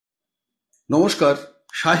নমস্কার।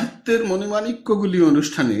 সাহিত্যের মণিমাণিক্যগুলি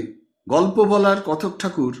অনুষ্ঠানে গল্প বলার কথক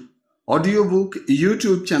ঠাকুর অডিও বুক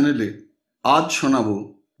ইউটিউব চ্যানেলে আজ শোনাব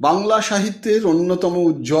বাংলা সাহিত্যের অন্যতম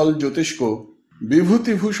উজ্জ্বল জ্যোতিষ্ক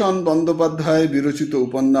বিভূতিভূষণ বন্দ্যোপাধ্যায় বিরচিত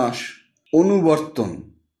উপন্যাস অনুবর্তন।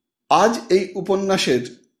 আজ এই উপন্যাসের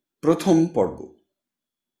প্রথম পর্ব।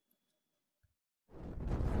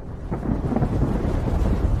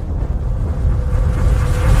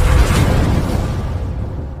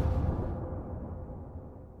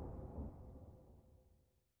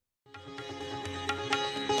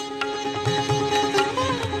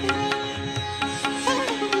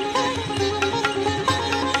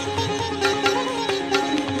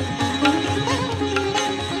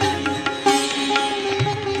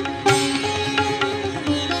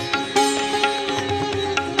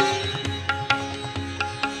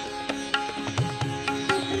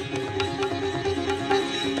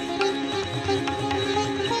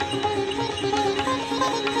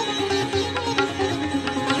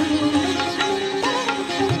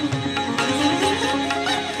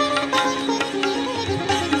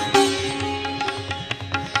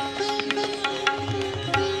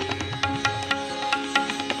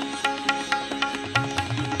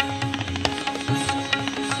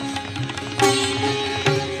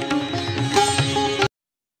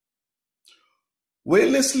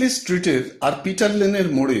 ওয়েলেসলি স্ট্রিটের আর পিটার লেনের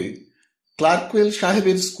মোড়ে ক্লার্কওয়েল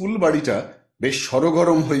সাহেবের স্কুল বাড়িটা বেশ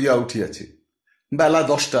সরগরম হইয়া উঠিয়াছে। বেলা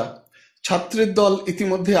 10টা। ছাত্রের দল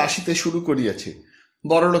ইতিমধ্যে আসিতে শুরু করিয়াছে।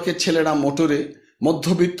 বড়লোকের ছেলেরা মোটরে,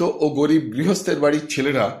 মধ্যবিত্ত ও গরিব গৃহস্থের বাড়ির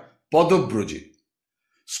ছেলেরা পদব্রজে।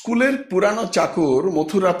 স্কুলের পুরানো চাকর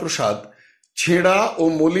মথুরা প্রসাদ ছেঁড়া ও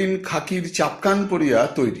মলিন খাকির চাপকান পরিয়া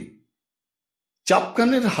তৈরি।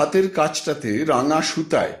 চাপকানের হাতের কাজটাতে রাঙা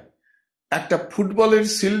সুতায় একটা ফুটবলের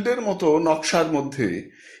শিল্ডের মতো নকশার মধ্যে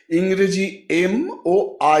ইংরেজি এম ও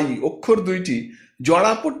আই অক্ষর দুইটি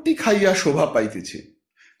জড়াপট্টি খাইয়া শোভা পাইতেছে,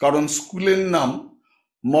 কারণ স্কুলের নাম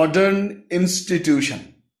মডার্ন ইনস্টিটিউশন।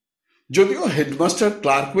 যদিও হেডমাস্টার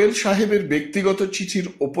ক্লার্কওয়েল সাহেবের ব্যক্তিগত চিঠির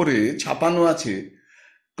ওপরে ছাপানো আছে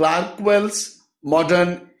ক্লার্কওয়েলস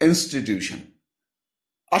মডার্ন ইনস্টিটিউশন।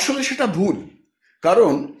 আসলে সেটা ভুল,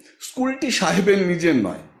 কারণ স্কুলটি সাহেবের নিজের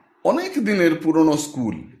নয়, অনেক দিনের পুরনো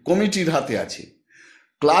স্কুল, কমিটির হাতে আছে।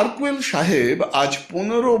 ক্লার্কওয়েল সাহেব আজ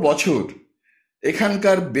 15 বছর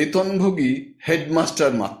এখানকার বেতনভোগী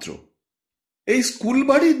হেডমাস্টার মাত্র। এই স্কুল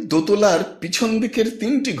বাড়ির দোতলার পিছন দিকের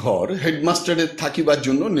 3টি ঘর হেডমাস্টারের থাকিবার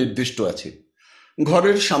জন্য নির্দিষ্ট আছে।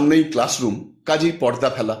 ঘরের সামনেই ক্লাসরুম, কাজেই পর্দা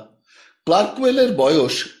ফেলা। ক্লার্কওয়েলের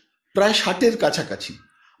বয়স প্রায় 60-এর কাছাকাছি।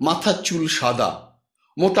 মাথার চুল সাদা,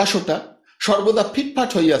 মোটাসোটা, সর্বদা ফিটফাট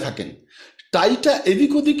হইয়া থাকেন। টাইটা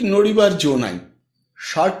এদিক ওদিক নড়িবার জো নাই।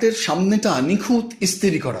 শার্টের সামনেটা নিখুঁত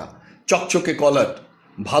ইস্ত্রি করা, চকচকে কলার,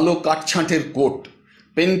 ভালো কাটছাঁটের কোট,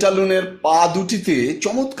 পেন্টালুনের পা দুটিতে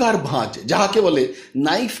চমৎকার ভাঁজ, যাহাকে বলে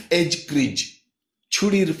নাইফ এজ ক্রিজ,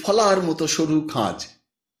 ছুরির ফলার মতো সরু খাঁজ।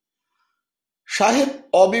 সাহেব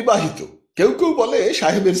অবিবাহিত। কেউ কেউ বলে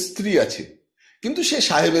সাহেবের স্ত্রী আছে, কিন্তু সে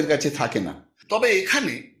সাহেবের কাছে থাকে না। তবে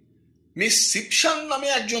এখানে মিস সিপশন নামে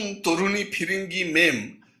একজন তরুণী ফিরিঙ্গি মেম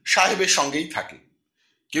সাহেবের সঙ্গেই থাকে।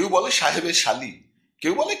 কেউ বলে সাহেবের শালী,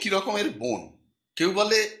 কেউ বলে কি রকমের বোন, কেউ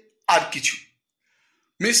বলে আর কিছু।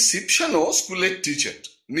 মিস সিপশনও স্কুলের টিচার,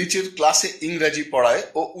 নিচের ক্লাসে ইংরাজি পড়ায়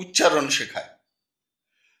ও উচ্চারণ শেখায়।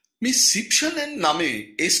 মিস সিপশনের নামে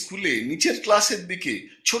এই স্কুলে নিচের ক্লাসের দিকে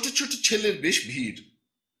ছোট ছোট ছেলের বেশ ভিড়।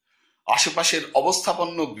 আশেপাশের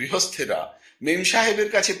অবস্থাপন্ন গৃহস্থেরা মেম সাহেবের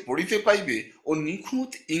কাছে পড়িতে পাইবে ও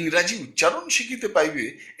নিখুঁত ইংরাজি উচ্চারণ শিখিতে পাইবে,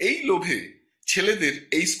 এই লোভে ছেলেদের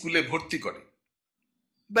এই স্কুলে ভর্তি করে।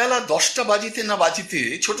 বেলা 10টা বাজিতে না বাজিতে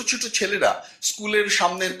ছোট ছোট ছেলেরা স্কুলের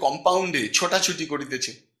সামনের কম্পাউন্ডে ছোটাছুটি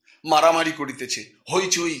করিতেছে, মারামারি করিতেছে,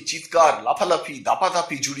 হইচই, চিৎকার, লাফালাফি,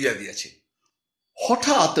 দাপাদাপি জুড়িয়া দিয়াছে।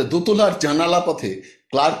 হঠাৎ দোতলার জানালা পথে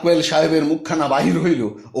ক্লার্কওয়েল সাহেবের মুখখানা বাহির হইল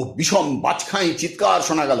ও বিষম বাজখাই চিৎকার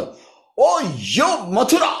শোনা গেল, ও ইয়ো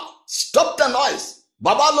মথুরা, স্টপ দ্য নয়েজ,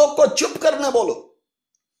 বাবা লোক কো চুপ করনে বলো।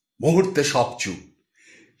 মুহূর্তে সব চুপ।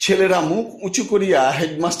 ছেলেরা মুখ উঁচু করিয়া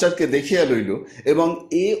হেডমাস্টারকে দেখিয়া লইল এবং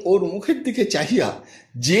ওর মুখের দিকে চাহিয়া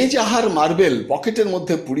যে যাহার মার্বেল পকেটের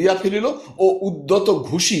মধ্যে পুড়িয়া ফেলিল ও উদ্যত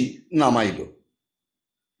ঘুষি নামাইল।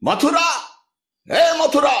 মথুরা, হে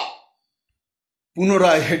মথুরা!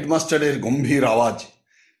 পুনরায় হেডমাস্টারের গম্ভীর আওয়াজ।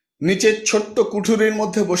 নিচের ছোট্ট কুঠুরির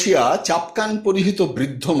মধ্যে বসিয়া চাপকান পরিহিত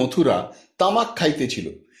বৃদ্ধ মথুরা তামাক খাইতেছিল।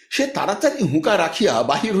 সে তাড়াতাড়ি হুঁকা রাখিয়া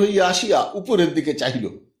বাহির হইয়া আসিয়া উপরের দিকে চাহিল।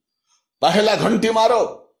 পহেলা ঘন্টি মারো,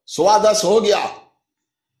 সোয়াদাস হো গিয়া।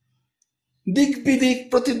 দিক বিদিক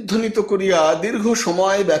প্রতিধ্বনিত করিয়া দীর্ঘ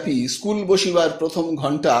সময় ব্যাপী স্কুল বসিবার প্রথম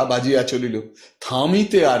ঘণ্টা বাজিয়া চলিল।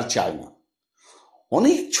 থামিতে আর চায় না।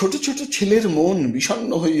 অনেক ছোট ছোট ছেলের মন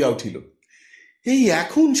বিষণ্ণ হইয়া উঠিল। এই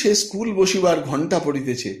এখন সে স্কুল বসিবার ঘণ্টা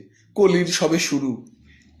পড়িতেছে, কলির সবে শুরু।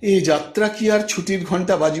 এ যাত্রা কি আর ছুটির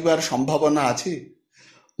ঘণ্টা বাজিবার সম্ভাবনা আছে?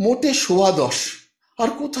 মোটে 10:15, আর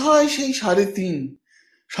কোথায় সেই 3:30?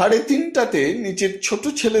 3:30টাতে নিচের ছোট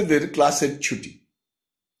ছেলেদের ক্লাসের ছুটি।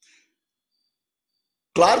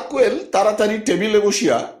 ক্লার্কওয়েল তাড়াতাড়ি টেবিলে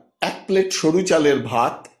বসিয়া 1 প্লেট সরু চালের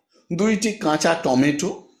ভাত, 2টি কাঁচা টমেটো,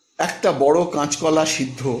 একটা বড় কাঁচকলা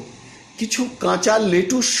সিদ্ধ, কিছু কাঁচা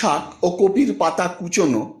লেটুস শাক ও কপির পাতা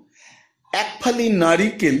কুচনো, 1 ফালি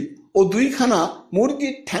নারিকেল ও 2খানা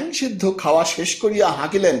মুরগির ঠ্যাং সিদ্ধ খাওয়া শেষ করিয়া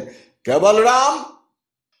হাঁকিলেন, কেবলরাম!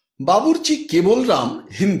 বাবুর্চি কেবলরাম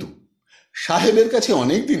হিন্দু, সাহেবের কাছে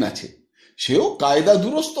অনেক দিন আছে। সেও কায়দা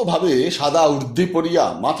দুরস্ত ভাবে সাদা উর্দি পরিয়া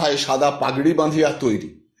মাথায় সাদা পাগড়ি বাঁধিয়া তৈরি।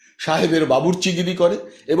 সাহেবের বাবুর্চিগিরি করে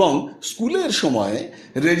এবং স্কুলের সময়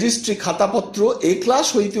রেজিস্ট্রি খাতাপত্র এ ক্লাস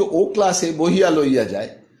হইতে ও ক্লাসে বহিয়া লইয়া যায়,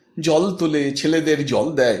 জল তোলে, ছেলেদের জল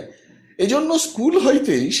দেয়। এজন্য স্কুল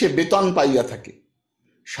হইতেই সে বেতন পাইয়া থাকে।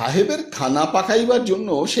 সাহেবের খানা পাকাইবার জন্য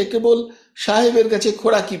সে কেবল সাহেবের কাছে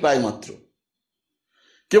খোরাকি পায় মাত্র।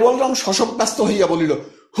 কেবলরাম শশব্যস্ত হইয়া বলিল,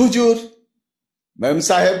 হুজুর! মেম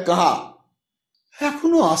সাহেব কাহা?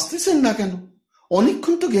 এখনো আসতেছেন না কেন?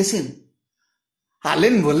 অনেকক্ষণ তো গেছেন।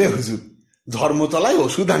 আলেন বলে হুজুর, ধর্মতলায়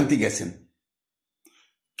ওষুধ আনতে গেছেন।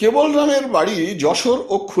 কেবলরামের বাড়ি যশোর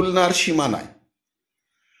ও খুলনার সীমানায়।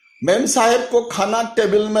 मेम साहेब को खाना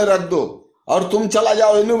टेबल में रख दो और तुम चला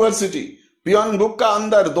जाओ यूनिवर्सिटी। पियन बुक का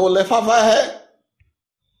अंदर 2 लिफाफा है।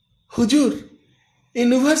 হুজুর,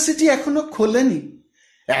 ইউনিভার্সিটি এখনো খোলেনি।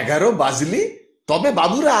 11 বাজলি তবে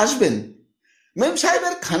বাবুরা আসবেন। মেম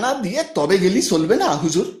সাহেবের খানা দিয়ে তবে গেলি চলবে না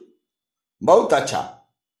হুজুর? বহুত আচ্ছা,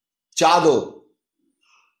 চা দো।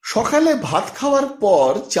 সকালে ভাত খাওয়ার পর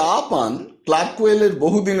চা পান ক্লার্কওয়েলের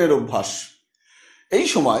বহুদিনের অভ্যাস। এই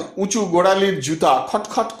সময় উঁচু গোড়ালির জুতা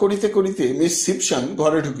খটখট করিতে করিতে মিস সিপসন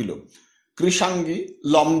ঘরে ঢুকিল। কৃষাঙ্গী,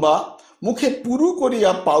 লম্বা, মুখে পুরু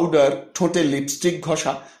করিয়া পাউডার, ঠোঁটে লিপস্টিক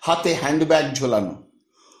ঘষা, হাতে হ্যান্ডব্যাগ ঝোলানো।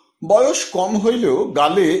 বয়স কম হইলেও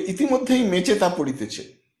গালে ইতিমধ্যেই মেচেতা পড়িতেছে।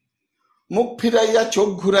 মুখ ফিরাইয়া চোখ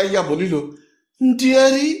ঘুরাইয়া বলিল,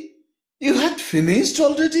 dairy, you had finished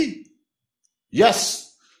already? Yes.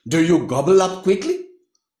 Do you গবল up quickly?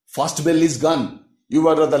 First bell is গান। You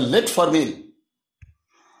R rather late for মিল।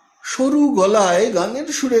 সরু গলায় গানের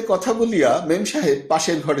সুরে কথা বলিয়া মেম সাহেব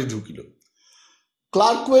পাশের ঘরে ঢুকিল।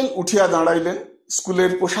 ক্লার্কওয়েল উঠিয়া দাঁড়াইলেন।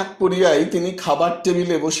 স্কুলের পোশাক পরিয়াই তিনি খাবার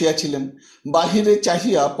টেবিলে বসিয়াছিলেন। বাহিরে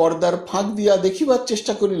চাহিয়া পর্দার ফাঁক দিয়া দেখিবার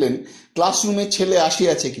চেষ্টা করিলেন ক্লাসরুমে ছেলে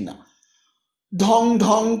আসিয়াছে কিনা। ঢং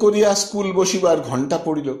ঢং করিয়া স্কুল বসিবার ঘণ্টা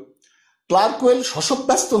পড়িল। ক্লার্কওয়েল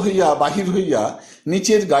শশব্যস্ত হইয়া বাহির হইয়া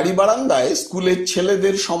নিচের গাড়ি বারান্দায় স্কুলের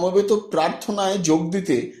ছেলেদের সমবেত প্রার্থনায় যোগ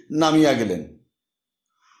দিতে নামিয়া গেলেন।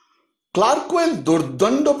 ক্লার্কওয়েল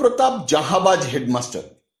দুর্দণ্ড প্রতাপ জাহাবাজ হেডমাস্টার।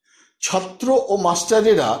 ছাত্র ও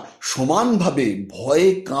মাস্টারেরা সমানভাবে ভয়ে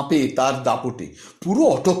কাঁপে তার দাপটে। পুরো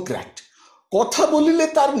অটোক্র্যাট। কথা বলিলে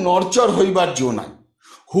তার নড়চড় হইবার জো নাই।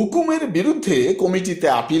 হুকুমের বিরুদ্ধে কমিটিতে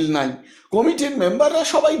আপিল নাই। কমিটির মেম্বাররা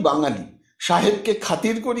সবাই বাঙালি। সাহেবকে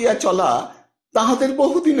খাতির করিয়া চলা তাহাদের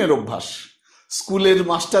বহুদিনের অভ্যাস। স্কুলের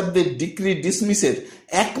মাস্টারদের ডিক্রি ডিসমিসের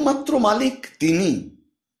একমাত্র মালিক তিনি।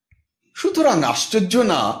 সুতরাং আশ্চর্য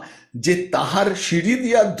না যে তাহার সিঁড়ি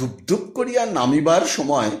দিয়া ধুপধুপ করিয়া নামিবার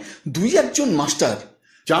সময় 2-1 মাস্টার,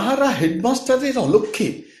 যাহারা হেডমাস্টারের অলক্ষ্যে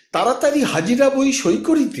তাড়াতাড়ি হাজিরা বই সই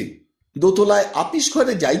করিতে দোতলায় আপিস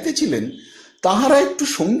ঘরে যাইতেছিলেন, তাহারা একটু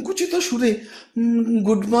সংকুচিত সুরে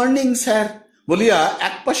গুড মর্নিং স্যার বলিয়া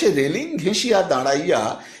একপাশে রেলিং ঘেঁষিয়া দাঁড়াইয়া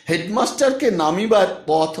হেডমাস্টারকে নামিবার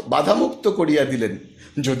পথ বাধামুক্ত করিয়া দিলেন।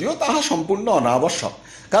 যদিও তাহা সম্পূর্ণ অনাবশ্যক,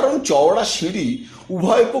 কারণ চওড়া সিঁড়ি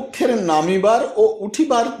উভয় পক্ষের নামিবার ও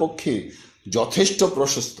উঠিবার পক্ষে যথেষ্ট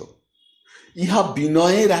প্রশস্ত। ইহা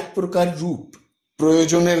বিনয়ের এক প্রকার রূপ,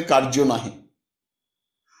 প্রয়োজনের কার্য নাহি।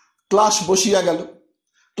 ক্লাস বসিয়া গেল।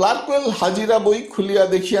 ক্লার্কওয়েল হাজিরা বই খুলিয়া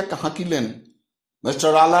দেখিয়া হাঁকিলেন,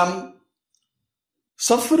 মিস্টার আলম।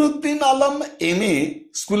 সফরুদ্দিন আলম, MA,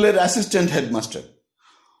 স্কুলের অ্যাসিস্ট্যান্ট হেডমাস্টার।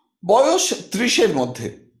 বয়স 30-এর মধ্যে।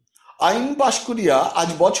 আইন পাশ করিয়া আজ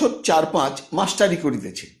বছর 4-5 মাস্টারি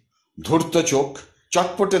করিতেছে। ধূর্ত চোখ,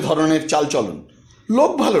 চটপটে ধরনের চালচলন।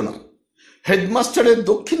 লোক ভালো নয়। হেডমাস্টারের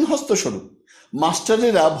দক্ষিণ হস্ত স্বরূপ।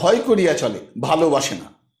 মাস্টারেরা ভয় করিয়া চলে, ভালোবাসে না।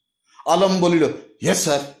 আলম বলিল, ইয়েস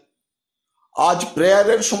স্যার। আজ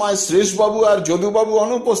প্রেয়ারের সময় শ্রীশবাবু আর যদুবাবু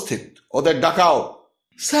অনুপস্থিত, ওদের ডাকাও।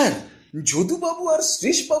 স্যার, যদুবাবু আর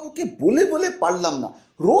শ্রীশবাবুকে বলে বলে পারলাম না,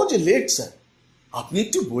 রোজ লেট স্যার, আপনি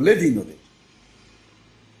একটু বলে দিন ওদের।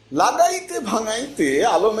 লাগাইতে ভাঙাইতে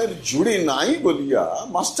আলমের জুড়ে নাই বলিয়া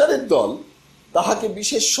মাস্টারের দল তাহাকে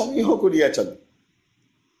বিশেষ সমীহ করিয়া চলে।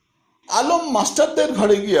 আলম মাস্টারদের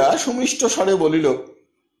ঘরে গিয়া সুমিষ্ট স্বরে বলিল,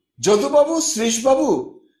 যদুবাবু, শ্রীশবাবু,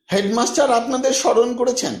 হেডমাস্টার আপনাদের স্মরণ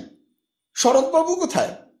করেছেন। শরৎবাবু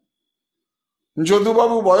কোথায়?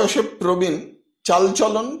 যদুবাবু বয়সে প্রবীণ,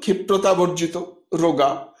 চালচলন ক্ষিপ্রতা বর্জিত,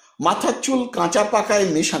 রোগা, মাথার চুল কাঁচা পাকায়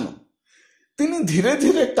মেশানো। তিনি ধীরে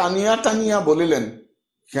ধীরে টানিয়া টানিয়া বলিলেন,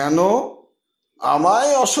 কেন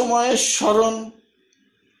আমায় অসময়ে স্মরণ?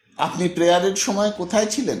 আপনি প্রেয়ারের সময় কোথায়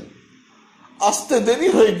ছিলেন? আসতে দেরি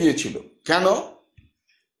হয়ে গিয়েছিল। কেন?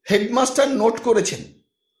 হেডমাস্টার নোট করেছেন।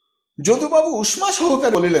 যদুবাবু উষ্মা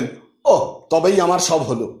সহকারে বলিলেন, ও, তবেই আমার সব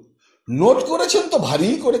হলো। নোট করেছেন তো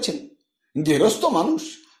ভারীই করেছেন। গেরস্ত মানুষ,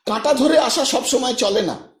 কাঁটা ধরে আসা সবসময় চলে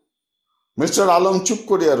না। মিস্টার আলম চুপ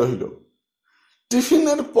করিয়া রহিল।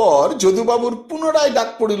 টিফিনের পর যদুবাবুর পুনরায় ডাক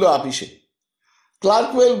পড়িল আপিসে।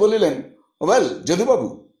 ক্লার্কওয়েল বলিলেন, ওয়েল যদুবাবু,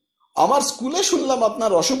 আমার স্কুলে শুনলাম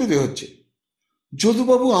আপনার অসুবিধে হচ্ছে।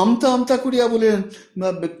 যদুবাবু আমতা আমতা করিয়া বলিলেন,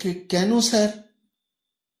 কেন স্যার?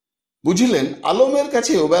 বুঝিলেন আলমের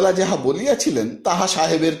কাছে ওবেলা যাহা বলিয়াছিলেন তাহা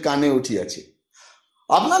সাহেবের কানে উঠিয়াছে।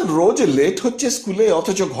 আপনার রোজ লেট হচ্ছে স্কুলে,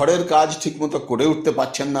 অথচ ঘরের কাজ ঠিকমতো করে উঠতে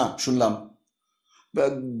পারছেন না শুনলাম।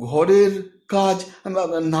 ঘরের কাজ?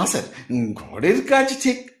 না স্যার, ঘরের কাজ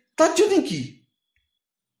ঠিক, তার জন্য কি?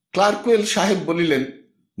 ক্লার্কওয়েল সাহেব বলিলেন,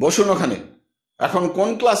 বসুন ওখানে। এখন কোন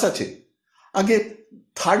ক্লাস আছে? আগে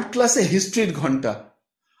 3rd ক্লাসে হিস্ট্রির ঘন্টা।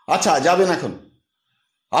 আচ্ছা, যাবেন এখন।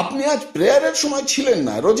 আপনি আজ প্রেয়ারের সময় ছিলেন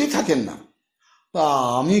না, রোজই থাকেন না।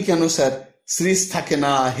 আমি কেন স্যার? শ্রীশ থাকে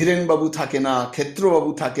না, হিরেনবাবু থাকে না,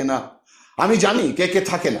 ক্ষেত্রবাবু থাকে না। আমি জানি কে কে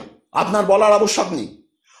থাকে না, আপনার বলার আবশ্যক নেই।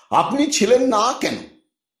 আপনি ছিলেন না কেন?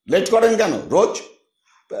 লেট করেন কেন রোজ?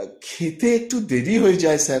 খেতে একটু দেরি হয়ে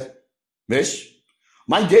যায় স্যার। বেশ,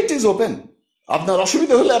 মাই গেট ইজ ওপেন। আপনার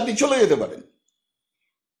অসুবিধা হলে আপনি চলে যেতে পারেন।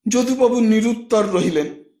 যদুবাবু নিরুত্তর রহিলেন।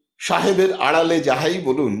 সাহেবের আড়ালে যাহাই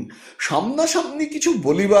বলুন, সামনাসামনি কিছু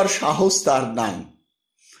বলিবার সাহস তার নাই।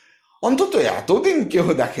 অন্তত এতদিন কেহ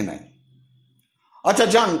দেখে নাই। আচ্ছা,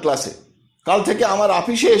 যান ক্লাসে। কাল থেকে আমার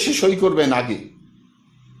অফিসে এসে সই করবেন আগে।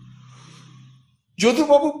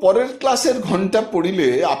 যদুবাবু পরের ক্লাসের ঘণ্টা পড়িলে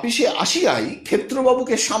অফিসে আসিয়াই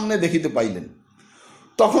ক্ষেত্রবাবুকে সামনে দেখিতে পাইলেন।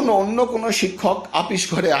 তখন অন্য কোনো শিক্ষক অফিস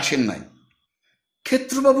ঘরে আসেন নাই।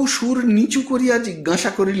 ক্ষেত্রবাবু সুর নিচু করিয়া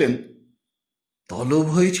জিজ্ঞাসা করিলেন, তলব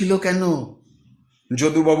হয়েছিল কেন?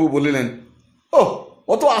 যদুবাবু বলিলেন, ও,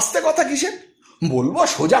 অত আস্তে কথা কিসের? বলবো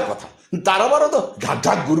সোজা কথা, তার আবারও তো ঝাঁক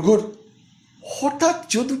ঝাঁক গুড়গুড়। হঠাৎ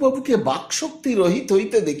যদুবাবুকে বাকশক্তি রহিত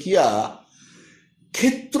হইতে দেখিয়া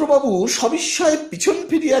ক্ষেত্রবাবু সবিস্ময়ে পিছন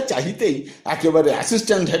ফিরিয়া চাহিতেই একেবারে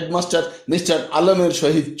অ্যাসিস্ট্যান্ট হেডমাস্টার মিস্টার আলমের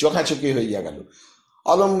সহিত চোখাচোখি হইয়া গেল।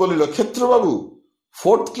 আলম বলিল, ক্ষেত্রবাবু,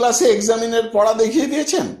 4th ক্লাসে এক্সামিনের পড়া দেখিয়ে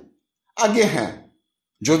দিয়েছেন? আগে হ্যাঁ।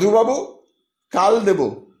 যদুবাবু, কাল দেব।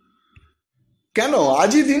 কেন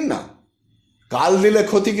আজই দিন না? কাল দিলে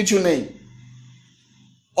ক্ষতি কিছু নেই।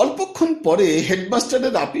 অল্পক্ষণ পরে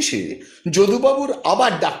হেডমাস্টারের অফিসে যদুবাবুর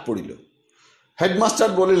আবার ডাক পড়িল। হেডমাস্টার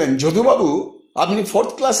বলিলেন, যদুবাবু, আপনি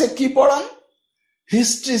 4th ক্লাসে কি পড়ান?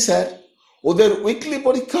 History sir. ওদের উইকলি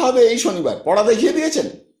পরীক্ষা হবে এই শনিবার, পড়া দেখিয়ে দিয়েছেন?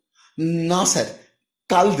 না স্যার,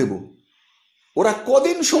 কাল দেব। ওরা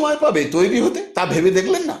কদিন সময় পাবে তৈরি হতে তা ভেবে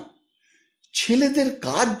দেখলেন না? ছেলেদের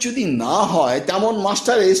কাজ যদি না হয় তেমন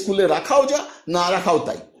মাস্টার এই স্কুলে রাখাও যা, না রাখাও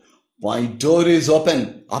তাই। মাই ডোর ইজ ওপেন।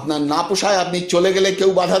 আপনার না পোষায় আপনি চলে গেলে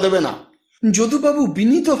কেউ বাধা দেবে না। যদুবাবু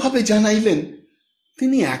বিনীতভাবে জানাইলেন,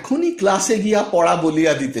 তিনি এখনই ক্লাসে গিয়া পড়া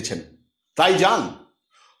বলিয়া দিতেছেন। তাই যান,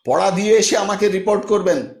 পড়া দিয়ে এসে আমাকে রিপোর্ট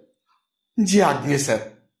করবেন। জি আজ্ঞে স্যার।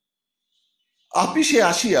 অফিসে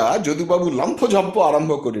আসিয়া যদুবাবু লম্ফঝম্প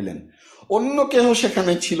আরম্ভ করিলেন। অন্য কেহ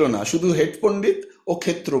সেখানে ছিল না, শুধু হেড পণ্ডিত ও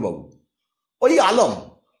ক্ষেত্রবাবু। ওই আলম,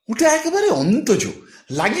 ওটা একেবারে অন্তজ,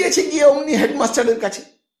 লাগিয়েছে গিয়ে অমনি হেডমাস্টারের কাছে।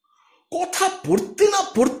 কথা পড়তে না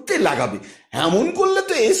পড়তে লাগাবে, এমন করলে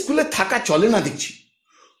তো এই স্কুলে থাকা চলে না দেখছি।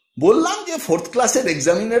 বললাম যে 4th ক্লাসের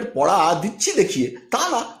এক্সামিনের পড়া দিচ্ছি দেখিয়ে, তা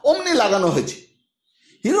না, অমনি লাগানো হয়েছে।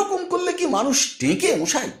 এরকম করলে কি মানুষ টেকে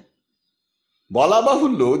মশাই? বলা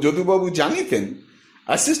বাহুল্য, যদুবাবু জানিতেন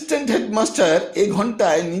অ্যাসিস্ট্যান্ট হেডমাস্টার এ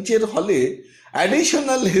ঘন্টায় নিচের হলে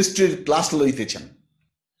অ্যাডিশনাল হিস্ট্রির ক্লাস লইতেছেন।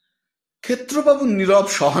 ক্ষেত্রবাবু নীরব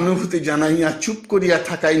সহানুভূতি জানাইয়া চুপ করিয়া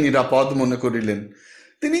থাকাই নিরাপদ মনে করিলেন।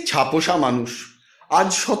 তিনি ছাপোষা মানুষ, আজ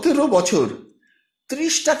 17 বছর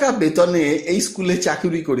 30 টাকা বেতনে এই স্কুলে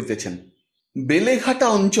চাকুরি করিতেছেন। বেলেঘাটা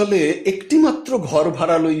অঞ্চলে একটিমাত্র ঘর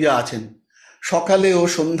ভাড়া লইয়া আছেন। সকালে ও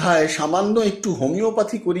সন্ধ্যায় সামান্য একটু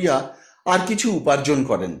হোমিওপ্যাথি করিয়া আর কিছু উপার্জন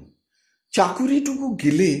করেন। চাকুরিটুকু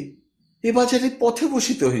গেলে এ বাজারে পথে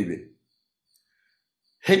বসিতে হইবে।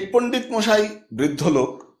 হেড পণ্ডিত মশাই বৃদ্ধ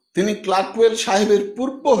লোক, তিনি ক্লার্কওয়েল সাহেবের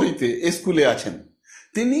পূর্ব হইতে স্কুলে আছেন।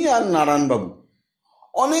 তিনি আর নারায়ণবাবু।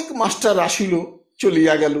 অনেক মাস্টার আসিল,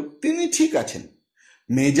 চলিয়া গেল। তিনি ঠিক আছেন,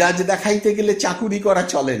 মেজাজ দেখাইতে গেলে চাকুরি করা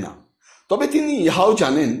চলে না। তবে তিনি ইহাও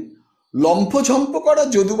জানেন, লম্ফঝম্প করা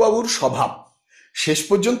যদুবাবুর স্বভাব, শেষ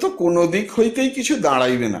পর্যন্ত কোনো দিক হইতেই কিছু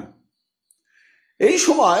দাঁড়াইবে না। এই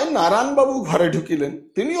সময় নারায়ণবাবু ঘরে ঢুকিলেন।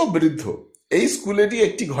 তিনিও বৃদ্ধ, এই স্কুলেরই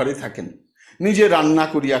একটি ঘরে থাকেন, নিজে রান্না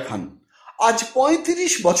করিয়া খান। আজ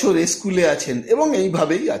 ৩৫ বছর স্কুলে আছেন এবং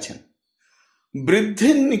এইভাবেই আছেন।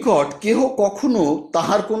 বৃদ্ধের নিকট কেহ কখনো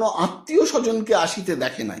তাহার কোনো আত্মীয় স্বজনকে আসিতে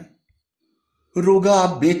দেখে নাই। রোগা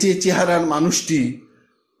বেঁটে চেহারার মানুষটি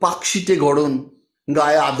পাকশিটে গড়ন,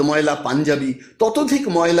 গায়ে আধময়লা পাঞ্জাবি, ততোধিক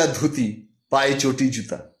ময়লা ধুতি, পায়ে চটি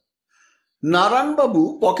জুতা। নারায়ণবাবু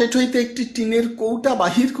পকেট হইতে একটি টিনের কৌটা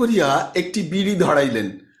বাহির করিয়া একটি বিড়ি ধরাইলেন।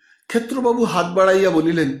 ক্ষেত্রবাবু হাত বাড়াইয়া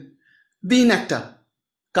বলিলেন, দিন একটা,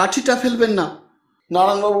 কাঠিটা ফেলবেন না।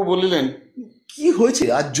 নারায়ণবাবু বলিলেন, কি হয়েছে,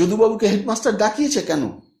 আজ যদুবাবুকে হেডমাস্টার ডাকিয়েছে কেন?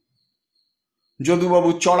 যদুবাবু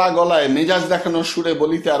চড়া গলায় মেজাজ দেখানোর সুরে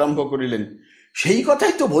বলিতে আরম্ভ করিলেন, সেই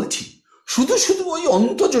কথাই তো বলছি, শুধু শুধু ওই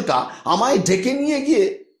অন্তজটা আমায় ডেকে নিয়ে গিয়ে।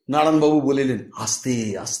 নারায়ণবাবু বলিলেন, আস্তে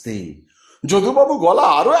আস্তে। যদুবাবু গলা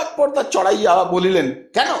আরো এক পর্দা চড়াইয়া বলিলেন,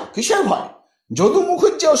 কেন, কিসের ভয়? যদু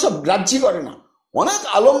মুখুজ্জে ওসব গ্রাহ্যি করে না। অনেক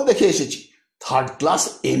আলম দেখে এসেছি, 3rd ক্লাস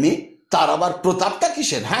MA, তার আবার প্রতাপটা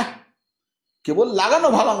কিসের? হ্যাঁ, কেবল লাগানো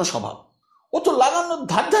ভাগানো স্বভাব। ও তো লাগানোর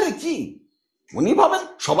ধার ধারে কি? উনি ভাবেন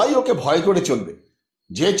সবাই ওকে ভয় করে চলবে,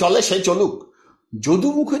 যে চলে সে চলুক। যদু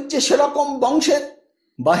মুখুজ্জে সেরকম বংশের।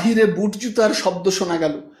 বাহিরে বুট জুতার শব্দ শোনা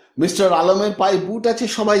গেল। মিস্টার আলমের পায়ে বুট আছে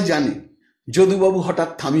সবাই জানে। যদুবাবু হঠাৎ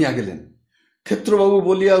থামিয়া গেলেন। ক্ষেত্রবাবু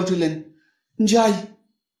বলিয়া উঠিলেন, যাই,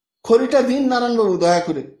 খড়িটা দিন নারায়ণবাবু দয়া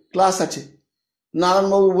করে, ক্লাস আছে।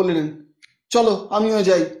 নারায়ণবাবু বলিলেন, চলো আমিও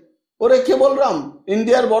যাই। ওরে কেবল রাম,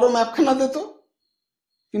 ইন্ডিয়ার বড় ম্যাপখানা দে তো।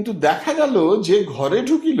 কিন্তু দেখা গেল যে ঘরে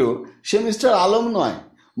ঢুকিল সে মিস্টার আলম নয়,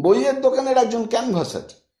 বইয়ের দোকানের একজন ক্যানভাসার।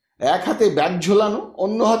 এক হাতে ব্যাগ ঝোলানো,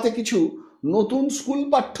 অন্য হাতে কিছু নতুন স্কুল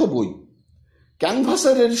পাঠ্য বই।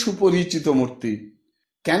 ক্যানভাসারের সুপরিচিত মূর্তি।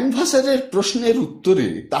 ক্যানভাসারের প্রশ্নের উত্তরে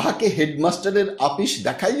তাহাকে হেডমাস্টারের আপিস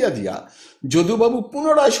দেখাইয়া দিয়া যদুবাবু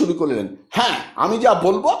পুনরায় শুরু করলেন, হ্যাঁ, আমি যা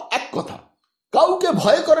বলবো এক কথা, কাউকে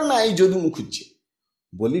ভয় করে না এই যদু মুখুজ্জে।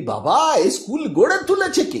 বলি, বাবা, এই স্কুল গড়ে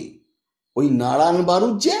তুলেছে কে? ওই নারায়ণ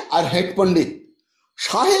বারুজ্জে আর হেড পণ্ডিত।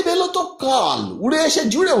 সাহেব এলো তো কাল, উড়ে এসে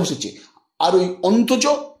জুড়ে বসেছে। আর ওই অন্তজ।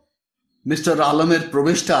 মিস্টার আলমের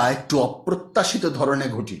প্রবেশটা একটু অপ্রত্যাশিত ধরনে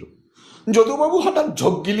ঘটিল। যদুবাবু হঠাৎ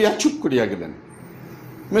ঝোঁক গিলিয়া চুপ করিয়া গেলেন।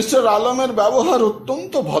 মিস্টার আলমের ব্যবহার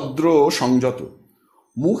অত্যন্ত ভদ্র ও সংযত।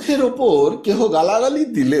 মুখের ওপর কেহ গালাগালি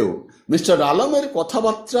দিলেও মিস্টার আলমের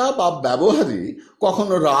কথাবার্তা বা ব্যবহারে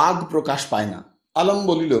কখনো রাগ প্রকাশ পায় না। আলম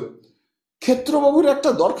বলিল, ক্ষেত্রবাবুর একটা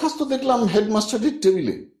দরখাস্ত দেখলাম হেডমাস্টারের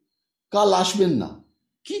টেবিলে, কাল আসবেন না,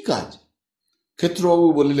 কি কাজ? ক্ষেত্রবাবু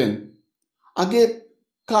বলিলেন, আগে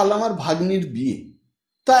কাল আমার ভাগ্নির বিয়ে।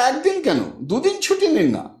 তা একদিন কেন, 2 দিন ছুটি নিন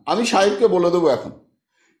না, আমি সাহেবকে বলে দেবো এখন।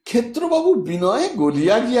 ক্ষেত্রবাবু বিনয়ে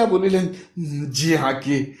গলিয়া গিয়া বলিলেন, যে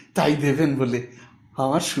আগে তাই দেবেন বলে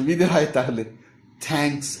আমার সুবিধে হয় তাহলে।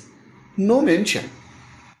 Thanks, no mention.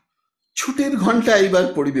 ছুটির ঘন্টা এইবার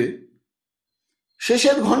পড়িবে।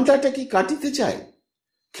 শেষের ঘন্টাটা কি কাটিতে চায়?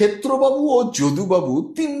 ক্ষেত্রবাবু ও যদুবাবু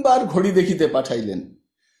 3 বার ঘড়ি দেখিতে পাঠাইলেন।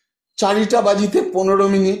 4টা বাজিতে 15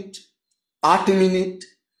 মিনিট, 8 মিনিট,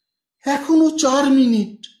 এখনো 4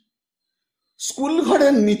 মিনিট। স্কুল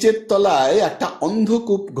ঘরের নিচের তলায় একটা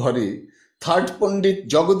অন্ধকূপ ঘরে 3rd পণ্ডিত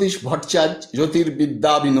জগদীশ ভট্টাচার্য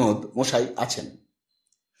জ্যোতির্বিদ্যা বিনোদ মশাই আছেন।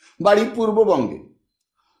 বাড়ি পূর্ববঙ্গে।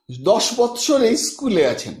 10 বৎসর এই স্কুলে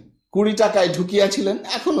আছেন। 20 টাকায় ঢুকিয়াছিলেন,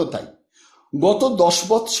 এখনো তাই। গত 10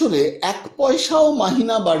 বৎসরে 1 পয়সাও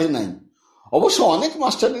মাহিনা বাড়ে নাই। অবশ্য অনেক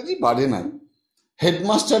মাস্টারেরই বাড়ে নাই,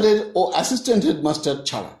 হেডমাস্টারের ও অ্যাসিস্ট্যান্ট হেডমাস্টার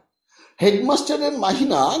ছাড়া। হেডমাস্টারের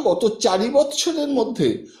মাহিনা গত 4 বৎসরের মধ্যে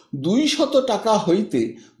 200 টাকা হইতে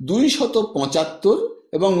 275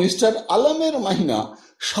 এবং মিস্টার আলমের মাহিনা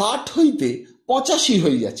 60 হইতে 85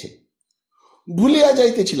 হইয়াছে। ভুলিয়া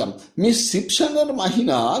যাইতেছিলাম, মিস সিপসনের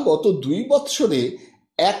মাহিনা গত 2 বৎসরে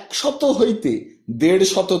 100 হইতে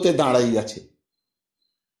 150 দাঁড়াইয়াছে।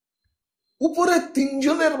 উপরের 3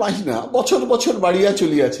 জনের মাহিনা বছর বছর বাড়িয়া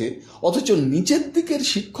চলিয়াছে, অথচ নিচের দিকের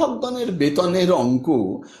শিক্ষকগণের বেতনের অঙ্ক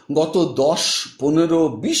গত 10, 15,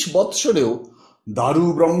 20 বৎসরেও দারু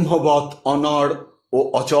ব্রহ্মবৎ অনড় ও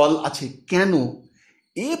অচল আছে। কেন?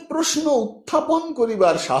 এ প্রশ্ন উত্থাপন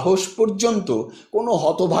করিবার সাহস পর্যন্ত কোনো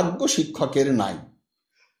হতভাগ্য শিক্ষকের নাই।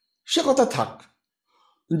 সে কথা থাক।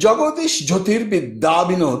 জগদীশ জ্যোতির্বিদ্যা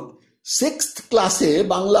বিনোদ 6th ক্লাসে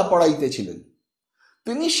বাংলা পড়াইতেছিলেন।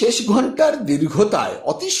 তিনি শেষ ঘন্টার দীর্ঘতায়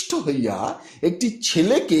অতিষ্ঠ হইয়া একটি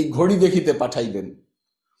ছেলেকে ঘড়ি দেখিতে পাঠাইলেন।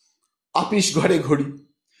 আপিস ঘরে ঘড়ি।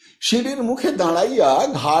 সিঁড়ির মুখে দাঁড়াইয়া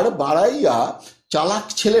ঘাড় বাড়াইয়া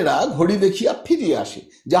চালাক ছেলেরা ঘড়ি দেখিয়া ফিরিয়া আসে,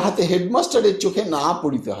 যাহাতে হেডমাস্টারের চোখে না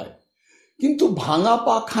পড়িতে হয়। কিন্তু ভাঙা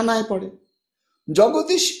পা খানায় পড়ে।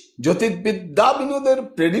 জগদীশ জ্যোতির্বিদ্যা বিনোদের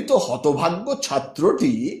প্রেরিত হতভাগ্য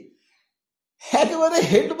ছাত্রটি একেবারে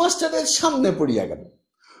হেডমাস্টারের সামনে পড়িয়া গেল,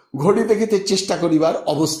 ঘড়ি দেখিতে চেষ্টা করিবার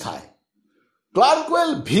অবস্থায়।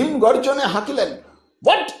 ক্লার্কওয়েল Bhim গর্জনে হাঁকিলেন,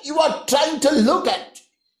 "what you are trying to look at?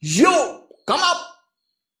 You come up!"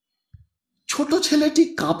 ছোট ছেলেটি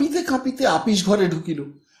কাঁপিতে কাঁপিতে আপিস ঘরে ঢুকিল।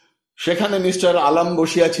 সেখানে মিস্টার আলাম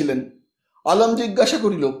বসিয়াছিলেন। আলাম জিজ্ঞাসা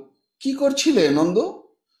করিল, "কি করছিলে নন্দ?"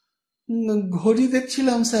 "ঘড়ি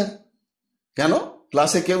দেখছিলাম স্যার।" "কেন,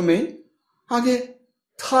 ক্লাসে কেউ নেই?" "আগে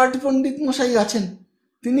থার্ড পণ্ডিত মশাই আছেন,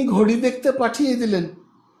 তিনি ঘড়ি দেখতে পাঠিয়ে দিলেন।"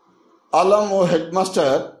 আলাম ও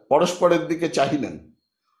হেডমাস্টার পরস্পরের দিকে চাহিলেন।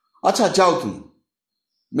 "আচ্ছা, যাও তুমি।"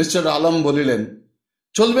 মিস্টার আলাম বলিলেন,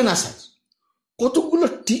 "চলবে না স্যার, কতগুলো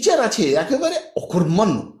টিচার আছে একেবারে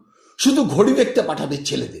অকর্মণ্য, শুধু ঘড়ি দেখতে পাঠাবে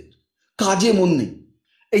ছেলেদের, কাজে মন নেই।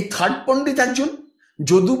 এই থার্ড পণ্ডিত একজন,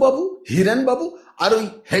 যদুবাবু, হিরেনবাবু, আর ওই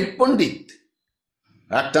হেড পণ্ডিত।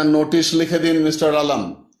 একটা নোটিশ লিখে দিন মিস্টার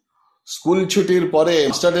আলাম, স্কুল ছুটির পরে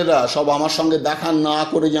মাস্টারেরা সব আমার সঙ্গে দেখা না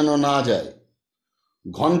করে যেন না যায়।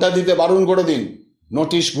 ঘন্টা দিতে বারণ করে দিন,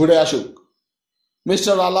 নোটিশ ঘুরে আসুক।"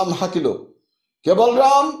 মিস্টার আলাম হাঁকিল, "কেবল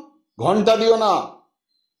রাম, ঘন্টা দিও না।"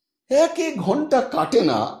 একে ঘন্টা কাটে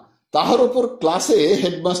না, তাহার ওপর ক্লাসে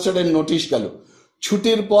হেডমাস্টারের নোটিশ গেল,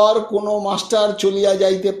 ছুটির পর কোনো মাস্টার চলিয়া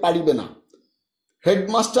যাইতে পারিবে না।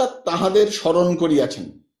 হেডমাস্টার তাহাদের স্মরণ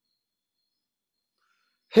করিয়াছেন।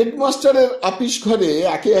 হেডমাস্টারের আপিস ঘরে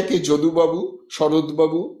একে একে যদুবাবু,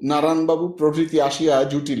 শরৎবাবু, নারায়ণবাবু প্রভৃতি আসিয়া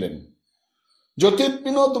জুটিলেন।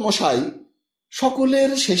 জ্যোতির্বিনোদ মশাই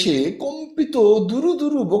সকলের শেষে কম্পিত দুরু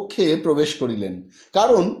দুরু বক্ষে প্রবেশ করিলেন,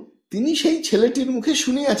 কারণ তিনি সেই ছেলেটির মুখে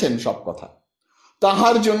শুনিয়াছেন সব কথা।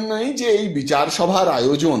 তাহার জন্যই যে এই বিচার সভার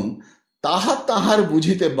আয়োজন, তাহা তাহার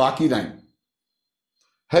বুঝিতে বাকি নাই।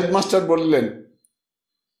 হেডমাস্টার বললেন,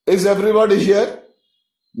 "is everybody here?"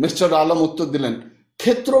 Mister Alam উত্তর দিলেন,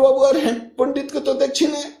 "ক্ষেত্রবাবু আর হেড পণ্ডিতকে তো দেখছি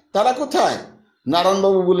না, তারা কোথায়?"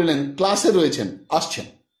 নারায়ণবাবু বলিলেন, "ক্লাসে রয়েছেন, আসছেন।"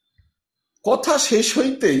 কথা শেষ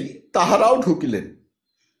হইতেই তাহারাও ঢুকিলেন।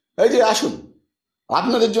 "এই যে আসুন,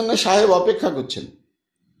 আপনাদের জন্য সাহেব অপেক্ষা করছেন।"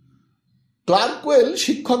 ক্লার্কওয়েল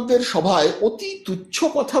শিক্ষকদের সভায় অতি তুচ্ছ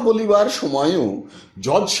কথা বলিবার সময়ও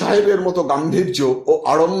জজ সাহেবের মতো গাম্ভীর্য ও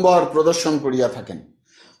আড়ম্বর প্রদর্শন করিয়া থাকেন।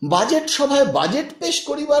 বাজেট সভায় বাজেট পেশ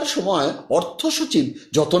করিবার সময় অর্থ সচিব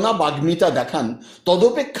যত না বাগ্মিতা দেখান,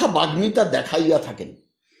 তদপেক্ষা বাগ্মিতা দেখাইয়া থাকেন।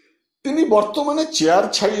 তিনি বর্তমানে চেয়ার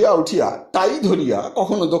ছাড়িয়া উঠিয়া টাই ধরিয়া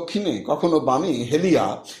কখনো দক্ষিণে কখনো বামে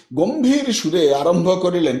হেলিয়া গম্ভীর সুরে আরম্ভ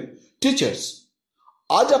করিলেন, "টিচার্স,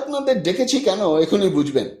 আজ আপনাদের ডেকেছি কেন এখনই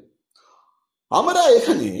বুঝবেন। আমরা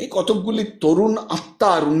এখানে কতকগুলি তরুণ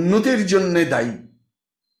আত্মার উন্নতির জন্য দায়ী।"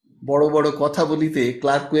 বড় বড় কথা বলিতে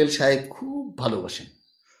ক্লার্কওয়েল সাহেব খুব ভালোবাসেন।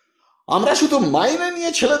 "আমরা শুধু মাইনে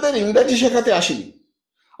নিয়ে ছেলেদের ইংরাজি শেখাতে আসিনি,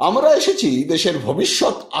 আমরা এসেছি দেশের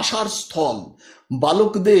ভবিষ্যৎ আশার স্থল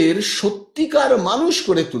বালকদের সত্যিকার মানুষ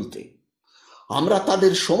করে তুলতে। আমরা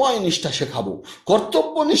তাদের সময় নিষ্ঠা শেখাবো,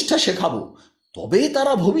 কর্তব্য নিষ্ঠা শেখাবো, তবে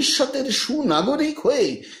তারা ভবিষ্যতের সুনাগরিক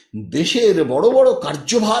হয়ে দেশের বড় বড়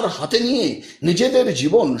কার্যভার হাতে নিয়ে নিজেদের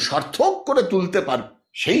জীবন সার্থক করে তুলতে পারবে।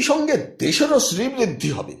 সেই সঙ্গে দেশেরও শ্রীবৃদ্ধি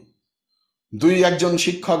হবে।" দুই একজন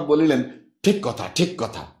শিক্ষক বলিলেন, "ঠিক কথা, ঠিক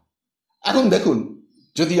কথা। এখন দেখুন,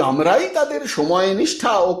 যদি আমরাই তাদের সময়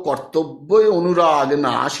নিষ্ঠা ও কর্তব্য অনুরাগ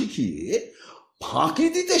না শিখিয়ে ফাঁকি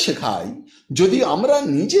দিতে শেখাই, যদি আমরা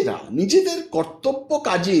নিজেরা নিজেদের কর্তব্য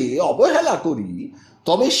কাজে অবহেলা করি,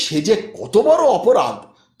 তবে সে যে কত বড়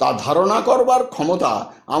অপরাধ তা ধারণা করবার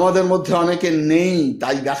ক্ষমতা আমাদের মধ্যে অনেকের নেই,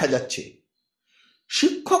 তাই দেখা যাচ্ছে।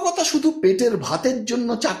 শিক্ষকতা শুধু পেটের ভাতের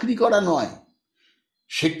জন্য চাকরি করা নয়,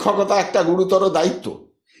 শিক্ষকতা একটা গুরুতর দায়িত্ব।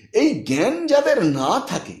 এই জ্ঞান যাদের না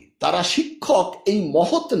থাকে, তারা শিক্ষক এই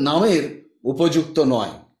মহৎ নামের উপযুক্ত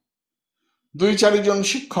নয়। দুই চারিজন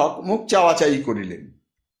শিক্ষক মুখ চাওয়াচাই করিলেন।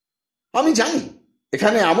 আমি জানি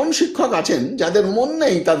এখানে এমন শিক্ষক আছেন যাদের মন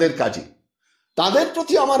নেই তাদের কাজে। তাদের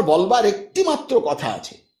প্রতি আমার বলবার একটি মাত্র কথা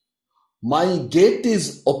আছে, মাই গেট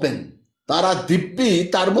ইজ ওপেন। তারা দিব্যি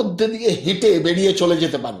তার মধ্যে দিয়ে হেঁটে বেরিয়ে চলে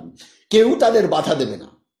যেতে পারেন, কেউ তাদের বাধা দেবে না।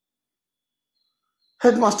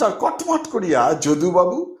 হেডমাস্টার কটমট করিয়া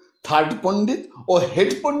যদুবাবু, থার্ড পণ্ডিত ও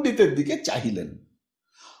হেড পণ্ডিতের দিকে চাহিলেন।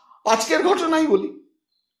 আজকের ঘটনাই বলি,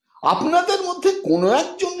 আপনাদের মধ্যে কোনো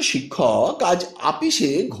একজন শিক্ষক আজ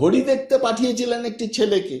আপিসে ঘড়ি দেখতে পাঠিয়েছিলেন একটি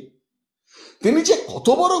ছেলেকে। তিনি যে কত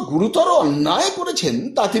বড় গুরুতর অন্যায়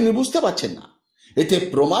করেছেন তা তিনি বুঝতে পারছেন না। এতে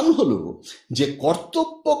প্রমাণ হলো যে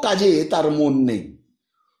কর্তব্য কাজে তার মন নেই।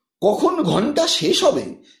 কখন ঘন্টা শেষ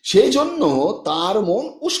হবে সেই জন্য তার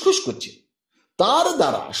মন উসখুস করছে। তার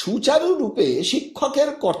দ্বারা সুচারুরূপে শিক্ষকের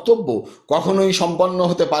কর্তব্য কখনোই সম্পন্ন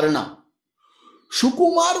হতে পারে না।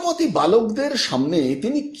 সুকুমারমতি বালকদের সামনে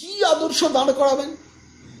তিনি কি আদর্শ দাঁড় করাবেন?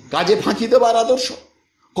 কাজে ফাঁকি দেবার আদর্শ?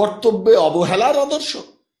 কর্তব্যে অবহেলার আদর্শ?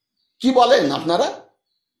 কি বলেন আপনারা?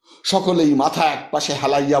 সকলেই মাথা একপাশে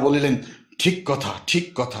হেলাইয়া বলিলেন, ঠিক কথা, ঠিক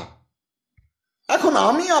কথা। এখন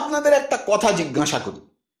আমি আপনাদের একটা কথা জিজ্ঞাসা করি,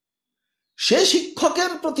 সে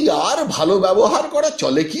শিক্ষকের প্রতি আর ভালো ব্যবহার করা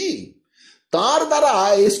চলে কি? তার দ্বারা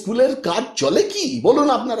এই স্কুলের কাজ চলে কি? বলুন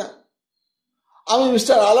আপনারা। আমি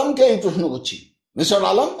মিস্টার আলমকে এই প্রশ্ন করছি। মিস্টার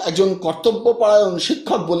আলম একজন কর্তব্যপরায়ণ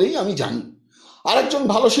শিক্ষক বলেই আমি জানি। আর একজন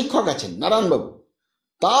ভালো শিক্ষক আছেন, নারায়ণবাবু,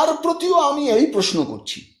 তার প্রতিও আমি এই প্রশ্ন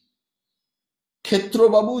করছি।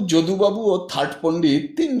 ক্ষেত্রবাবু, যদুবাবু ও থার্ড পণ্ডিত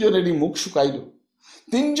তিনজনেরই মুখ শুকাইল।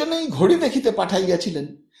 তিনজনেই ঘড়ি দেখিতে পাঠাইয়াছিলেন।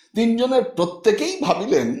 তিনজনের প্রত্যেকেই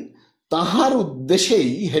ভাবিলেন তাহার উদ্দেশ্যেই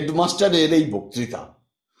হেডমাস্টারের এই বক্তৃতা।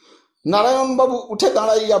 নারায়ণবাবু উঠে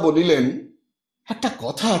দাঁড়াইয়া বলিলেন, একটা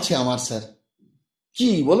কথা আছে আমার স্যার। কি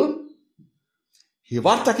বলুন?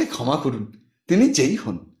 এবার তাকে ক্ষমা করুন, তিনি যেই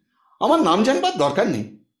হন। আমার নাম জানবার দরকার নেই।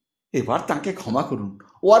 এবার তাকে ক্ষমা করুন,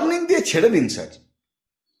 ওয়ার্নিং দিয়ে ছেড়ে দিন স্যার।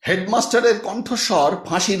 হেডমাস্টারের কণ্ঠস্বর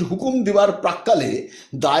ফাঁসির হুকুম দিবার প্রাক্কালে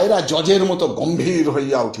দায়রা জজের মতো গম্ভীর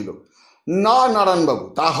হইয়া উঠিল। না নারায়ণবাবু,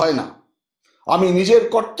 তা হয় না। আমি নিজের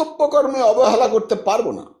কর্তব্যকর্মে অবহেলা করতে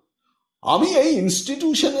পারবো না। আমি এই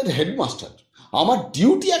ইনস্টিটিউশনের হেডমাস্টার, আমার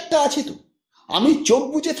ডিউটি একটা আছে তো। আমি চোখ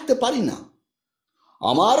বুজে থাকতে পারি না।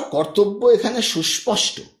 আমার কর্তব্য এখানে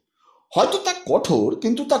সুস্পষ্ট। হয়তো তা কঠোর,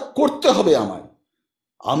 কিন্তু তা করতে হবে আমায়।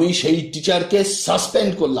 আমি সেই টিচারকে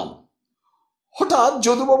সাসপেন্ড করলাম। হঠাৎ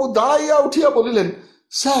যদুবাবু দাঁড়াইয়া উঠিয়া বলিলেন,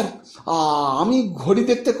 স্যার, আমি ঘড়ি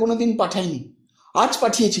দেখতে কোনোদিন পাঠাইনি। আজ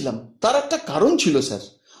পাঠিয়েছিলাম। তার একটা কারণ ছিল স্যার।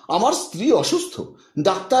 আমার স্ত্রী অসুস্থ,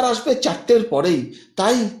 ডাক্তার আসবে 4টের পরেই,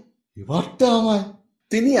 তাই এবারটা আমায়।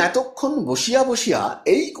 তিনি এতক্ষণ বসিয়া বসিয়া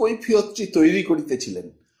এই কৈফিয়তটি তৈরি করিতেছিলেন।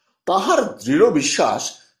 তাহার দৃঢ় বিশ্বাস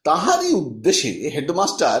তাহারই উদ্দেশ্যে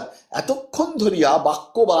হেডমাস্টার এতক্ষণ ধরিয়া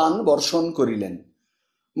বাক্যবান বর্ষণ করিলেন।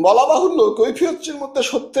 বলা বাহুল্য, কৈফিয়তটির মধ্যে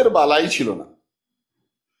সত্যের বালাই ছিল না।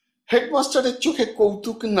 হেডমাস্টারের চোখে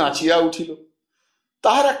কৌতুক নাচিয়া উঠিল।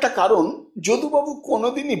 তাহার একটা কারণ, যদুবাবু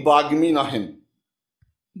কোনোদিনই বাগ্মী নহেন।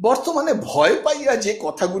 বর্তমানে ভয় পাইয়া যে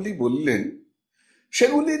কথাগুলি বললেন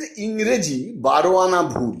সেগুলির ইংরেজি 12 আনা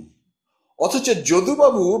ভুল। অথচ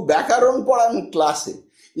যদুবাবু ব্যাকরণ পড়ান ক্লাসে।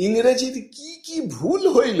 ইংরেজির কি কি ভুল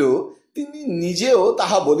হইল তিনি নিজেও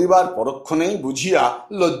তাহা বলিবার পরক্ষণেই বুঝিয়া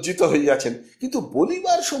লজ্জিত হইয়াছেন, কিন্তু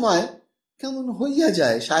বলিবার সময় কেমন হইয়া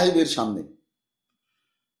যায় সাহেবের সামনে।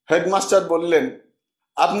 হেডমাস্টার বললেন,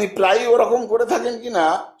 আপনি প্রায় ওরকম করে থাকেন কিনা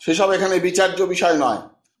সেসব এখানে বিচার্য বিষয় নয়।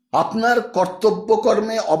 আপনার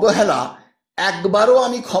কর্তব্যকর্মে অবহেলা একবারও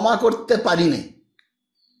আমি ক্ষমা করতে পারিনি।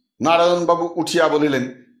 নারায়ণবাবু উঠিয়া বলিলেন,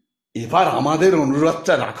 এবার আমাদের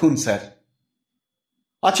অনুরোধটা রাখুন স্যার।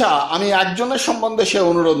 আচ্ছা, আমি একজনের সম্বন্ধে সে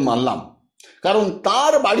অনুরোধ মানলাম, কারণ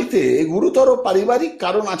তার বাড়িতে গুরুতর পারিবারিক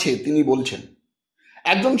কারণ আছে তিনি বলছেন।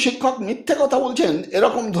 একজন শিক্ষক মিথ্যে কথা বলছেন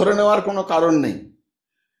এরকম ধরে নেওয়ার কোনো কারণ নেই।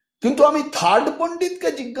 কিন্তু আমি থার্ড পণ্ডিতকে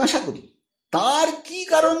জিজ্ঞাসা করি, তার কি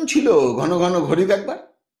কারণ ছিল ঘন ঘন ঘড়ি দেখবার?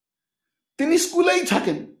 তিনি স্কুলেই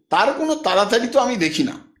থাকেন, তার কোনো তাড়াতাড়ি তো আমি দেখি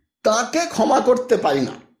না। তাকে ক্ষমা করতে পারি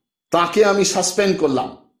না, তাকে আমি সাসপেন্ড করলাম।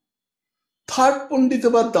 থার্ড পণ্ডিত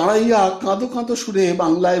এবার দাঁড়াইয়া কাঁদো কাঁদো সুরে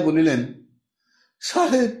বাংলায় বলিলেন,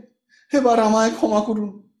 সাহেব, এবার আমায় ক্ষমা করুন।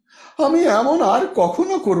 আমি এমন আর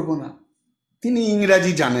কখনো করব না। তিনি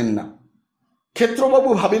ইংরাজি জানেন না। ক্ষেত্রবাবু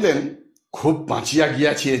ভাবিলেন, খুব বাঁচিয়া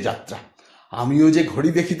গিয়াছি এ যাত্রা। আমিও যে ঘড়ি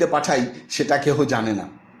দেখিতে পাঠাই সেটা কেহ জানে না।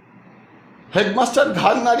 হেডমাস্টার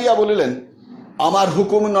ঘাড় নাড়িয়া বলিলেন, আমার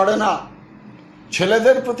হুকুম নড়ে না।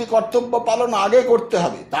 ছেলেদের প্রতি কর্তব্য পালন আগে করতে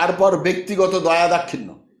হবে, তারপর ব্যক্তিগত দয়া দাক্ষিণ্য।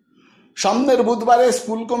 সামনের বুধবারে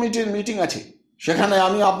স্কুল কমিটির মিটিং আছে, সেখানে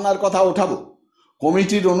আমি আপনার কথা উঠাবো।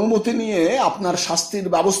 কমিটির অনুমতি নিয়ে আপনার শাস্তির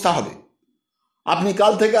ব্যবস্থা হবে। আপনি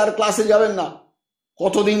কাল থেকে আর ক্লাসে যাবেন না।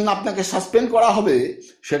 কতদিন আপনাকে সাসপেন্ড করা হবে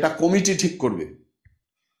সেটা কমিটি ঠিক করবে।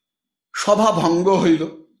 সভা ভঙ্গ হইল।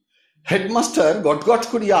 হেডমাস্টার গটগট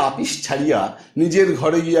করিয়া আপিস ছাড়িয়া নিজের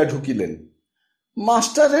ঘরে গিয়া ঢুকিলেন।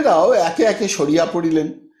 মাস্টারেরাও একে একে সরিয়া পড়িলেন।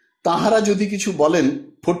 তাহারা যদি কিছু বলেন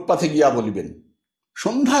ফুটপাথে গিয়া বলিবেন।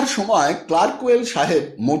 সন্ধ্যার সময় ক্লার্কওয়েল সাহেব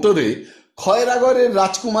মোটরে খয়রাগড়ের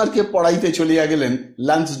রাজকুমারকে পড়াইতে চলিয়া গেলেন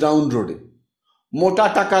ল্যান্সডাউন রোডে। মোটা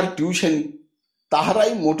টাকার টিউশনি,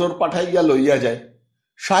 তাহারাই মোটর পাঠাইয়া লইয়া যায়।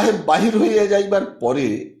 সাহেব বাহির হইয়া যাইবার পরে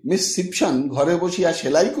মিস সিপসন ঘরে বসিয়া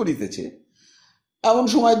সেলাই করিতেছে। এমন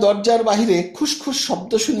সময় দরজার বাহিরে খুসখুস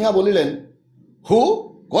শব্দ শুনিয়া বলিলেন, হু,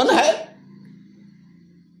 কোন হ্যায়?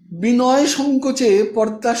 বিনয় সংকোচে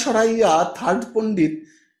পর্দা সরাইয়া থার্ড পণ্ডিত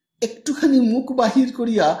একটুখানি মুখ বাহির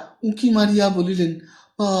করিয়া উঁকি মারিয়া বলিলেন,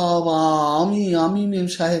 বাবা, আমি মেম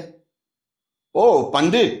সাহেব। ও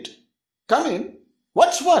পণ্ডিত, কাম ইন,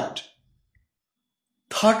 হোয়াট?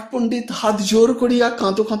 থার্ড পণ্ডিত হাত জোর করিয়া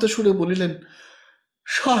কাঁদো কাঁদো সুরে বলিলেন,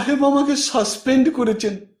 সাহেব আমাকে সাসপেন্ড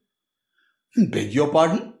করেছেন। বেগ your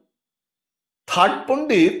pardon? Third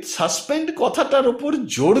Pandit suspend কথাটার উপর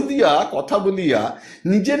জোর দিয়া কথা বলিয়া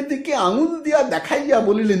নিজের দিকে আঙুল দিয়া দেখাইয়া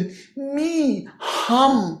বলিলেন, মি,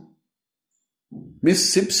 হাম। মিস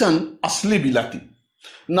সিম্পসন আসলে বিলাতি,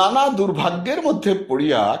 নানা দুর্ভাগ্যের মধ্যে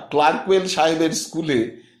পড়িয়া ক্লার্কওয়েল সাহেবের স্কুলে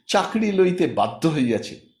চাকরি লইতে বাধ্য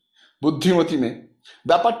হইয়াছে। বুদ্ধিমতী মেয়ে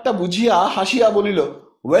ব্যাপারটা বুঝিয়া হাসিয়া বলিল,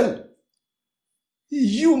 ওয়েল,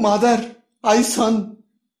 ইউ মাদার, আই সন,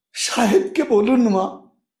 সাহেবকে বলুন মা।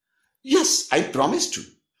 Yes, I promise to.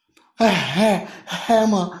 হ্যাঁ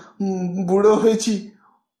মা, বুড়ো হয়েছি,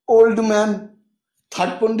 ওল্ড ম্যান।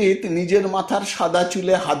 থার্ড পণ্ডিত নিজের মাথার সাদা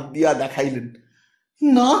চুলে হাত দিয়া দেখাইলেন,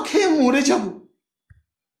 না খেয়ে মরে যাব।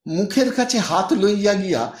 মুখের কাছে হাত লইয়া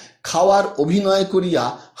গিয়া খাওয়ার অভিনয় করিয়া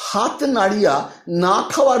হাত নাড়িয়া না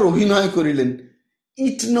খাওয়ার অভিনয় করিলেন,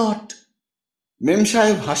 ইট নট। মেম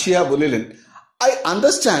সাহেব হাসিয়া বলিলেন, আই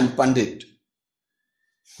আন্ডারস্ট্যান্ড পণ্ডিত।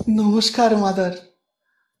 নমস্কার মাদার।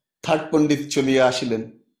 থার্ড পণ্ডিত চলিয়া আসিলেন।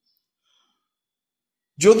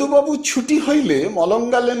 যদুবাবু ছুটি হইলে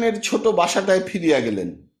মলঙ্গা লেনের ছোট বাসাটায় ফিরিয়া গেলেন।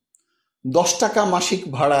 10 টাকা মাসিক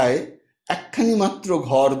ভাড়ায় একখানি মাত্র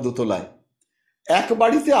ঘর দোতলায়। এক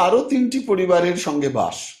বাড়িতে আরো 3টি পরিবারের সঙ্গে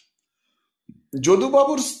বাস।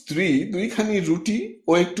 যদুবাবুর স্ত্রী 2খানি রুটি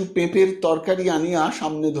ও একটু পেঁপের তরকারি আনিয়া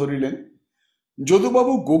সামনে ধরিলেন।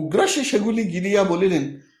 যদুবাবু গোগ্রাসে সেগুলি গিলিয়া বলিলেন,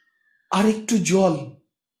 আর একটু জল।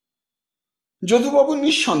 যদুবাবু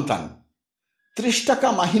নিঃসন্তান। 30 টাকা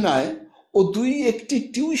মাহিনায় ও 2-1টি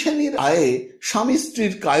টিউশনির আয়ে স্বামী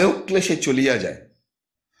স্ত্রীর কায়ক ক্লেশে চলিয়া যায়।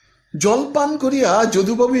 জলপান করিয়া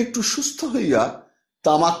যদুবাবু একটু সুস্থ হইয়া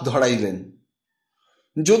তামাক ধরাইলেন।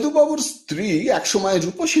 যদুবাবুর স্ত্রী একসময়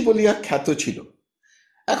রূপসী বলিয়া খ্যাত ছিল।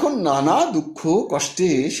 এখন নানা দুঃখ কষ্টে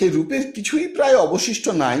সে রূপের কিছুই প্রায় অবশিষ্ট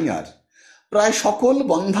নাই আর। প্রায় সকল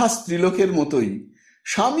বন্ধা স্ত্রীলোকের মতোই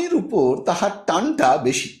স্বামীর উপর তাহার টানটা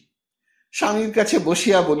বেশি। স্বামীর কাছে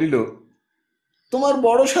বসিয়া বলিল, তোমার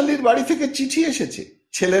বড় শালীর বাড়ি থেকে চিঠি এসেছে,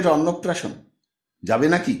 ছেলের অন্নপ্রাশন, যাবে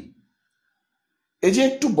নাকি? এই যে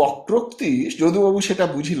একটু বক্রোক্তি, যদুবাবু সেটা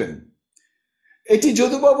বুঝিলেন। এটি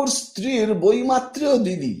যদুবাবুর স্ত্রীর বইমাত্রেয়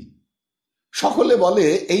দিদি। সকলে বলে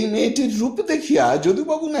এই মেয়েটির রূপ দেখিয়া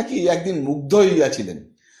যদুবাবু নাকি একদিন মুগ্ধ হইয়াছিলেন,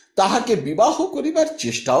 তাহাকে বিবাহ করিবার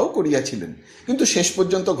চেষ্টাও করিয়াছিলেন, কিন্তু শেষ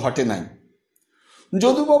পর্যন্ত ঘটে নাই।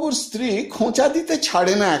 যদুবাবুর স্ত্রী খোঁচা দিতে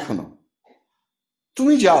ছাড়ে না এখনো।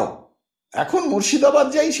 তুমি যাও, এখন মুর্শিদাবাদ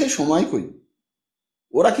যাই, সে সময় কই।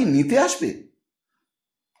 ওরা কি নিতে আসবে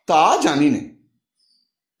তা জানি না,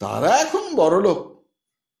 তারা এখন বড়লোক।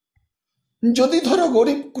 যদি ধরো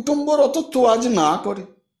গরিব কুটুম্বরত তোয়াজ না করে,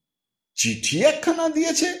 চিঠি একখানা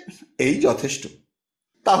দিয়েছে, এই যথেষ্ট।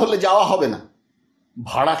 তাহলে যাওয়া হবে না।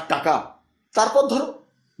 ভাড়ার টাকা, তারপর ধরো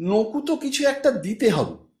নকুত কিছু একটা দিতে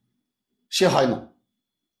হবে, সে হয় না।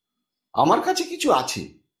 আমার কাছে কিছু আছে,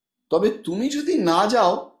 তবে তুমি যদি না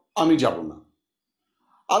যাও আমি যাব না।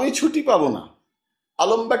 আমি ছুটি পাবো না।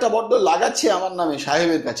 আলম্বাটা বড্ড লাগাচ্ছে আমার নামে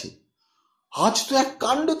সাহেবের কাছে। আজ তো এক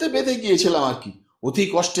কাণ্ডতে বেঁধে গিয়েছিলাম আর কি, অতি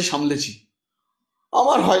কষ্টে সামলেছি।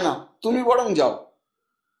 আমার হয় না, তুমি বরং যাও।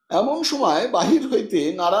 এমন সময় বাহির হইতে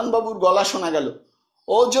নারায়ণবাবুর গলা শোনা গেল,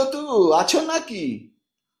 ও যতু, আছো নাকি?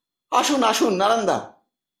 আসুন আসুন নারায়ণদা।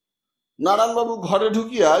 নারায়ণবাবু ঘরে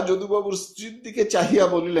ঢুকিয়া যদুবাবুর স্ত্রীর দিকে চাহিয়া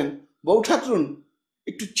বলিলেন, বউ ঠাকরুন,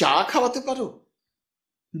 একটু চা খাওয়াতে পারো?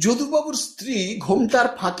 যদুবাবুর স্ত্রী ঘোমটার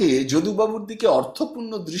ফাঁকে যদুবাবুর দিকে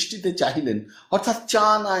অর্থপূর্ণ দৃষ্টিতে চাহিলেন, অর্থাৎ চা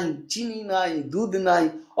নাই, চিনি নাই, দুধ নাই,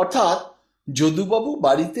 অর্থাৎ যদুবাবু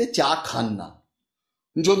বাড়িতে চা খান না।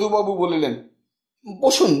 যদুবাবু বলিলেন,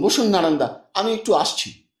 বসুন বসুন নারায়ণদা, আমি একটু আসছি।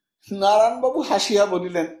 নারায়ণবাবু হাসিয়া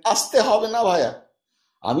বলিলেন, আসতে হবে না ভায়া,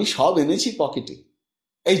 আমি সব এনেছি পকেটে।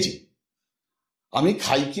 এই যে আমি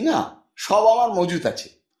খাই কিনা সব আমার মজুত আছে,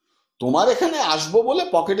 তোমার এখানে আসবো বলে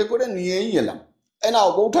পকেটে করে নিয়েই এলাম। এ নাও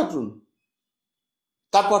বউ ঠাকরুন।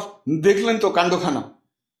 তারপর দেখলেন তো কাণ্ডখানা।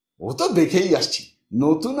 ও তো দেখেই আসছি,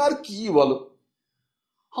 নতুন আর কি বলো।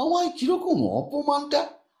 আমায় কিরকম অপমানটা!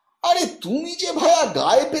 আরে তুমি যে ভায়া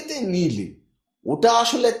গায়ে পেতে নিলে, ওটা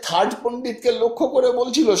আসলে থার্ড পণ্ডিতকে লক্ষ্য করে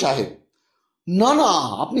বলছিল সাহেব। না না,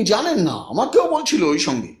 আপনি জানেন না, আমাকেও বলছিল ওই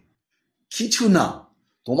সঙ্গে। কিছু না,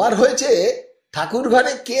 তোমার হয়েছে ঠাকুর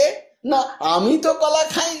ঘরে কে না, আমি তো কলা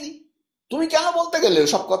খাইনি। তুমি কেন বলতে গেলে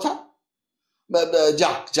সব কথা?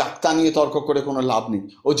 যাক যাক, তা নিয়ে তর্ক করে কোনো লাভ নেই,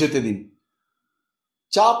 ও যেতে দিন।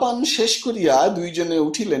 চা পান শেষ করিয়া দুইজনে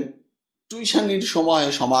উঠিলেন। টিউশনির সময়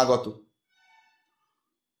সমাগত।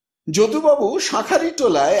 যদুবাবু শাঁখারি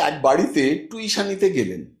টোলায় এক বাড়িতে টুইশানিতে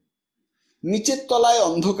গেলেন। নিচের তলায়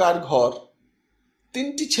অন্ধকার ঘর,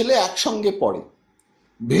 3টি ছেলে একসঙ্গে পড়ে।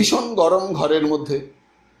 ভীষণ গরম ঘরের মধ্যে।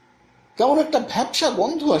 কেমন একটা ভ্যাপসা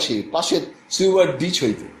গন্ধ আসে পাশের সিউয়ার ডিচ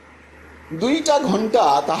হইতে। 2টা ঘণ্টা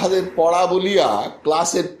তাহাদের পড়া বলিয়া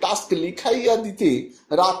ক্লাসের টাস্ক লিখাইয়া দিতে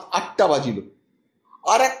রাত 8টা বাজিল।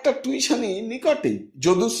 আর একটা টুইশানি নিকটেই,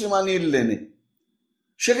 যদুশ্রীমানির লেনে।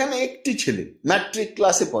 সেখানে একটি ছেলে ম্যাট্রিক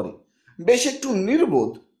ক্লাসে পড়ে, বেশ একটু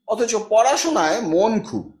নির্বোধ, অথচ পড়াশোনায় মন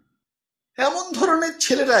খুব। এমন ধরনের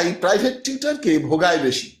ছেলেরাই প্রাইভেট টিউটরকে ভোগায়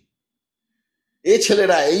বেশি। এ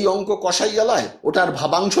ছেলেরা এই অঙ্ক কষাইয়া লয়, ওটার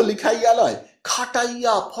ভাবাংশ লিখাইয়া লয়,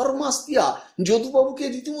 খাটাইয়া ফরমাস দিয়া যদুবাবুকে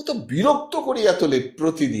রীতিমতো বিরক্ত করিয়া তোলে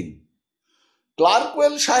প্রতিদিন।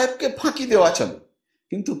 ক্লার্কওয়েল সাহেবকে ফাঁকি দেওয়া চলে,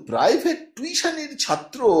 কিন্তু প্রাইভেট টিউশনির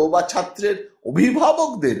ছাত্র বা ছাত্রের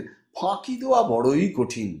অভিভাবকদের ফাঁকি দেওয়া বড়ই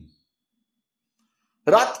কঠিন।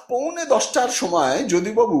 রাত 9:45টার সময়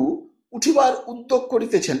যদুবাবু উঠিবার উদ্যোগ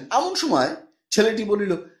করিতেছেন, এমন সময় ছেলেটি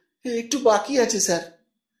বলিল, একটু বাকি আছে স্যার,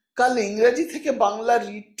 কাল ইংরেজি থেকে বাংলা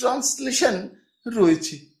রিট্রান্সলেশন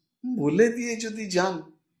রয়েছে, বলে দিয়ে যদি যান।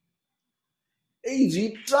 এই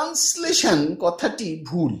রিট্রান্সলেশন কথাটি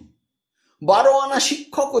ভুল। 12 আনা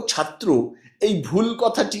শিক্ষক ও ছাত্র এই ভুল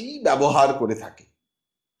কথাটি ব্যবহার করে থাকে।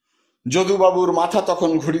 যদুবাবুর মাথা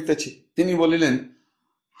তখন ঘুরিতেছে। তিনি বলিলেন,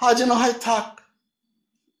 আজ না হয় থাক।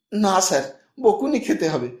 না স্যার, বকুনি খেতে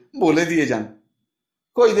হবে, বলে দিয়ে যান।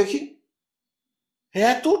 কই দেখি।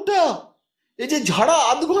 এতটা? এই যে ঝাড়া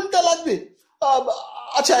আধ ঘন্টা লাগবে।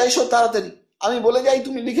 আচ্ছা এসো তাড়াতাড়ি, আমি বলে যাই,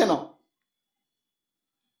 তুমি লিখে নাও।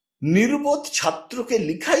 নির্বোধ ছাত্রকে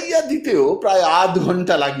লিখাইয়া দিতেও প্রায় আধ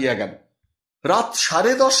ঘন্টা লাগিয়া গেল। রাত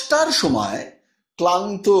 10:30টার সময়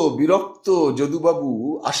ক্লান্ত বিরক্ত যদুবাবু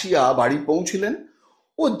আসিয়া বাড়ি পৌঁছিলেন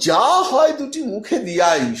ও যা হয় 2টি মুখে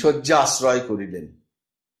দিয়াই শয্যা আশ্রয় করিলেন।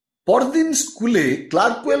 পরদিন স্কুলে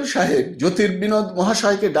ক্লার্কওয়েল সাহেব জ্যোতির্বিনোদ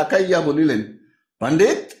মহাশয়কে ডাকাইয়া বলিলেন,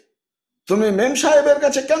 পণ্ডিত, তুমি মেম সাহেবের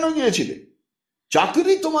কাছে কেন গিয়েছিলে?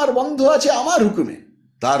 চাকরি তোমার বন্ধ আছে আমার হুকুমে,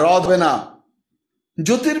 তা রদ হবে না।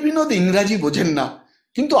 জ্যোতির্বিনোদ ইংরাজি বোঝেন না,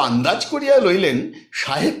 কিন্তু আন্দাজ করিয়া লইলেন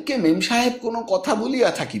সাহেবকে মেম সাহেব কোনো কথা বলিয়া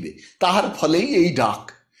থাকিবে, তাহার ফলেই এই ডাক।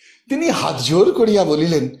 তিনি হাত জোর করিয়া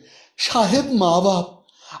বলিলেন, সাহেব মা বাপ,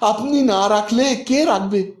 আপনি না রাখলে কে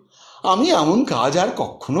রাখবে? আমি এমন কাজ আর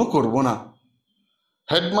কখনো করব না।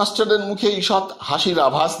 হেডমাস্টারের মুখে ঈষৎ হাসির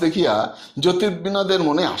আভাস দেখিয়া জ্যোতির্বিনোদের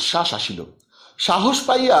মনে আশ্বাস আসিল। সাহস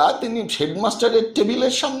পাইয়া তিনি হেডমাস্টারের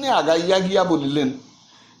টেবিলের সামনে আগাইয়া গিয়া বলিলেন,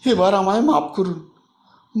 এবার আমায় মাফ করুন,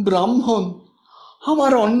 ব্রাহ্মণ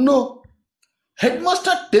আমার অন্ন।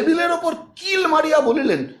 হেডমাস্টার টেবিলের ওপর কিল মারিয়া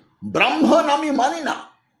বলিলেন, ব্রাহ্মণ আমি মানি না,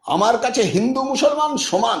 আমার কাছে হিন্দু মুসলমান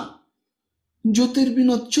সমান।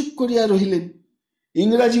 জ্যোতির্বিনোদ চুপ করিয়া রহিলেন।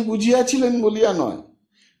 ইংরাজি বুঝিয়াছিলেন বলিয়া নয়,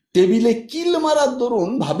 টেবিলে কিল মারার দরুন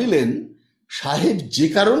ভাবিলেন সাহেব যে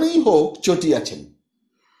কারণেই হোক চটিয়াছেন।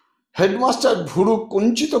 হেডমাস্টার ভুরু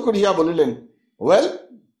কুঞ্চিত করিয়া বলিলেন, ওয়েল।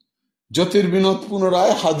 জ্যোতির্বিনোদ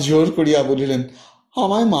পুনরায় হাত জোর করিয়া বলিলেন,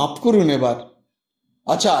 আমায় মাফ করুন এবার।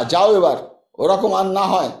 আচ্ছা যাও এবার, ওরকম আর না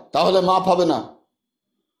হয় তাহলে মাফ হবে না।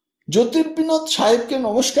 জ্যোতির্বিনোদ সাহেবকে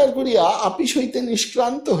নমস্কার করিয়া আপিস হইতে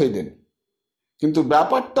নিষ্ক্রান্ত হইলেন। কিন্তু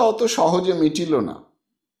ব্যাপারটা অত সহজে মিটিল না।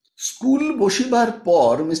 স্কুল বসিবার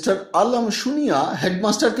পর মিস্টার আলম শুনিয়া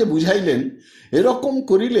হেডমাস্টারকে বুঝাইলেন, এরকম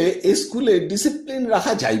করিলে এ স্কুলে ডিসিপ্লিন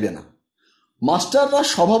রাখা যাইবে না। মাস্টাররা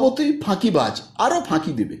স্বভাবতই ফাঁকিবাজ, আরো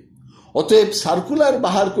ফাঁকি দিবে। অতএব সার্কুলার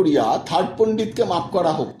বাহার করিয়া থার্ড পণ্ডিতকে মাফ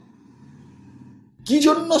করা হোক। কি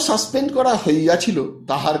জন্য সাসপেন্ড করা হইয়াছিল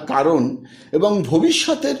তাহার কারণ এবং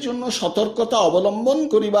ভবিষ্যতের জন্য সতর্কতা অবলম্বন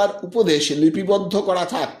করিবার উপদেশ লিপিবদ্ধ করা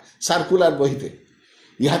থাক সার্কুলার বহিতে।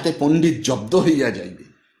 ইহাতে পণ্ডিত জব্দ হইয়া যাইবে।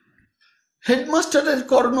 হেডমাস্টারের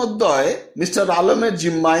কর্ণোদ্বয় মিস্টার আলমের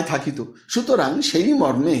জিম্মায় থাকিত, সুতরাং সেই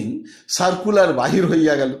মর্মেই সার্কুলার বাহির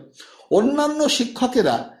হইয়া গেল। অন্যান্য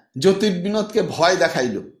শিক্ষকেরা জ্যোতির্বিনোদকে ভয়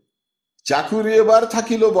দেখাইল। চাকুরি এবার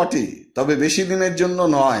থাকিল বটে, তবে বেশি দিনের জন্য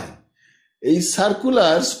নয়। এই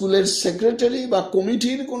সার্কুলার স্কুলের সেক্রেটারি বা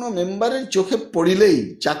কমিটির কোনো মেম্বারের চোখে পড়িলেই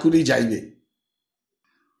চাকুরি যাইবে।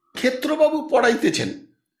 ক্ষেত্রবাবু পড়াইতেছেন।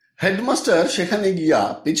 হেডমাস্টার সেখানে গিয়া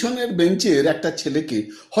পিছনের বেঞ্চের একটা ছেলেকে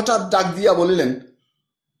হঠাৎ ডাক দিয়া বলিলেন,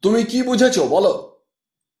 তুমি কি বুঝেছ বলো।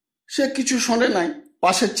 সে কিছু শোনে নাই,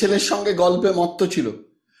 পাশের ছেলের সঙ্গে গল্পে মত্ত ছিল।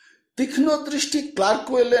 তীক্ষ্ণ দৃষ্টি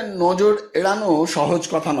ক্লার্কওয়েলের নজর এড়ানো সহজ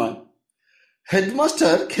কথা নয়।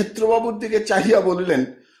 হেডমাস্টার ক্ষেত্রবাবুর দিকে চাহিয়া বলিলেন,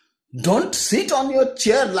 don't sit on your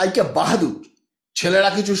chair like a বাহাদুর। ছেলেরা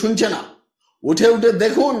কিছু শুনছে না, উঠে উঠে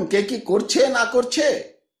দেখুন কে কি করছে না করছে।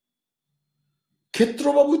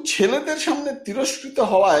 ক্ষেত্রবাবু ছেলেদের সামনে তিরস্কৃত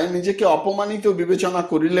হওয়ায় নিজেকে অপমানিত বিবেচনা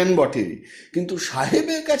করিলেন বটে, কিন্তু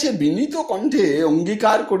সাহেবের কাছে বিনীত কণ্ঠে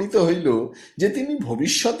অঙ্গীকার করিতে হইল যে তিনি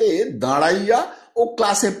ভবিষ্যতে দাঁড়াইয়া ও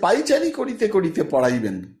ক্লাসে পাইচারি করিতে করিতে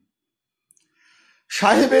পড়াইবেন।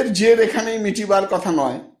 সাহেবের জের এখানেই মিটিবার কথা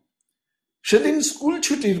নয়। সেদিন স্কুল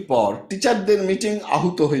ছুটির পর টিচারদের মিটিং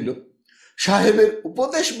আহুত হইল। সাহেবের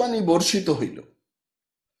উপদেশবাণী বর্ষিত হইল।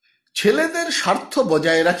 ছেলেদের স্বার্থ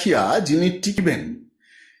বজায় রাখিয়া যিনি টিকবেন,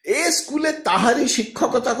 এ স্কুলে তাহারই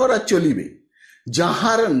শিক্ষকতা করা চলিবে।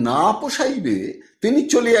 যাহার না পোষাইবে তিনি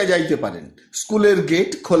চলিয়া যাইতে পারেন, স্কুলের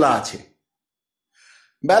গেট খোলা আছে।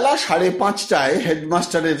 বেলা 5:30টায়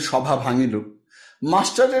হেডমাস্টারের সভা ভাঙিল।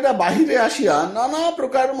 মাস্টারেরা বাহিরে আসিয়া নানা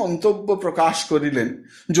প্রকার মন্তব্য প্রকাশ করিলেন।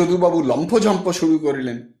 যদুবাবু লম্ফঝম্প শুরু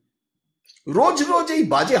করিলেন। রোজ রোজ এই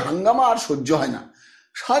বাজে হাঙ্গামা আর সহ্য হয় না।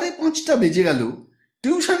 5:30 বেজে গেল,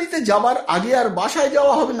 টিউশনিতে যাবার আগে আর বাসায়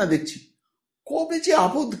যাওয়া হবে না দেখছি। কবে যে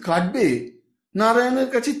আপদ কাটবে নারায়ণের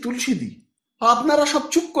কাছে তুলসী দিই। আপনারা সব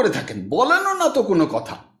চুপ করে থাকেন, বলেনও না তো কোনো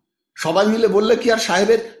কথা। সবাই মিলে বললে কি আর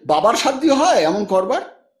সাহেবের বাবার সাধ্য হয় এমন করবার?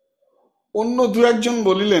 অন্য 2-1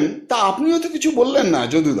 বলিলেন, তা আপনিও তো কিছু বললেন না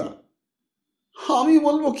যদুদা। আমি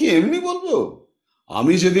বলবো কি, এমনি বলবো?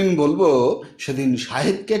 আমি যেদিন বলবো সেদিন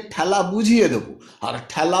সাহেবকে ঠেলা বুঝিয়ে দেব, আর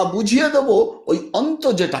ঠেলা বুঝিয়ে দেব ওই অন্ত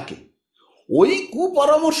যেটাকে। ওই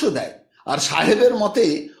কুপরামর্শ দেয়, আর সাহেবের মতে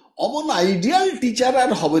অমন আইডিয়াল টিচার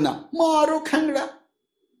আর হবে না, মা আরো খ্যাংড়া।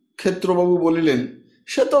 ক্ষেত্রবাবু বলিলেন,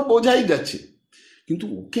 সে তো বোঝাই যাচ্ছে, কিন্তু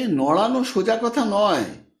ওকে নড়ানো সোজা কথা নয়।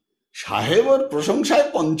 সাহেব ওর প্রশংসায়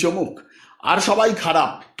পঞ্চমুখ, আর সবাই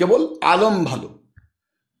খারাপ, কেবল আলম ভালো।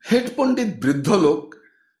 হেড পণ্ডিত বৃদ্ধ লোক,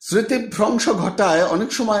 স্মৃতিভ্রংশ ঘটায় অনেক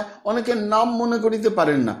সময় অনেকের নাম মনে করিতে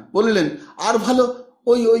পারেন না। বলিলেন, আর ভালো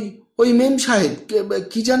ওই ওই ওই মেম সাহেব,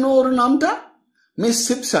 কি যেন ওর নামটা, মিস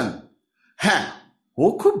সিপসন। হ্যাঁ, ও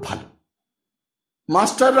খুব ভালো।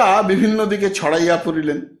 মাস্টাররা বিভিন্ন দিকে ছড়াইয়া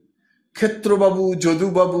পড়িলেন। ক্ষেত্রবাবু,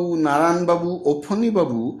 যদুবাবু, নারায়ণবাবু ও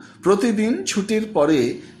ফণীবাবু প্রতিদিন ছুটির পরে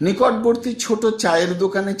নিকটবর্তী ছোট চায়ের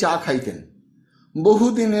দোকানে চা খাইতেন।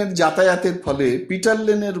 বহুদিনের যাতায়াতের ফলে পিটার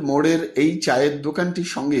লেনের মোড়ের এই চায়ের দোকানটির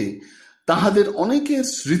সঙ্গে তাহাদের অনেকের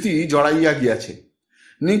স্মৃতি জড়াইয়া গিয়াছে।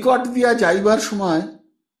 নিকট দিয়া যাইবার সময়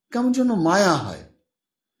কেমন যেন মায়া হয়।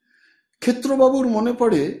 ক্ষেত্রবাবুর মনে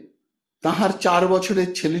পড়ে তাহার 4 বছরের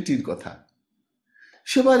ছেলেটির কথা।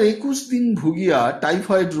 সেবার 21 দিন ভুগিয়া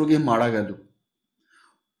টাইফয়েড রোগে মারা গেল।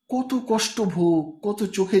 কত কষ্ট ভোগ, কত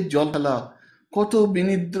চোখের জল ফেলা, কত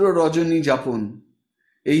বিনিদ্র রজনী যাপন।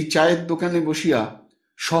 এই চায়ের দোকানে বসিয়া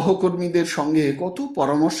সহকর্মীদের সঙ্গে কত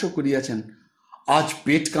পরামর্শ করিয়াছেন। আজ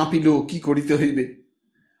পেট কাঁপিল, কি করিতে হইবে?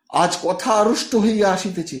 আজ কথা আড়ষ্ট হইয়া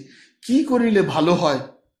আসিতেছে, কি করিলে ভালো হয়?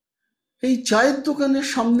 এই চায়ের দোকানের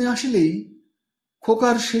সামনে আসিলেই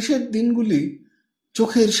খোকার শেষের দিনগুলি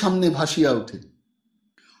চোখের সামনে ভাসিয়া ওঠে।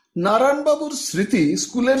 নারায়ণবাবুর স্মৃতি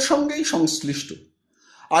স্কুলের সঙ্গেই সংশ্লিষ্ট।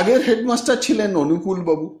 আগের হেডমাস্টার ছিলেন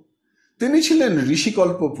অনুকূলবাবু। তিনি ছিলেন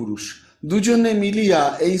ঋষিকল্প পুরুষ। দুজনে মিলিয়া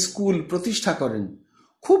এই স্কুল প্রতিষ্ঠা করেন।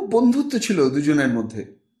 খুব বন্ধুত্ব ছিল দুজনের মধ্যে।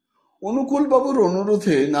 অনুকূলবাবুর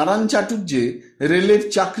অনুরোধে নারায়ণ চাটুর্যে রেলের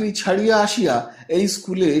চাকরি ছাড়িয়া আসিয়া এই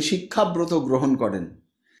স্কুলে শিক্ষাব্রত গ্রহণ করেন।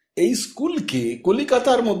 এই স্কুলকে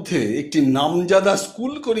কলিকাতার মধ্যে একটি নামজাদা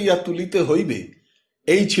স্কুল করিয়া তুলিতে হইবে,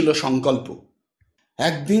 এই ছিল সংকল্প।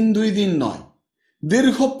 1 দিন 2 দিন নয়,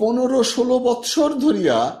 দীর্ঘ 15-16 বৎসর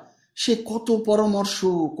ধরিয়া সে কত পরামর্শ,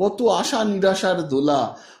 কত আশা নিরাশার দোলা,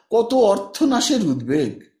 কত অর্থনাশের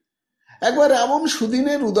উদ্বেগ। একবার এমন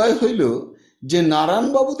সুদিনের উদয় হইল যে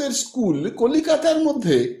নারায়ণবাবুদের স্কুল কলিকাতার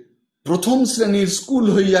মধ্যে 1ম শ্রেণীর স্কুল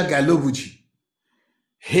হইয়া গেল বুঝি।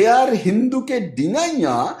 হেয়ার হিন্দুকে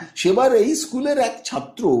ডিঙাইয়া সেবার এই স্কুলের এক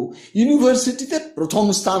ছাত্র ইউনিভার্সিটিতে 1ম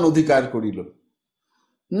স্থান অধিকার করিল।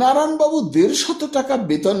 নারায়ণবাবু 150 টাকা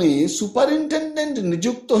বেতনে সুপারিনটেন্ডেন্ট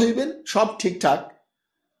নিযুক্ত হইবেন, সব ঠিকঠাক।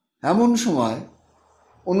 এমন সময়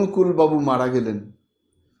অনুকূলবাবু মারা গেলেন।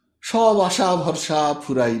 সব আশা ভরসা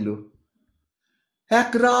ফুরাইল।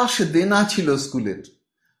 একরাশ দেনা ছিল স্কুলের।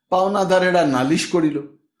 পাওনাদারেরা নালিশ করিল।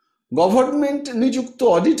 গভর্নমেন্ট নিযুক্ত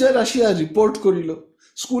অডিটর আসিয়া রিপোর্ট করিল,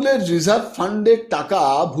 স্কুলের রিজার্ভ ফান্ডের টাকা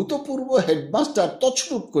ভূতপূর্ব হেডমাস্টার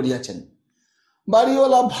তছরূপ করিয়াছেন।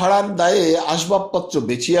 বাড়িওয়ালা ভাড়ার দায়ে আসবাবপত্র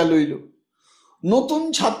বেচিয়া লইল। নতুন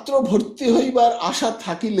ছাত্র ভর্তি হইবার আশা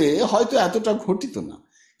থাকিলে হয়তো এতটা ঘটিত না,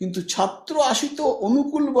 কিন্তু ছাত্র আসিত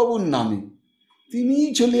অনুকূলবাবুর নামে। তিনিই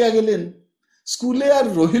চলিয়া গেলেন। স্কুলে আর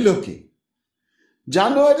রহিল কে?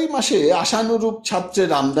 জানুয়ারি মাসে আশানুরূপ ছাত্রের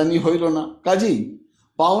আমদানি হইল না, কাজেই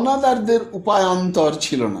পাওনাদারদের উপায়ান্তর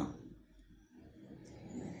ছিল না।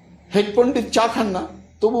 হেড পণ্ডিত চা খান না,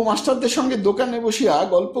 তবু মাস্টারদের সঙ্গে দোকানে বসিয়া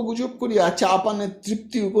গল্প গুজব করিয়া চা পানের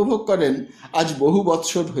তৃপ্তি উপভোগ করেন আজ বহু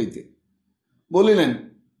বৎসর হইতে। বলিলেন,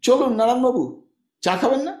 চলুন নারায়ণবাবু, চা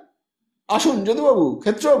খাবেন না? আসুন যদুবাবু,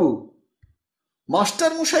 ক্ষেত্রবাবু।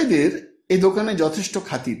 মাস্টার মশাইদের এই দোকানে যথেষ্ট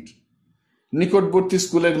খাতির। নিকটবর্তী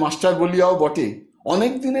স্কুলের মাস্টার বলিয়াও বটে,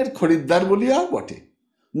 অনেক দিনের খরিদ্দার বলিয়াও বটে।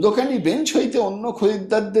 দোকানি বেঞ্চ হইতে অন্য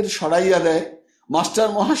খরিদ্দারদের সরাইয়া দেয়। মাস্টার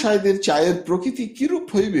মহাশয়দের চায়ের প্রকৃতি কিরূপ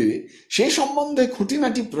হইবে সে সম্বন্ধে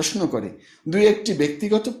খুঁটিনাটি প্রশ্ন করে, দুই একটি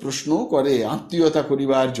ব্যক্তিগত প্রশ্নও করে আত্মীয়তা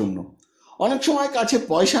করিবার জন্য। অনেক সময় কাছে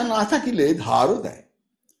পয়সা না থাকিলে ধারও দেয়।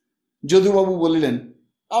 যদুবাবু বলিলেন,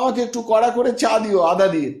 আমাকে একটু কড়া করে চা দিও, আদা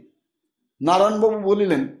দিয়ে। নারায়ণবাবু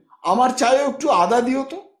বলিলেন, আমার চায়ে একটু আদা দিও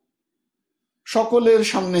তো। সকলের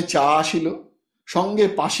সামনে চা আসিল, সঙ্গে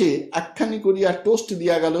পাশে একখানি করিয়া টোস্ট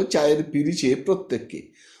দিয়া গেল চায়ের পিরিচে প্রত্যেককে।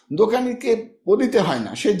 দোকানিকে বলিতে হয়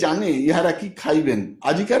না, সে জানে ইহারা কি খাইবেন,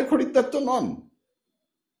 আজিকার খরিদ্দার তো নন।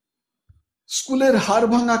 স্কুলের হাড়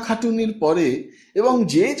ভাঙা খাটুনির পরে এবং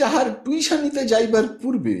যে যাহার টিউশনিতে যাইবার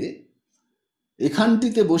পূর্বে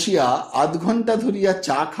এখানটিতে বসিয়া আধ ঘন্টা ধরিয়া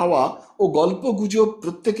চা খাওয়া ও গল্প গুজব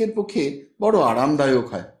প্রত্যেকের পক্ষে বড় আরামদায়ক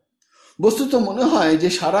হয়। বস্তুত মনে হয় যে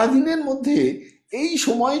সারাদিনের মধ্যে এই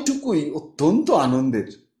সময়টুকুই অত্যন্ত আনন্দের।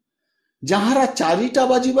 যাহারা 4টা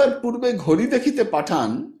বাজিবার পূর্বে ঘড়ি দেখিতে পাঠান,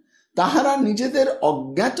 তাহারা নিজেদের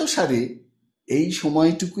অজ্ঞাতসারে এই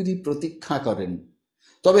সময়টুকুরই প্রতীক্ষা করেন।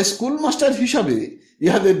 তবে স্কুল মাস্টার হিসাবে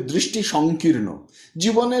ইহাদের দৃষ্টি সংকীর্ণ,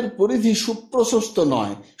 জীবনের পরিধি সুপ্রশস্ত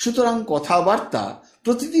নয়, সুতরাং কথাবার্তা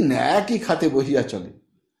প্রতিদিন একই খাতে বহিয়া চলে।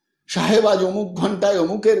 সাহেব আজ অমুক ঘন্টায়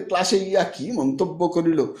অমুকের ক্লাসে ইয়া কি মন্তব্য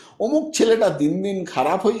করিল, অমুক ছেলেটা দিন দিন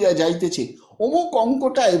খারাপ হইয়া যাইতেছে, অমুক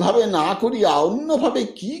অঙ্কটা এভাবে না করিয়া অন্যভাবে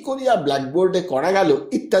কি করিয়া ব্ল্যাকবোর্ডে করা গেল,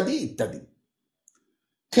 ইত্যাদি ইত্যাদি।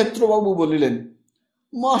 ক্ষেত্রবাবু বলিলেন,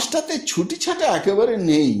 মাসটাতে ছুটি ছাটা একেবারে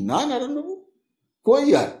নেই না নারায়ণবাবু? কই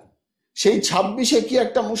আর, সেই 26-এ কি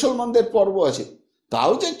একটা মুসলমানদের পর্ব আছে,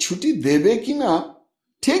 তাও যে ছুটি দেবে কিনা।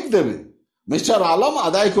 ঠিক দেবে, মিস্টার আলম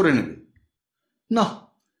আদায় করে নেবে। না,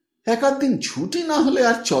 এক দিন ছুটি না হলে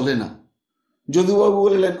আর চলে না। যদুবাবু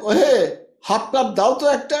বললেন, ওহে, হাফ কাপ দাও তো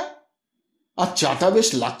একটা। আর চাটা বেশ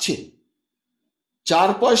লাগছে। 4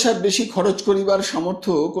 পয়সার বেশি খরচ করিবার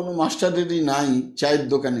সামর্থ্য কোনো মাস্টারেরই নাই চায়ের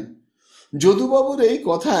দোকানে। যদুবাবুর এই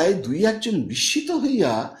কথায় 2-1 বিস্মিত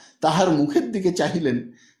হইয়া তাহার মুখের দিকে চাহিলেন।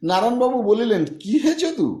 নারায়ণবাবু বলিলেন, কি হে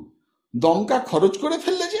যদু, দমকা খরচ করে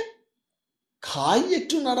ফেললে যে? খাই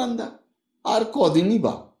একটু নারায়ণদা, আর কদিনই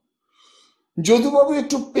বা। যদুবাবু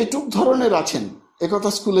একটু পেটুক ধরনের আছেন, একথা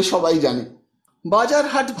স্কুলে সবাই জানে। বাজার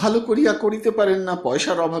হাট ভালো করিয়া করিতে পারেন না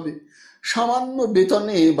পয়সার অভাবে, সামান্য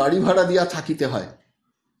বেতনে বাড়ি ভাড়া দিয়া থাকিতে হয়।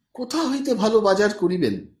 কোথা হইতে ভালো বাজার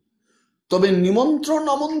করিবেন? তবে নিমন্ত্রণ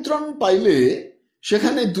আমন্ত্রণ পাইলে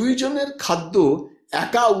সেখানে 2 জনের খাদ্য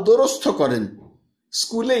একা উদরস্থ করেন।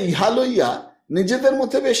 স্কুলে ইহা লইয়া নিজেদের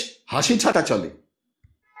মধ্যে বেশ হাসি ঠাট্টা চলে।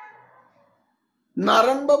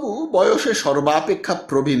 নারায়ণবাবু বয়সে সর্বাপেক্ষা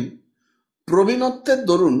প্রবীণ। প্রবীণত্বের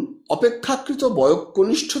দরুন অপেক্ষাকৃত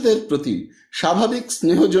বয়ঃকনিষ্ঠদের প্রতি স্বাভাবিক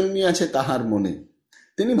স্নেহ জন্মিয়াছে তাহার মনে।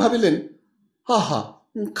 তিনি ভাবিলেন, আহা,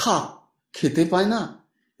 খেতে পায় না,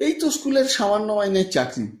 এই তো স্কুলের সামান্য মাইনের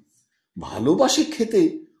চাকরি, ভালোবাসে খেতে,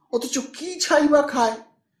 অথচ কি ছাই বা খায়।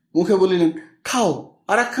 মুখে বলিলেন, খাও,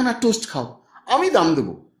 আর একখানা টোস্ট খাও, আমি দাম দেব।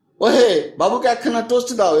 ওহে, বাবুকে একখানা টোস্ট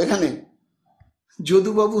দাও এখানে।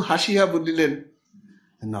 যদুবাবু হাসিয়া বলিলেন,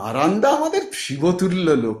 নারায়ণদা আমাদের শিবতুল্য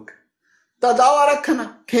লোক, তা দাও আর একখানা,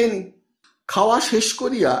 খেয়ে নি। খাওয়া শেষ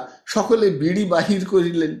করিয়া সকলে বিড়ি বাহির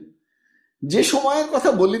করিলেন। যে সময়ের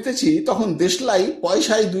কথা বলিতেছি তখন দেশলাই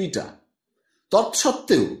পয়সায় 2টা।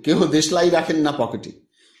 তৎসত্ত্বেও কেহ দেশলাই রাখেন না পকেটে।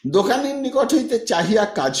 দোকানের নিকট হইতে চাহিয়া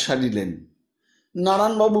কাজ সারিলেন।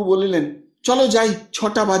 নারায়ণবাবু বলিলেন, চলো যাই,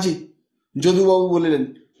 6টা বাজে। যদুবাবু বলিলেন,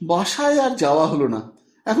 বাসায় আর যাওয়া হলো না,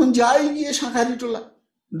 এখন যাই গিয়ে শাঁখারিটোলা,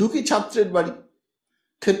 ঢুকি ছাত্রের বাড়ি।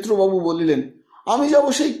 ক্ষেত্রবাবু বলিলেন, আমি যাব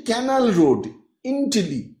সেই ক্যানাল রোড,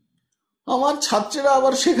 ইন্টিলি, আমার ছাত্রেরা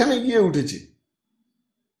আবার সেখানে গিয়ে উঠেছে।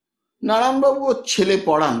 নারায়ণবাবু ও ছেলে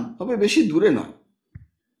পড়ান, তবে বেশি দূরে নয়,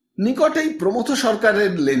 নিকটেই প্রমথ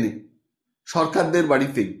সরকারের লেনে, সরকারদের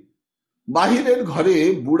বাড়িতেই। বাহিরের ঘরে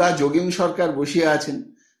বুড়া যোগিন সরকার বসিয়া আছেন।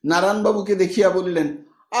 নারায়ণবাবুকে দেখিয়া বলিলেন,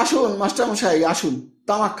 আসুন মাস্টারমশাই, আসুন,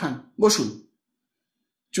 তামাক খান, বসুন।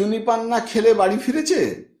 চুনি পান্না খেলে বাড়ি ফিরেছে?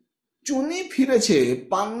 চুনি ফিরেছে,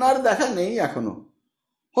 পান্নার দেখা নেই এখনো।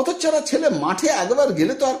 হতচ্ছাড়া ছেলে মাঠে একবার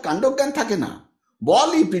গেলে তো আর কাণ্ডজ্ঞান থাকে না,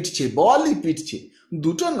 বলই পিটছে।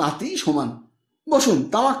 2টো নাতি সমান। বসুন,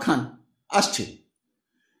 তামাক খান, আসছে।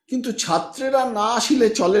 কিন্তু ছাত্রেরা না আসিলে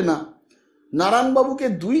চলে না। নারায়ণবাবুকে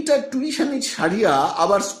 2টা টিউশনি ছাড়িয়া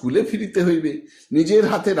আবার স্কুলে ফিরিতে হইবে, নিজের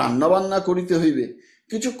হাতে রান্নাবান্না করিতে হইবে,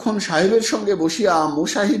 কিছুক্ষণ সাহেবের সঙ্গে বসিয়া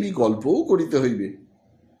মোসাহিবি গল্পও করিতে হইবে।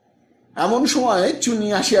 এমন সময় চুনি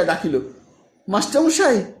আসিয়া ডাকিল,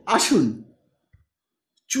 মাস্টারমশাই আসুন।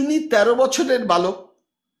 চুনি 13 বছরের বালক,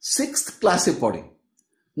 6th ক্লাসে পড়ে।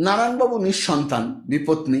 নারায়ণবাবু নিঃসন্তান,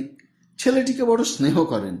 বিপত্নিক, ছেলেটিকে বড় স্নেহ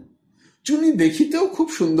করেন। চুনি দেখিতেও খুব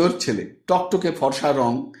সুন্দর ছেলে, টকটকে ফর্সা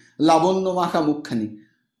রং, লাবণ্য মাখা মুখখানি,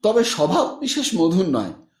 তবে স্বভাব বিশেষ মধুর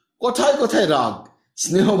নয়। কথায় কথায় রাগ,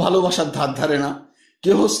 স্নেহ ভালোবাসার ধার ধারে না,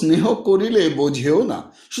 কেহ স্নেহ করিলে বোঝেও না,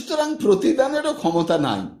 সুতরাং প্রতিদানেরও ক্ষমতা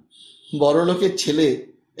নাই। বড়লোকের ছেলে,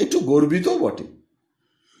 একটু গর্বিতও বটে।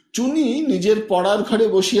 চুনি নিজের পড়ার ঘরে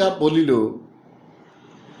বসিয়া বলিল,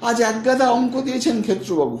 আজ একগাদা অঙ্ক দিয়েছেন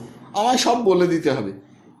ক্ষেত্রবাবু, আমায় সব বলে দিতে হবে।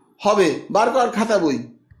 হবে, বার কর খাতা বই।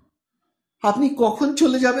 আপনি কখন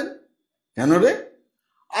চলে যাবেন? কেন রে?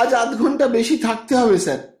 আজ আধ ঘন্টা বেশি থাকতে হবে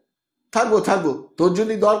স্যার। থাকবো, তোর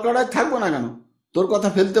যদি দরকার হয় থাকবো না কেন? তোর কথা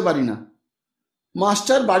ফেলতে পারি না।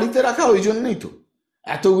 মাস্টার বাড়িতে রাখা ওই জন্যই তো।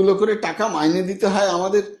 এতগুলো করে টাকা মাইনে দিতে হয়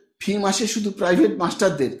আমাদের, ফি মাসে শুধু প্রাইভেট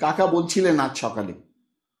মাস্টারদের, কাকা বলছিলেন আজ সকালে।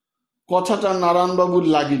 কথাটা নারায়ণবাবুর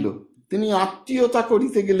লাগিল। তিনি আত্মীয়তা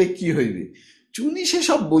করিতে গেলে কি হইবে, চুনি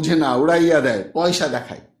সেসব বোঝে না, উড়াইয়া দেয়, পয়সা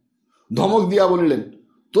দেখায়। ধমক দিয়া বলিলেন,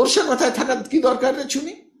 তোর সে কথায় থাকার কি দরকার রে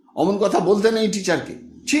চুনি? অমন কথা বলতে নেই টিচারকে।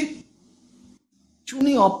 ঠিক।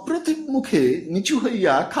 চুনি অপ্রতিভ মুখে নিচু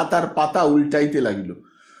হইয়া খাতার পাতা উল্টাইতে লাগিল।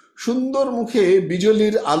 সুন্দর মুখে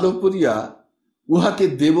বিজলির আলো পড়িয়া উহাকে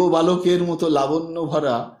দেব বালকের মতো লাবণ্য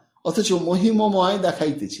ভরা অথচ মহিমময়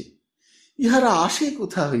দেখাইতেছে। ইহারা আসে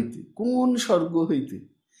কোথা হইতে, কোন স্বর্গ হইতে?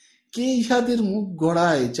 কে ইহাদের মুখ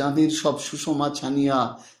গড়ায় চাঁদের সব সুষমা ছানিয়া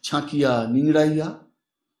ছাঁকিয়া নিংড়াইয়া?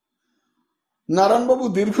 নারায়ণবাবু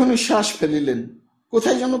দীর্ঘ নিঃশ্বাস ফেলিলেন।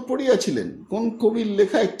 কোথায় যেন পড়িয়াছিলেন, কোন কবির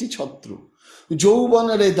লেখা একটি ছত্র,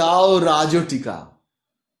 যৌবনেরে দাও রাজটিকা।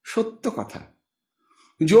 সত্য কথা,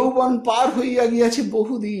 যৌবন পার হইয়া গিয়াছে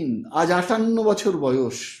বহুদিন। আজ 58 বছর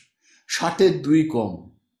বয়স, 60-এর 2 কম।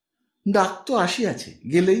 ডাক তো আসিয়াছে,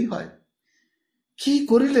 গেলেই হয়। কি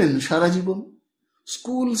করিলেন সারা জীবন?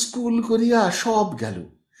 স্কুল করিয়া সব গেল,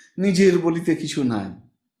 নিজের বলিতে কিছু নাই।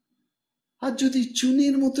 আর যদি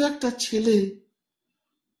চুনির মতো একটা ছেলে,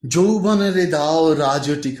 যৌবনেরে দাও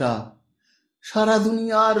রাজটিকা, সারা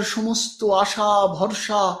দুনিয়ার সমস্ত আশা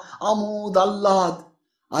ভরসা আমোদ আহ্লাদ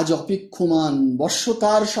আজ অপেক্ষমান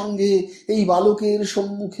বর্ষতার সঙ্গে এই বালকের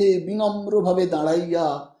সম্মুখে বিনম্রভাবে দাঁড়াইয়া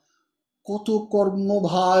কত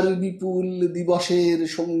কর্মভার বিপুল দিবসের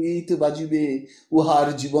সঙ্গীত বাজিবে উহার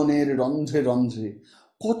জীবনের রন্ধ্রে রন্ধ্রে,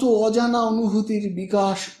 কত অজানা অনুভূতির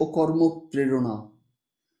বিকাশ ও কর্মপ্রেরণা।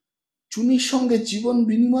 চুনির সঙ্গে জীবন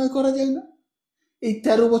বিনিময় করা যায় না এই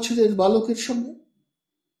 13 বছরের বালকের সঙ্গে?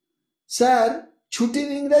 স্যার, ছুটির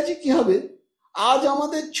ইংরাজি কি হবে? আজ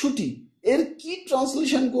আমাদের ছুটি, এর কি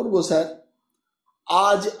ট্রান্সলেশন করব স্যার?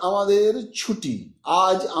 আজ আমাদের ছুটি,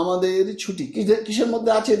 আজ আমাদের ছুটি কিসের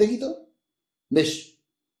মধ্যে আছে দেখি তো। বেশ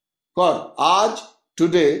কর, আজ,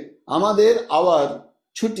 টুডে, আমাদের, আওয়ার,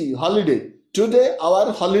 ছুটি, হলিডে, টুডে আওয়ার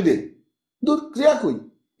হলিডে। দূর, ক্রিয়া কই?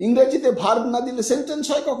 ইংরেজিতে ভার্ব না দিলে সেন্টেন্স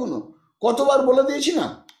হয় কখনো? কতবার বলে দিয়েছি না?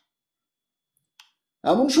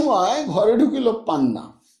 এমন সময় ঘরে ঢুকিল পান্না,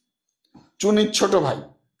 চুনির ছোট ভাই।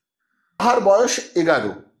 তাহার বয়স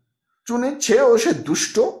 11। চুনির চেয়েও সে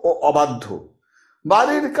দুষ্ট ও অবাধ্য,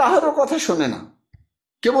 বাড়ির কাহারও কথা শোনে না,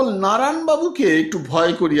 কেবল নারায়ণবাবুকে একটু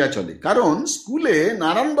ভয় করিয়া চলে, কারণ স্কুলে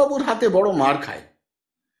নারায়ণবাবুর হাতে বড় মার খায়।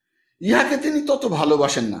 ইহাকে তিনি তত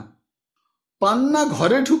ভালোবাসেন না। পান্না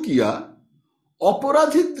ঘরে ঢুকিয়া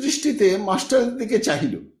অপরাধীর দৃষ্টিতে মাস্টারের দিকে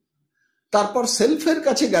চাহিল, তারপর সেলফের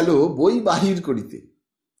কাছে গেল বই বাহির করিতে।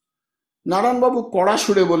 নারায়ণবাবু কড়া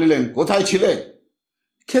সুরে বলিলেন, কোথায় ছিলে?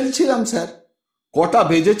 খেলছিলাম স্যার। কটা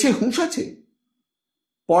বেজেছে হুঁশ আছে?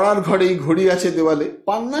 পড়ার ঘরেই ঘড়ি আছে দেওয়ালে।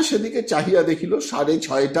 পান্না সেদিকে চাহিয়া দেখিল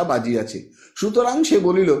 6:30 বাজিয়াছে, সুতরাং সে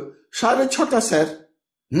বলিল, 6:30 স্যার।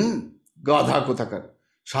 গাধা কোথাকার,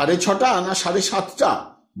 6:30 না 7:30?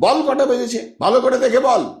 বল কটা বেজেছে, ভালো করে দেখে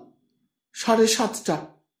বল। 7:30।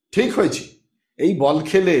 ঠিক হয়েছে, এই বল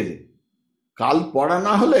খেলে এলে। কাল পড়া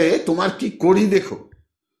না হলে তোমার কি করি দেখো।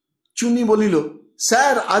 চুনি বলিল,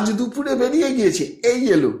 স্যার আজ দুপুরে বেরিয়ে গিয়েছে, এই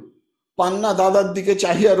এলো। পান্না দাদার দিকে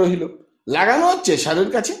চাহিয়া রহিল। লাগানো হচ্ছে স্যারের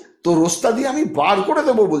কাছে? তোর ওস্তাদি আমি বার করে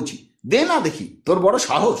দেবো বলছি, দে না দেখি, তোর বড়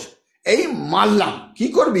সাহস। এই মারলাম, কি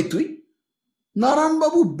করবি তুই?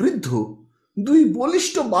 নারায়ণবাবু বৃদ্ধ, 2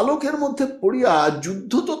 বলিষ্ঠ বালকের মধ্যে পড়িয়া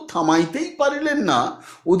যুদ্ধ তো থামাইতেই পারিলেন না,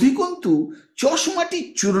 অধিকন্তু চশমাটি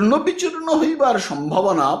চূর্ণ বিচূর্ণ হইবার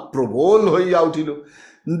সম্ভাবনা প্রবল হইয়া উঠিল।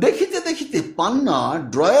 দেখিতে দেখিতে পান্না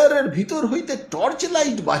ড্রয়ারের ভিতর হইতে টর্চ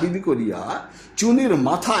লাইট বাহির করিয়া চুনির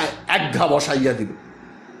মাথায় এক ঘা বসাইয়া দিল।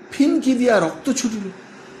 ফিনকি দিয়া রক্ত ছুটিল।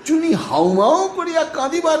 চুনি হাউমাউ করিয়া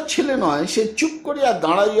কাঁদিবার ছেলে নয়, সে চুপ করিয়া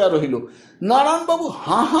দাঁড়াইয়া রহিল। নারায়ণবাবু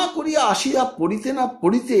হাঁ হাঁ করিয়া আসিয়া পড়িতে না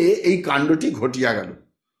পড়িতে এই কাণ্ডটি ঘটিয়া গেল।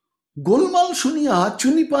 গোলমাল শুনিয়া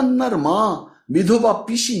চুনি পান্নার মা বিধবা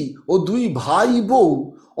পিসি ও দুই ভাই বউ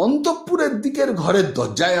অন্তঃপুরের দিকের ঘরের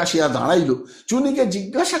দরজায় আসিয়া দাঁড়াইল। চুনিকে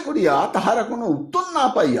জিজ্ঞাসা করিয়া তাহারা কোনো উত্তর না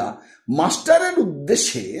পাইয়া মাস্টারের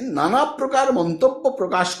উদ্দেশ্যে নানা প্রকার মন্তব্য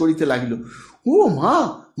প্রকাশ করিতে লাগিল। ও মা,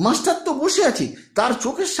 মাস্টার তো বসে আছে, তার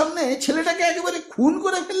চোখের সামনে ছেলেটাকে একেবারে খুন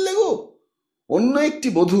করে ফেললে গো। অন্য একটি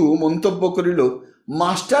বধূ মন্তব্য করিল,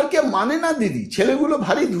 মাস্টারকে মানে না দিদি, ছেলেগুলো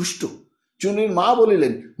ভারী দুষ্ট। চুনির মা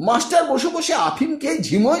বলিলেন, মাস্টার বসে বসে আফিম খেয়ে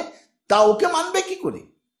ঝিমোয়, তা ওকে মানবে কি করে?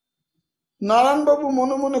 নারায়ণবাবু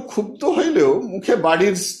মনে মনে ক্ষুব্ধ হইলেও মুখে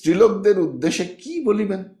বাড়ির স্ত্রীলোকদের উদ্দেশ্যে কি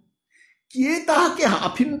বলিবেন? কে তাহাকে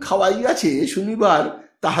আফিম খাওয়াইয়াছে শুনিবার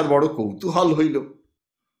তাহার বড় কৌতূহল হইল।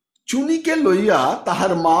 চুনিকে লইয়া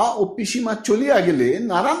তাহার মা ও পিসিমা চলিয়া গেলে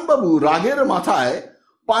নারায়ণবাবু রাগের মাথায়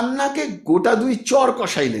পান্নাকে গোটা দুই চর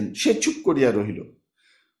কষাইলেন। সে চুপ করিয়া রহিল।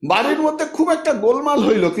 বাড়ির মধ্যে খুব একটা গোলমাল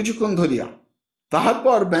হইল কিছুক্ষণ ধরিয়া। তাহার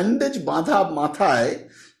পর ব্যান্ডেজ বাঁধা মাথায়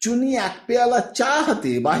চুনি এক পেয়ালা চা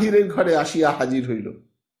হাতে বাহিরের ঘরে আসিয়া হাজির হইল।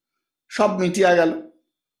 সব মিটিয়া গেল।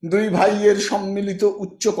 দুই ভাইয়ের সম্মিলিত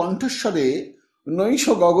উচ্চ কণ্ঠস্বরে নৈশ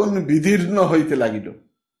গগন বিদীর্ণ হইতে লাগিল।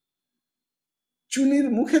 চুনির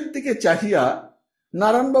মুখের দিকে চাহিয়া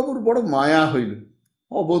নারায়ণবাবুর বড় মায়া হইল।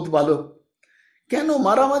 অবোধ বালক, কেন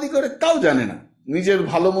মারামারি করে তাও জানে না, নিজের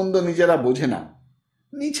ভালো মন্দ নিজেরা বোঝে না,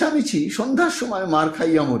 মিছামিছি সন্ধ্যার সময় মার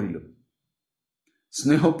খাইয়া মরিল।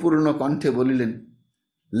 স্নেহপূর্ণ কণ্ঠে বলিলেন,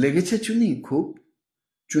 লেগেছে চুনি খুব?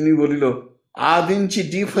 চুনি বলিল, 1/2 ইঞ্চি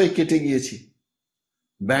ডিপ হয়ে কেটে গিয়েছে।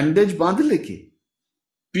 ব্যান্ডেজ বাঁধলে কে?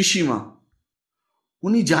 পিসিমা।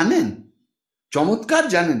 উনি জানেন? চমৎকার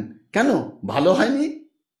জানেন। কেন, ভালো হয়নি?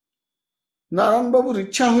 নারায়ণবাবুর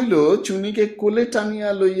ইচ্ছা হইল চুনিকে কোলে টানিয়া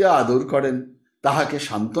লইয়া আদর করেন, তাহাকে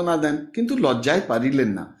সান্ত্বনা দেন, কিন্তু লজ্জায় পারিলেন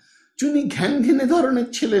না। চুনি ঘ্যান ঘেনে ধরনের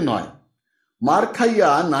ছেলে নয়, মার খাইয়া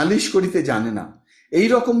নালিশ করিতে জানে না, এই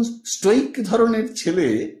রকম স্টোইক ধরনের ছেলে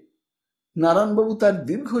নারায়ণবাবু তার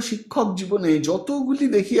দীর্ঘ শিক্ষক জীবনে যতগুলি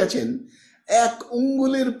দেখিয়াছেন, এক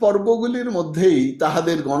অঙ্গুলের পর্বগুলির মধ্যেই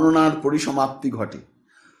তাহাদের গণনার পরিসমাপ্তি ঘটে।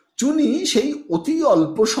 চুনি সেই অতি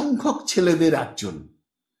অল্প সংখ্যক ছেলেদের একজন।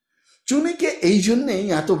 চুনিকে এই জন্যেই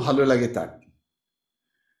এত ভালো লাগে তার।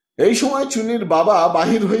 এই সময় চুনির বাবা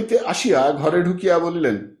বাহির হইতে আসিয়া ঘরে ঢুকিয়া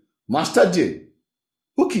বলিলেন, মাস্টার যে।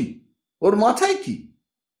 ও কি, ওর মাথায় কি?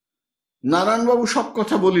 নারায়ণবাবু সব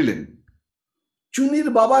কথা বলিলেন। চুনির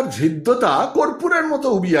বাবার হৃদ্যতা কর্পূরের মতো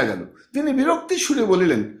উবিয়া গেল। তিনি বিরক্তির সুরে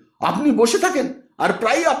বলিলেন, আপনি বসে থাকেন আর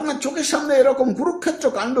প্রায় আপনার চোখের সামনে এরকম কুরুক্ষেত্র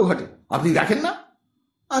কাণ্ড ঘটে, আপনি দেখেন না?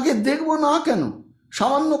 আগে দেখব না কেন?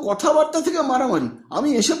 সামান্য কথাবার্তা থেকে মারামারি আমি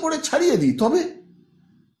এসে পড়ে ছাড়িয়ে দিই, তবে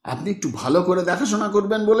আপনি একটু ভালো করে দেখাশোনা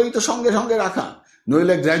করবেন বলেই তো সঙ্গে সঙ্গে রাখা,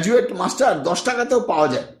 নইলে গ্র্যাজুয়েট মাস্টার 10 টাকাতেও পাওয়া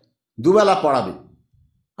যায়, দুবেলা পড়াবে।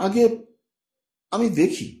 আগে আমি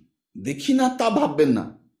দেখি না তা ভাববেন না,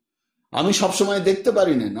 আমি সবসময় দেখতে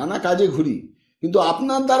পারি না, নানা কাজে ঘুরি, কিন্তু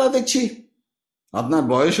আপনার দ্বারা দেখছি। আপনার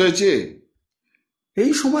বয়স হয়েছে।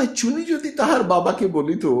 এই সময় চুনি যদি তাহার বাবাকে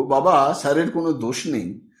বলিত, বাবা স্যারের কোনো দোষ নেই,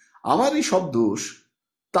 আমারই সব দোষ,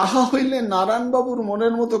 তাহা হইলে নারায়ণবাবুর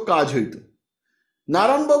মনের মতো কাজ হইত।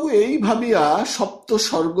 নারায়ণবাবু এই ভাবিয়া সপ্ত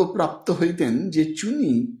স্বর্গপ্রাপ্ত হইতেন যে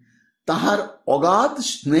চুনি তাহার অগাধ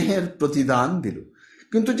স্নেহের প্রতিদান দিল,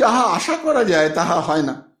 কিন্তু যাহা আশা করা যায় তাহা হয়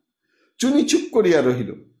না। চুনি চুপ করিয়া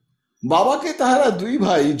রহিল। বাবাকে তাহারা দুই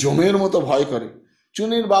ভাই জমের মতো ভয় করে।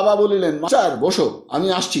 চুনির বাবা বলিলেন, মাস্টার বসো, আমি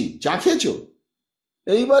আসছি, চা খেয়েছ?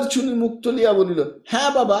 এইবার চুনি মুখ তুলিয়া বলিল,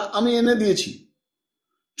 হ্যাঁ বাবা, আমি এনে দিয়েছি।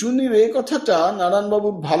 চুনির এ কথাটা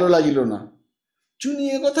নারায়ণবাবুর ভালো লাগিল না। চুনি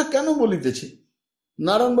এ কথা কেন বলিতেছে?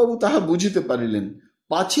 নারায়ণবাবু তাহা বুঝিতে পারিলেন।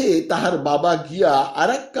 পাছে তাহার বাবা গিয়া আর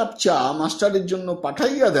 1 কাপ চা মাস্টারের জন্য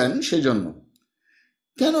পাঠাইয়া দেন, সেজন্য।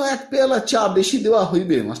 কেন 1 পেয়ালা চা বেশি দেওয়া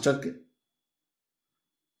হইবে মাস্টারকে?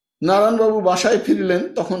 নারায়ণবাবু বাসায় ফিরিলেন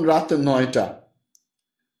তখন রাত 9টা।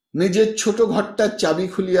 নিজের ছোট ঘরটার চাবি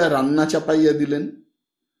খুলিয়া রান্না চাপাইয়া দিলেন।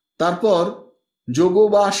 তারপর যোগ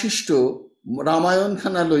বা শিষ্ট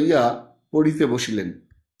রামায়ণখানা লইয়া পড়িতে বসিলেন।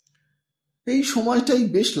 এই সময়টাই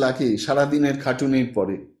বেশ লাগে সারাদিনের খাটুনির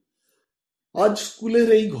পরে। আজ স্কুলের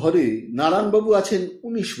এই ঘরে নারায়ণবাবু আছেন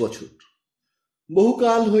 19 বছর।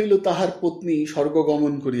 বহুকাল হইল তাহার পত্নী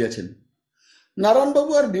স্বর্গগমন করিয়াছেন।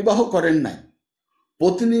 নারায়ণবাবু আর বিবাহ করেন নাই।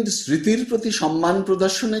 পত্নীর স্মৃতির প্রতি সম্মান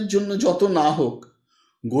প্রদর্শনের জন্য যত না হোক,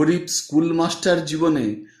 গরিব স্কুল মাস্টার জীবনে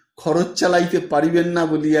খরচ চালাইতে পারিবেন না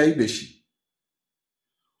বলিয়াই বেশি।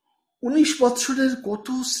 19 বৎসরের কত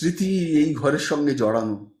স্মৃতি এই ঘরের সঙ্গে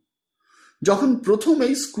জড়ানো। যখন প্রথম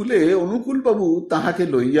এই স্কুলে অনুকূলবাবু তাহাকে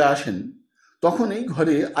লইয়া আসেন, তখন এই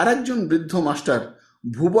ঘরে আর একজন বৃদ্ধ মাস্টার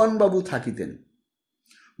ভুবনবাবু থাকিতেন।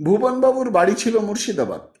 ভুবনবাবুর বাড়ি ছিল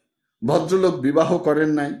মুর্শিদাবাদ। ভদ্রলোক বিবাহ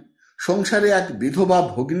করেন নাই। সংসারে এক বিধবা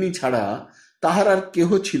ভগ্নী ছাড়া তাহার আর কেহ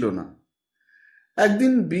ছিল না।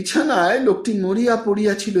 একদিন বিছানায় লোকটি মরিয়া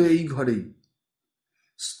পড়িয়াছিল এই ঘরেই।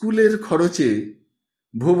 স্কুলের খরচে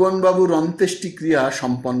ভুবনবাবুর অন্ত্যেষ্টিক্রিয়া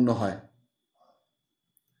সম্পন্ন হয়।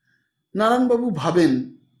 নারায়ণবাবু ভাবেন,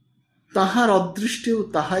 তাহার অদৃষ্টেও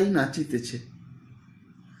তাহাই নাচিতেছে।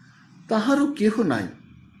 তাহারও কেহ নাই,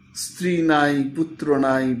 স্ত্রী নাই, পুত্র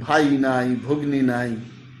নাই, ভাই নাই, ভগ্নী নাই।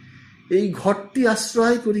 এই ঘরটি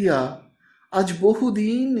আশ্রয় করিয়া আজ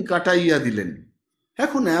বহুদিন কাটাইয়া দিলেন।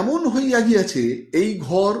 এখন এমন হইয়া গিয়াছে, এই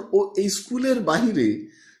ঘর ও এই স্কুলের বাহিরে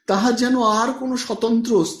তাহার যেন আর কোনো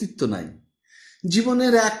স্বতন্ত্র অস্তিত্ব নাই।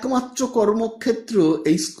 জীবনের একমাত্র কর্মক্ষেত্র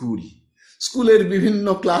এই স্কুল। স্কুলের বিভিন্ন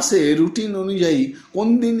ক্লাসে রুটিন অনুযায়ী কোন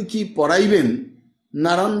দিন কি পড়াইবেন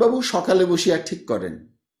নারায়ণবাবু সকালে বসিয়া ঠিক করেন।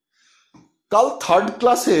 কাল 3rd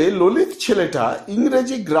ক্লাসে ললিত ছেলেটা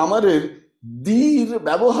ইংরেজি গ্রামারের দির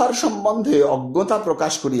ব্যবহার সম্বন্ধে অজ্ঞতা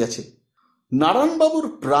প্রকাশ করিয়াছে। নারায়ণবাবুর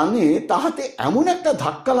প্রাণে তাহাতে এমন একটা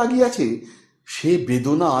ধাক্কা লাগিয়াছে, সে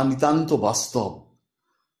বেদনা নিতান্ত বাস্তব।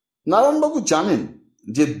 নারায়ণবাবু জানেন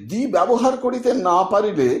যে দি ব্যবহার করিতে না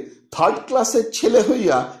পারিলে 3rd ক্লাসের ছেলে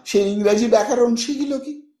হইয়া সে ইংরেজি ব্যাকরণ শিখিল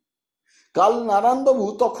কি? কাল নারায়ণবাবু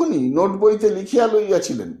তখনই নোট বইতে লিখিয়া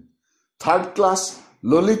লইয়াছিলেন, 3rd ক্লাস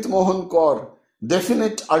ললিত মোহন কর,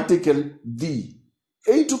 ডেফিনেট আর্টিকেল দি।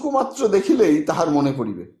 এইটুকু মাত্র দেখিলেই তাহার মনে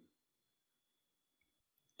পড়িবে।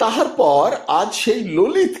 তাহার পর আজ সেই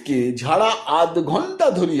ললিতকে ঝাড়া আধ ঘন্টা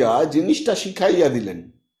ধরিয়া জিনিসটা শিখাইয়া দিলেন,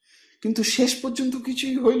 কিন্তু শেষ পর্যন্ত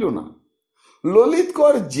কিছুই হইল না। ললিত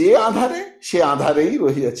কর যে আধারে সে আধারেই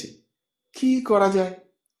রহিয়াছে। কি করা যায়?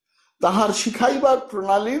 তাহার শিখাইবার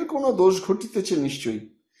প্রণালীর কোনো দোষ ঘটিতেছে নিশ্চয়ই।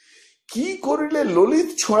 কি করিলে ললিত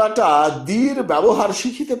ছোঁড়াটা দির ব্যবহার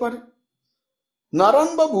শিখিতে পারে?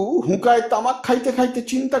 নারায়ণবাবু হুঁকায় তামাক খাইতে খাইতে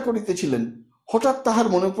চিন্তা করিতেছিলেন। হঠাৎ তাহার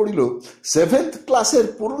মনে পড়িল, 7th ক্লাসের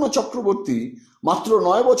পুরনো চক্রবর্তী মাত্র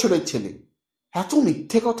 9 বছরের ছেলে। এত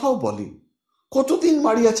মিথ্যে কথাও বলে। কতদিন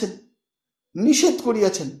মারিয়াছেন, নিষেধ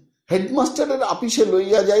করিয়াছেন, হেডমাস্টারের আপিসে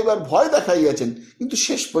লইয়া যাইবার ভয় দেখাইয়াছেন, কিন্তু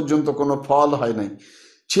শেষ পর্যন্ত কোনো ফল হয় নাই।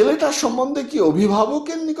 ছেলেটার সম্বন্ধে কি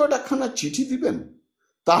অভিভাবকের নিকট একখানা চিঠি দিবেন?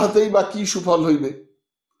 তাহাতেই বা কি সুফল হইবে?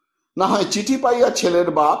 না হয় চিঠি পাইয়া ছেলের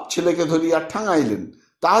বাপ ছেলেকে ধরিয়া ঠাঙাইলেন,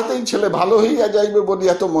 তাহাতেই ছেলে ভালো হইয়া যাইবে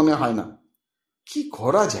বলিয়া তো মনে হয় না। কি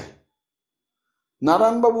করা যায়?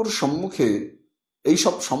 নারায়ণবাবুর সম্মুখে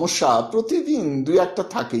এইসব সমস্যা প্রতিদিন 2-1টা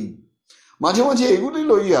থাকেই। মাঝে মাঝে এগুলি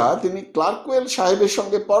লইয়া তিনি ক্লার্কওয়েল সাহেবের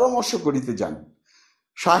সঙ্গে পরামর্শ করিতে যান।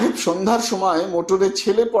 সাহেব সন্ধ্যার সময় মোটরে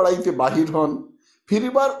ছেলে পড়াইতে বাহির হন।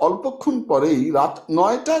 ফিরিবার অল্পক্ষণ পরেই রাত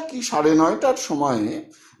 9টা কি 9:30টার সময়ে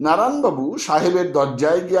নারায়ণবাবু সাহেবের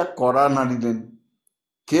দরজায় গিয়া কড়া নাড়িলেন।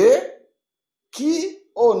 কে? কি?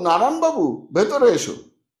 ও নারায়ণবাবু, ভেতরে এসো।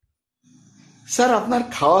 স্যার, আপনার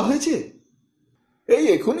খাওয়া হয়েছে? এই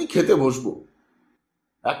এখনই খেতে বসবো।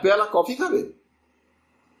 1 পেয়ালা কফি খাবে?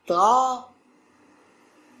 তা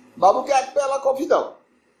বাবুকে 1 পেয়ালা কফি দাও।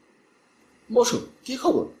 বসো। কি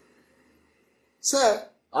খবর? স্যার,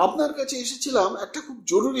 আপনার কাছে এসেছিলাম একটা খুব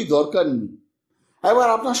জরুরি দরকার নিয়ে। এবার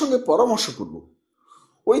আপনার সঙ্গে পরামর্শ করব।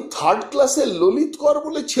 ওই 3rd ক্লাসের ললিত কর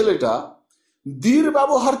বলে ছেলেটা দীর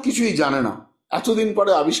ব্যবহার কিছুই জানে না। এতদিন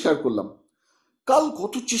পরে আবিষ্কার করলাম। কাল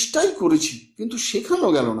কত চেষ্টাই করেছি, কিন্তু শেখানো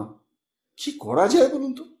গেল না। কি করা যায়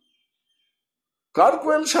বলুন তো?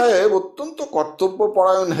 ক্লার্কওয়েল সাহেব অত্যন্ত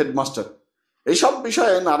কর্তব্যপরায়ণ হেডমাস্টার। এইসব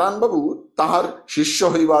বিষয়ে নারায়ণবাবু তাহার শিষ্য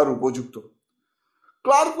হইবার উপযুক্ত।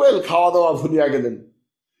 ক্লার্কওয়েল খাওয়া দাওয়া ভুলিয়া গেলেন।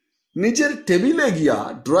 নিজের টেবিলে গিয়া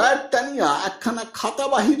ড্রয়ার টানিয়া একখানা খাতা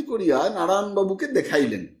বাহির করিয়া নারায়ণবাবুকে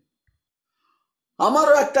দেখাইলেন।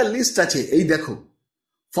 আমারও একটা লিস্ট আছে, এই দেখো।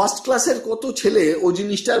 1st ক্লাসের কত ছেলে ও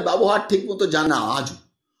জিনিসটার ব্যবহার ঠিক মতো জানা আজও।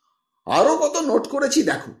 আরো কত নোট করেছি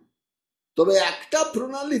দেখো। তবে একটা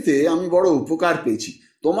প্রণালীতে আমি বড় উপকার পেয়েছি,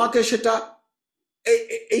 তোমাকে সেটা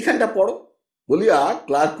এইখানটা পড়ো বলিয়া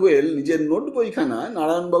ক্লার্কওয়েল নিজের নোট বইখানা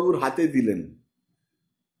নারায়ণবাবুর হাতে দিলেন।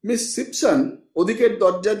 মিস সিপসন ওদিকের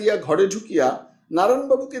দরজা দিয়া ঘরে ঢুকিয়া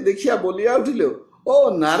নারায়ণবাবুকে দেখিয়া বলিয়া উঠিল, ও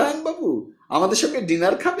নারায়ণবাবু, আমাদের সঙ্গে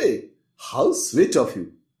ডিনার খাবে? How sweet of you.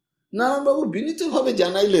 নারায়ণবাবু বিনীতভাবে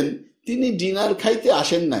জানাইলেন তিনি ডিনার খাইতে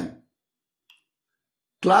আসেন নাই।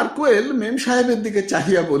 ক্লার্কওয়েল মেম সাহেবের দিকে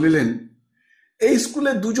চাহিয়া বলিলেন, এই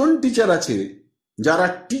স্কুলে 2 জন টিচার আছে যারা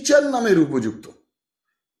টিচার নামের উপযুক্ত,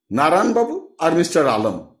 নারায়ণবাবু আর মিস্টার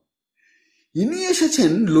আলম। ইনি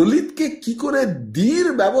এসেছেন ললিতকে কি করে দীর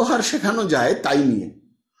ব্যবহার শেখানো যায় তাই নিয়ে।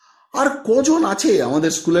 আর কজন আছে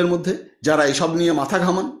আমাদের স্কুলের মধ্যে যারা এসব নিয়ে মাথা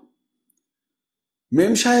ঘামান?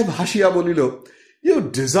 মেম সাহেব হাসিয়া বলিল, you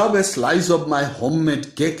deserve A slice of my homemade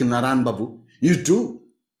cake নারায়ণবাবু, you do.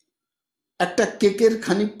 একটা কেকের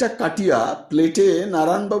খানিকটা কাটিয়া প্লেটে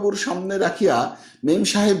নারায়ণবাবুর সামনে রাখিয়া মেম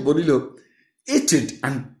সাহেব বলিল, ইট ইট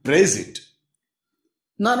অ্যান্ড প্রেজ ইট।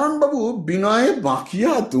 নারায়ণবাবু বিনয়ে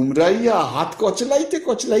বাঁকিয়া দুমরাইয়া হাত কচলাইতে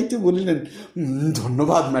কচলাইতে বলিলেন,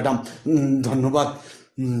 ধন্যবাদ ম্যাডাম, ধন্যবাদ,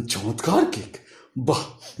 চমৎকার কেক, বাহ,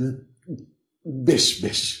 বেশ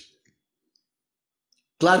বেশ।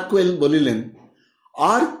 ক্লার্কওয়েল বলিলেন,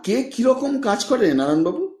 আর কে কিরকম কাজ করে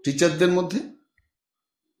নারায়ণবাবু টিচারদের মধ্যে?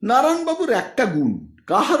 নারায়ণবাবুর একটা গুণ,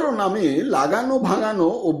 কাহারও নামে লাগানো ভাঙানো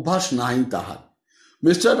অভ্যাস নাই তাহার।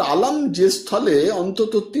 মিস্টার আলম যে স্থলে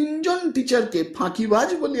অন্তত 3 জন টিচারকে ফাঁকিবাজ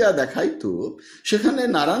বলিয়া দেখাইত, সেখানে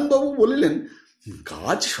নারায়ণবাবু বলিলেন,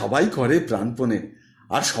 কাজ সবাই করে প্রাণপণে,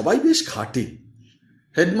 আর সবাই বেশ খাটে।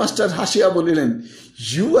 হেডমাস্টার হাসিয়া বলিলেন,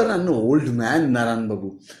 you R an old man নারায়ণবাবু,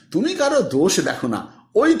 তুমি কারো দোষ দেখো না,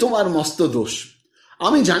 ওই তোমার মস্ত দোষ।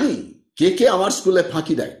 আমি জানি কে কে আমার স্কুলে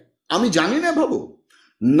ফাঁকি দেয়, আমি জানি না ভাবো।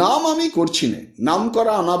 নাম আমি করছি না, নাম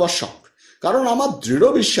করা অনাবশ্যক, কারণ আমার দৃঢ়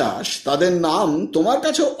বিশ্বাস তাদের নাম তোমার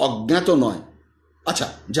কাছেও অজ্ঞাত নয়। আচ্ছা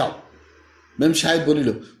যাও। মেম সাহেব বলিল,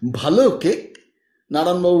 ভালো কেক?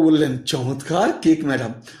 নারায়ণবাবু বললেন, চমৎকার কেক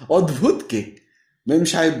ম্যাডাম, অদ্ভুত কেক। মেম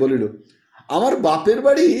সাহেব বলিল, আমার বাপের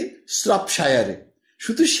বাড়ি শ্রাপশায়ারে,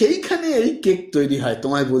 শুধু সেইখানে এই কেক তৈরি হয়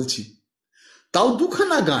তোমায় বলছি। তাও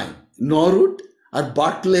 2খানা গাঁয়ে, নরউড আর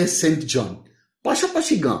বার্টলে সেন্ট জন,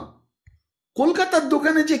 পাশাপাশি গাঁ। কলকাতার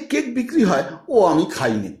দোকানে যে কেক বিক্রি হয় ও আমি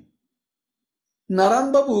খাইনি।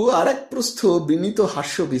 নারায়ণবাবু আর এক প্রস্থ বিনীত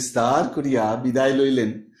হাস্য বিস্তার করিয়া বিদায়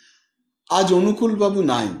লইলেন। আজ অনুকূলবাবু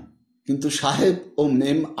নাই, কিন্তু সাহেব ও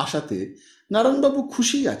মেম আসাতে নারায়ণবাবু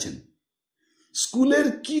খুশি আছেন। স্কুলের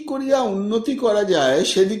কি করিয়া উন্নতি করা যায়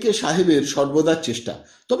সেদিকে সাহেবের সর্বদা চেষ্টা,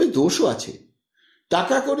 তবে দোষও আছে।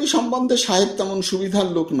 টাকা কড়ি সম্বন্ধে সাহেব তেমন সুবিধার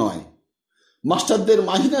লোক নয়। মাস্টারদের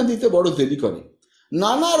মাহিনা দিতে বড় দেরি করে,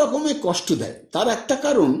 নানা রকমের কষ্ট দেয়। তার একটা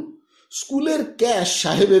কারণ, স্কুলের ক্যাশ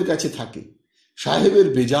সাহেবের কাছে থাকে। সাহেবের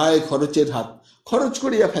বেজায় খরচের হাত খরচ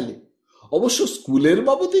করিয়া ফেলে। অবশ্য স্কুলের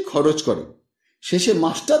বাবদই খরচ করে, শেষে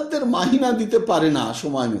মাস্টারদের মাহিনা দিতে পারে না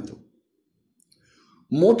সময় মতো।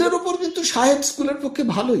 মোটের ওপর কিন্তু সাহেব স্কুলের পক্ষে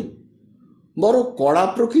ভালোই, বড় কড়া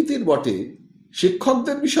প্রকৃতির বটে।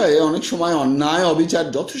 শিক্ষকদের বিষয়ে অনেক সময় অন্যায় অবিচার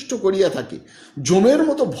যথেষ্ট করিয়া থাকে, জমের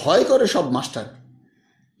মতো ভয় করে সব মাস্টার।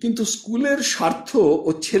 কিন্তু স্কুলের স্বার্থ ও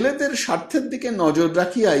ছেলেদের স্বার্থের দিকে নজর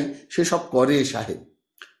রাখিয়াই সেসব করে সাহেব।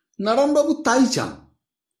 নারায়ণবাবু তাই চান,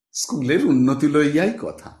 স্কুলের উন্নতি লইয়াই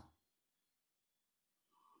কথা।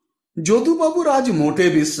 যদুবাবুর আজ মোটে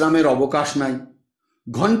বিশ্রামের অবকাশ নাই।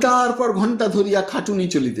 ঘণ্টার পর ঘণ্টা ধরিয়া খাটুনি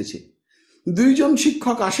চলিতেছে। 2 জন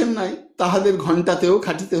শিক্ষক আসেন নাই, তাহাদের ঘণ্টাতেও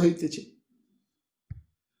খাটিতে হইতেছে।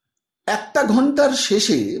 1 ঘণ্টার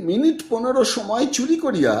শেষে মিনিট 15 সময় চুরি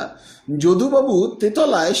করিয়া যদুবাবু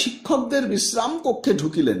তেতলায় শিক্ষকদের বিশ্রাম কক্ষে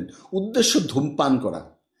ঢুকিলেন, উদ্দেশ্য ধূমপান করা।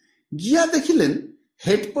 গিয়া দেখিলেন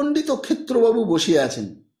হেড পণ্ডিত ও ক্ষেত্রবাবু বসিয়া আছেন।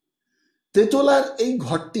 তেতলার এই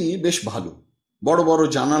ঘরটি বেশ ভালো, বড় বড়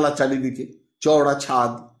জানালা চারিদিকে, চওড়া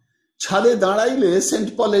ছাদ। ছাদে দাঁড়াইলে সেন্ট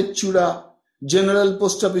পলের চূড়া, জেনারেল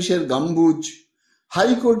পোস্ট অফিসের গম্বুজ,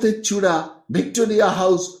 হাইকোর্টের চূড়া, ভিক্টোরিয়া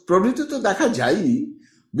হাউস প্রভৃতি তো দেখা যায়ই।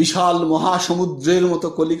 বিশাল মহাসমুদ্রের মতো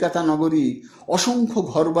কলিকাতা নগরী অসংখ্য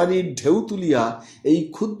ঘরবাড়ির ঢেউ তুলিয়া এই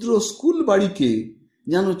ক্ষুদ্র স্কুল বাড়িকে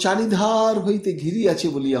যেন চারিধার হইতে ঘিরিয়াছে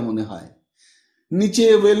বলিয়া মনে হয়। নিচে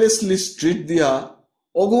ওয়েলেসলি স্ট্রিট দিয়া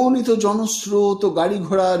অগণিত জনস্রোত, গাড়ি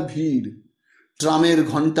ঘোড়ার ভিড়, ট্রামের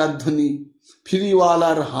ঘণ্টার ধ্বনি,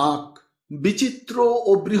 ফিরিওয়ালার হাঁক, বিচিত্র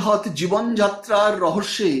ও বৃহৎ জীবনযাত্রার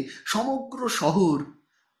রহস্যে সমগ্র শহর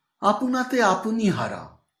আপনাতে আপনি হারা।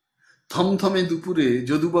 থমথমে দুপুরে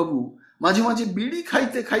যদুবাবু মাঝে মাঝে বিড়ি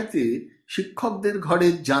খাইতে খাইতে শিক্ষকদের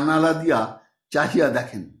ঘরের জানালা দিয়া চাহিয়া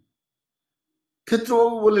দেখেন।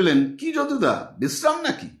 ক্ষেত্রবাবু বলিলেন, কি যদুদা, বিশ্রাম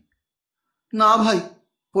নাকি? না ভাই,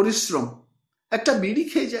 পরিশ্রম, একটা বিড়ি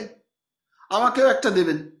খেয়ে যাই, আমাকেও একটা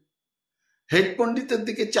দেবেন। হেড পণ্ডিতের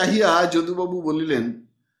দিকে চাহিয়া যদুবাবু বলিলেন,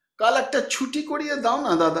 কাল একটা ছুটি করিয়ে দাও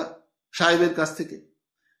না দাদা সাহেবের কাছ থেকে,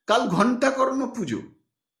 কাল ঘণ্টাকর্ণ পুজো।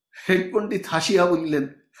 হেড পণ্ডিত হাসিয়া বলিলেন,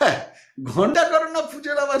 হ্যাঁ, ঘণ্টাকর্ণ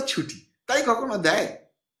পুজোর আবার ছুটি, তাই কখনো দেয়?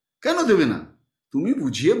 কেন দেবে না? তুমি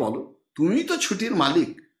বুঝিয়ে বলো, তুমি তো ছুটির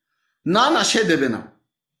মালিক। না না, সে দেবে না।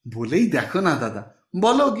 বলেই দেখো না দাদা,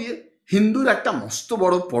 বলো গিয়ে, হিন্দুর একটা মস্ত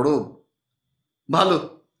বড় পরব। ভালো,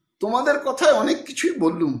 তোমাদের কথায় অনেক কিছুই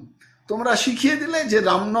বললুম। তোমরা শিখিয়ে দিলে যে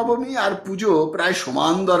রামনবমী আর পুজো প্রায়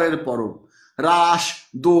সমান দরের পরব। রাস,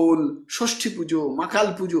 দোল, ষষ্ঠী পুজো, মাকাল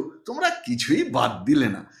পুজো তোমরা কিছুই বাদ দিলে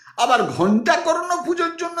না। আবার ঘণ্টাকর্ণ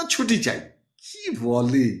পুজোর জন্য ছুটি চাই, কি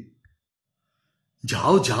বলে!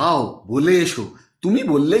 যাও যাও, বলে এসো, তুমি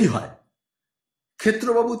বললেই হয়।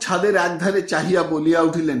 ক্ষেত্রবাবু ছাদের একধারে চাহিয়া বলিয়া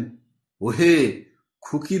উঠিলেন, ওহে,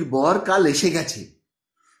 খুকির বর কাল এসে গেছে।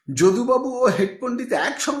 যদুবাবু ও হেড পণ্ডিত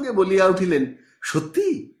একসঙ্গে বলিয়া উঠিলেন, সত্যি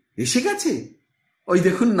এসে গেছে? ওই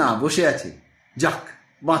দেখুন না, বসে আছে। যাক,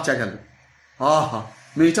 বাঁচা গেল। আহা,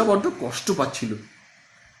 মেয়েটা বড্ড কষ্ট পাচ্ছিল।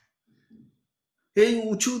 এই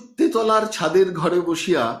উঁচু তেতলার ছাদের ঘরে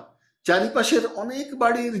বসিয়া চারিপাশের অনেক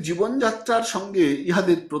বাড়ির জীবনযাত্রার সঙ্গে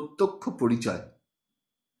ইহাদের প্রত্যক্ষ পরিচয়।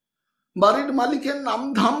 বাড়ির মালিকের নাম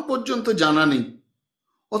ধাম পর্যন্ত জানা নেই,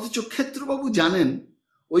 অথচ ক্ষেত্রবাবু জানেন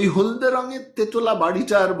ওই হলদে রঙের তেতলা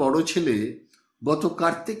বাড়িটার বড় ছেলে গত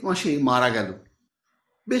কার্তিক মাসে মারা গেল।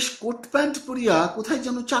 বেশ কোট প্যান্ট পরিয়া কোথায়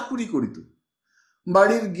যেন চাকুরি করিত।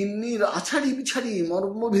 বাড়ির গিন্নির আছাড়ি বিছাড়ি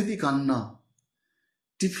মর্মভেদী কান্না।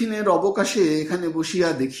 টিফিনের অবকাশে এখানে বসিয়া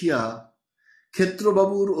দেখিয়া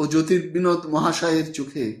ক্ষেত্রবাবুর ও জ্যোতির্বিনোদ মহাশয়ের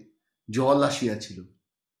চোখে জল আসিয়াছিল।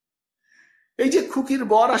 এই যে খুকির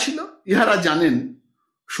বর আসিল, ইহারা জানেন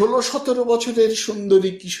 16-17 বছরের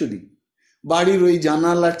সুন্দরী কিশোরী বাড়ির ওই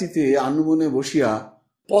জানালাটিতে আনমনে বসিয়া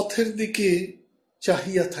পথের দিকে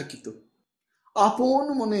চাহিয়া থাকিত, আপন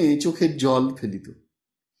মনে চোখের জল ফেলিত।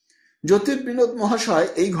 জ্যোতির্বিনোদ মহাশয়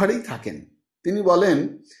এই ঘরেই থাকেন। তিনি বলেন,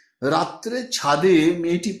 রাত্রে ছাদে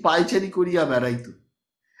মেয়েটি পায়চারি করিয়া বেড়াইত।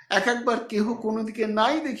 একবার কেহ কোনো দিকে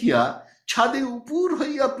নাই দেখিয়া ছাদে উপুর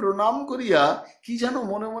হইয়া প্রণাম করিয়া কি যেন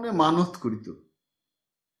মনে মনে মানত করিত।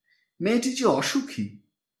 মেয়েটি যে অসুখী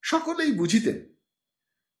সকলেই বুঝিতেন।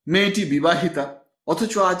 মেয়েটি বিবাহিতা,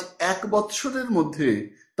 অথচ আজ 1 বৎসরের মধ্যে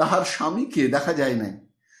তাহার স্বামীকে দেখা যায় নাই।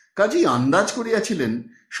 কাজেই আন্দাজ করিয়াছিলেন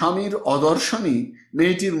স্বামীর অদর্শনই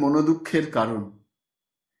মেয়েটির মনোদুঃখের কারণ।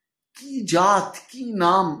 কি জাত, কি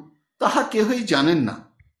নাম তাহা কেহই জানেন না,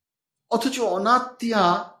 অথচ অনাত্মীয়া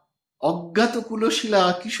অজ্ঞাত কুলশীলা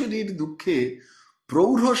কিশোরীর দুঃখে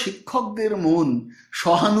প্রৌঢ় শিক্ষকদের মন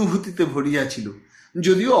সহানুভূতিতে ভরিয়াছিল।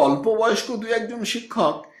 যদিও অল্প বয়স্ক 2-1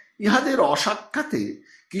 শিক্ষক ইহাদের অসাক্ষাতে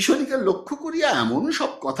কিশোরীকে লক্ষ্য করিয়া এমন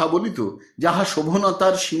সব কথা বলিত যাহা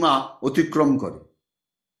শোভনতার সীমা অতিক্রম করে।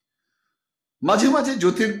 মাঝে মাঝে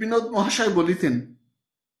জ্যোতির্বিনোদ মহাশয় বলিতেন,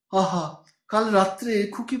 আহা, কাল রাত্রে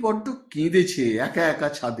খুকি বড্ড কেঁদেছে একা একা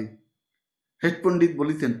ছাদে। হেড পণ্ডিত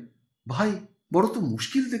বলিতেন, ভাই বড় তো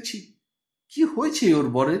মুশকিল দেখছি, কি হয়েছে ওর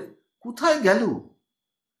বরের, কোথায় গেল?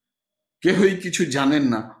 কেহই কিছু জানেন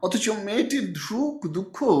না, অথচ মেয়েটির সুখ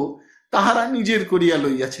দুঃখ তাহারা নিজের করিয়া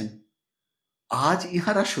লইয়াছেন। আজ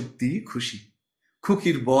ইহারা সত্যিই খুশি,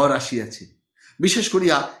 খুকির বর আসিয়াছে, বিশেষ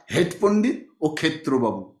করিয়া হেড পণ্ডিত ও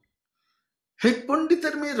ক্ষেত্রবাবু। হেড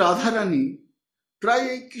পণ্ডিতের মেয়ে রাধারানী প্রায়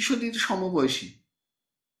এই কিশোরীর সমবয়সী।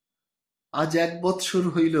 আজ 1 বৎসর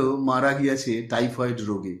হইল মারা গিয়াছে টাইফয়েড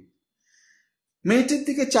রোগে। মেয়েটির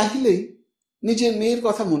দিকে চাহিলেই নিজের মেয়ের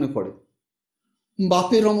কথা মনে পড়ে।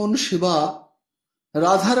 বাপের অমন সেবা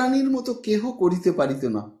রাধারানীর মতো কেহ করিতে পারিত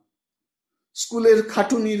না। স্কুলের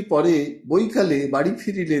খাটুনির পরে বৈকালে বাড়ি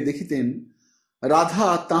ফিরিলে দেখিতেন রাধা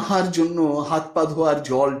তাহার জন্য হাত পা ধোয়ার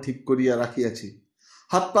জল ঠিক করিয়া রাখিয়াছে।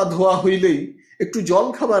 হাত পা ধোয়া হইলেই একটু জল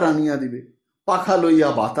খাবার আনিয়া দিবে, পাখা লইয়া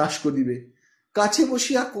বাতাস করিবে, কাছে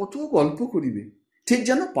বসিয়া কত গল্প করিবে, ঠিক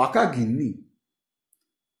যেন পাকা গিন্নি।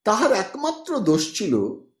 তাহার একমাত্র দোষ ছিল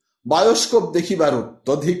বায়োস্কোপ দেখিবার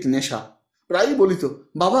অত্যধিক নেশা। প্রায় বলিত,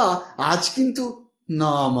 বাবা আজ কিন্তু,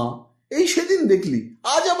 না মা এই সেদিন দেখলি,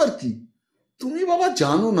 আজ আবার কি? তুমি বাবা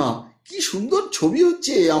জানো না কি সুন্দর ছবি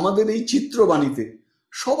হচ্ছে আমাদের এই চিত্রবাণীতে,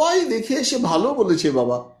 সবাই দেখে এসে ভালো বলেছে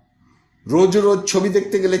বাবা। রোজ রোজ ছবি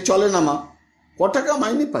দেখতে গেলে চলে না মা, ক টাকা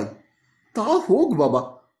মাইনে পাই? তা হোক বাবা,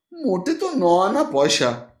 মোটে তো 9 আনা পয়সা।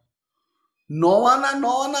 9 আনা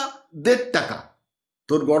 1.5 টাকা,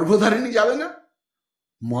 তোর গর্ভধারিণী যাবে না?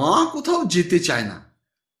 মা কোথাও যেতে চায় না,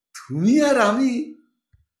 তুমি আর আমি।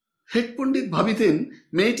 হেড পণ্ডিত ভাবিতেন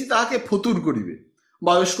মেয়েটি তাহাকে ফতুর করিবে।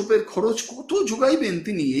 বায়োস্কোপের খরচ কত যোগাইবেন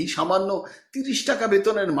তিনি এই সামান্য 30 টাকা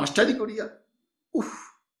বেতনের মাস্টারি করিয়া? উফ,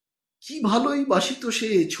 কি ভালোই বাসিত সে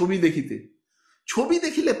ছবি দেখিতে। ছবি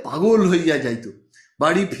দেখিলে পাগল হইয়া যাইত।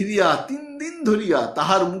 বাড়ি ফিরিয়া 3 দিন ধরিয়া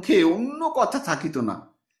তাহার মুখে অন্য কথা থাকিত না,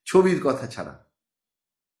 ছবির কথা ছাড়া।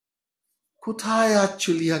 কোথায় আজ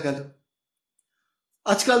চলিয়া গেল?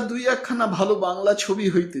 আজকাল 2-1খানা ভালো বাংলা ছবি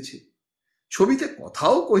হইতেছে, ছবিতে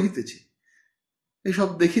কথাও কহিতেছে, এসব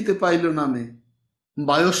দেখিতে পাইল না মেয়ে।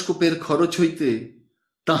 বায়োস্কোপের খরচ হইতে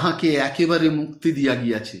তাহাকে একেবারে মুক্তি দিয়া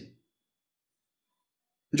গিয়াছে।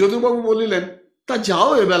 যদুবাবু বলিলেন, তা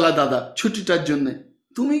যাও এবেলা দাদা ছুটিটার জন্যে,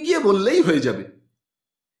 তুমি গিয়ে বললেই হয়ে যাবে।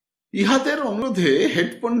 ইহাদের অনুরোধে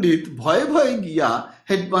হেড পণ্ডিত ভয়ে ভয়ে গিয়া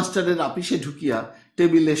হেডমাস্টারের আপিসে ঢুকিয়া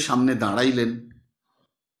টেবিলের সামনে দাঁড়াইলেন।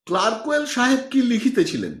 ক্লার্কওয়েল সাহেব কি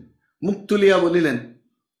লিখিতেছিলেন, মুখ তুলিয়া বলিলেন,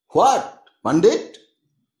 what Pandit,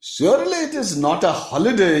 surely it is not a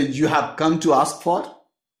holiday you have come to ask for?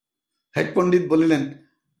 Head পণ্ডিত বলিলেন,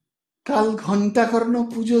 কাল ঘণ্টাকর্ণ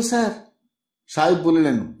পুজো স্যার। সাহেব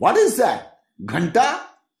বলিলেন, হোয়াট ইজ দ্যাট? ঘণ্টা?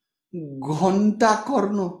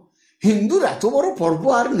 ঘণ্টাকর্ণ, হিন্দুর এত বড় পর্ব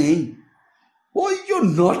আর নেই। ওই ইউ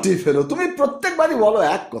নটি ফেলো, তুমি প্রত্যেকবারই বলো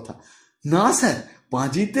এক কথা। না স্যার,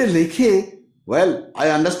 পাঁজিতে লেখে। Well, I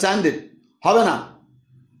understand it. হবে না।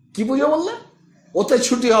 কি বুঝো বললে? ওতে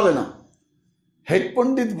ছুটি হবে না। হেড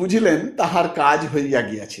পণ্ডিত বুঝিলেন তাহার কাজ হইয়া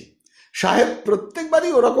গিয়াছে। সাহেব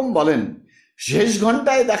প্রত্যেকবারই ওরকম বলেন। শেষ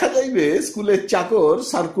ঘন্টায় দেখা যাইবে স্কুলের চাকর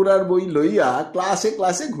সার্কুলার বই লইয়া ক্লাসে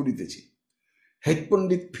ক্লাসে ঘুরিতেছে। হেড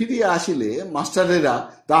পণ্ডিত ফিরিয়া আসিলে মাস্টারেরা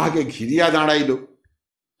তাহাকে ঘিরিয়া দাঁড়াইল।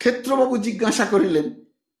 ক্ষেত্রবাবু জিজ্ঞাসা করিলেন,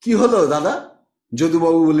 কি হলো দাদা?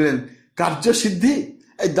 যদুবাবু বলিলেন, কার্যসিদ্ধি।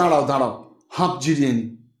 এই দাঁড়াও দাঁড়াও, হাঁপ জিরিয়ে নি।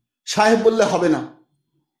 সাহেব বললে, হবে না।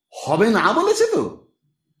 হবে না বলেছে তো?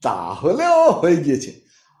 তাহলে ও হয়ে গিয়েছে।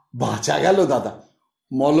 বাঁচা গেল দাদা।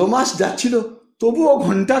 মলমাস যাচ্ছিল, তবুও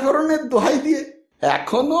ঘণ্টাকরণের দোহাই দিয়ে।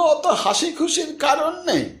 এখনো অত হাসি খুশির কারণ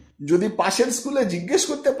নেই। যদি পাশের স্কুলে জিজ্ঞেস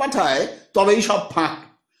করতে পাঠায় তবেই সব ফাঁক।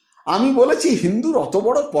 আমি বলেছি হিন্দুর অত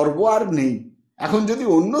বড় পর্ব আর নেই। এখন যদি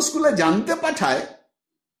অন্য স্কুলে জানতে পাঠায়।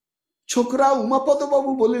 ছোকরা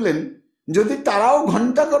উমাপদবাবু বলিলেন, যদি তারাও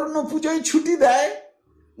ঘণ্টাকরণ পুজোয় ছুটি দেয়।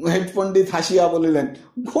 হেড পণ্ডিত হাসিয়া বলিলেন,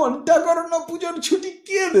 ঘণ্টাকরণ পুজোর ছুটি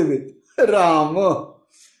কে দেবে? রাম।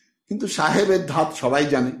 কিন্তু সাহেবের ধাত সবাই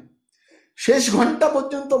জানে। শেষ ঘণ্টা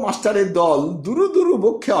পর্যন্ত মাস্টারের দল দুরু দুরু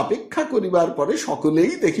বক্ষে অপেক্ষা করিবার পরে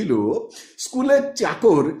সকলেই দেখিল স্কুলের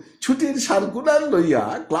চাকর ছুটির সার্কুলার লইয়া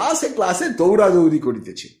ক্লাসে ক্লাসে দৌড়াদৌড়ি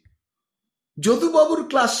করিতেছে। যদুবাবুর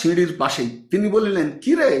ক্লাস সিঁড়ির পাশেই। তিনি বলিলেন,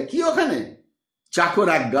 কি রে, কি ওখানে? চাকর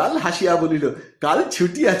একগাল হাসিয়া বলিল, কাল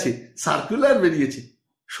ছুটি আছে, সার্কুলার বেরিয়েছে।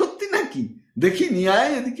 সত্যি নাকি? দেখি নিয়ে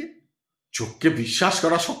আয় এদিকে। চোখকে বিশ্বাস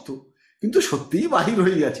করা শক্ত, কিন্তু সত্যিই বাহির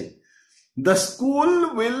হইয়াছে। The school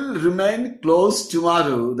will remain closed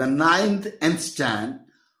tomorrow, the 9th instant,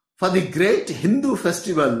 for the great Hindu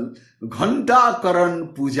festival, Ghontakaran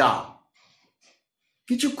Puja.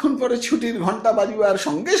 কিছুক্ষণ পরে ছুটির ঘণ্টা বাজিবার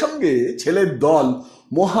সঙ্গে সঙ্গে ছেলের দল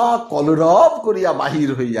মহা কলরব করিয়া বাহির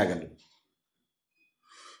হইয়া গেল।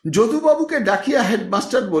 যদুবাবুকে ডাকিয়া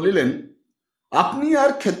হেডমাস্টার বলিলেন, আপনি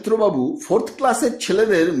আর ক্ষেত্রবাবু 4th ক্লাসের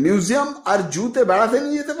ছেলেদের মিউজিয়াম আর জুতে বেড়াতে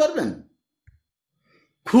নিয়ে যেতে পারবেন?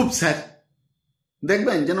 খুব স্যার।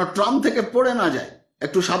 দেখবেন যেন ট্রাম থেকে পড়ে না যায়,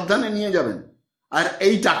 একটু সাবধানে নিয়ে যাবেন। আর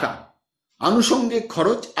এই টাকা, আনুষঙ্গিক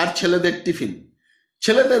খরচ আর ছেলেদের টিফিন,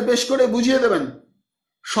 ছেলেদের বেশ করে বুঝিয়ে দেবেন,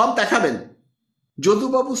 সব দেখাবেন।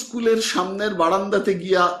 যদুবাবু স্কুলের সামনের বারান্দাতে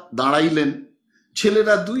গিয়া দাঁড়াইলেন।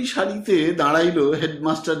 ছেলেরা দুই সারিতে দাঁড়াইল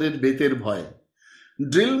হেডমাস্টারের বেতের ভয়ে।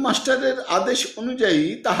 ড্রিল মাস্টারের আদেশ অনুযায়ী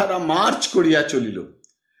তাহারা মার্চ করিয়া চলিল,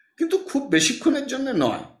 কিন্তু খুব বেশিক্ষণের জন্য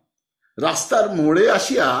নয়। রাস্তার মোড়ে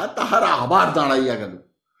আসিয়া তাহারা আবার দাঁড়াইয়া গেল।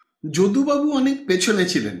 যদুবাবু অনেক পেছনে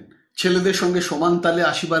ছিলেন, ছেলেদের সঙ্গে সমান তালে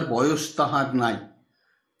আসিবার বয়স তাহার নাই।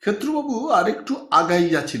 ক্ষেত্রবাবু আর একটু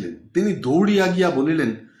আগাইয়াছিলেন। তিনি দৌড়িয়া গিয়া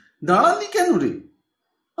বলিলেন, দাঁড়ালি কেন রে?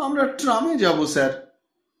 আমরা ট্রামে যাব স্যার।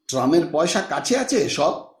 ট্রামের পয়সা কাছে আছে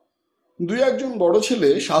সব? দুই একজন বড় ছেলে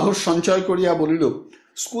সাহস সঞ্চয় করিয়া বলিল,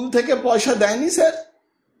 স্কুল থেকে পয়সা দেয়নি স্যার।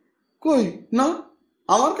 কই না,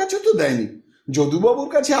 আমার কাছে তো দেয়নি। যদুবাবুর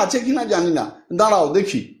কাছে আছে কিনা জানি না, দাঁড়াও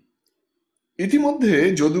দেখি। ইতিমধ্যে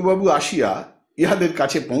যদুবাবু আসিয়া ইহাদের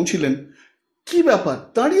কাছে পৌঁছিলেন। কি ব্যাপার,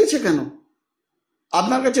 দাঁড়িয়েছে কেন?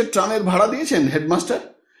 আপনার কাছে ট্রামের ভাড়া দিয়েছেন হেডমাস্টার?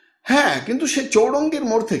 হ্যাঁ, কিন্তু সে চৌরঙ্গীর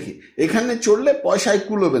মোড় থেকে। এখানে চড়লে পয়সায়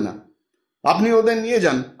কুলোবে না। আপনি ওদের নিয়ে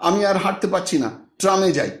যান, আমি আর হাঁটতে পারছি না, ট্রামে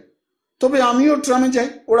যাই। তবে আমিও ট্রামে যাই,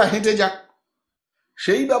 ওরা হেঁটে যাক।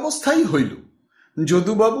 সেই ব্যবস্থাই হইল।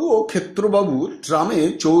 যদুবাবু ও ক্ষেত্রবাবু ট্রামে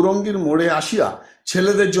চৌরঙ্গীর মোড়ে আসিয়া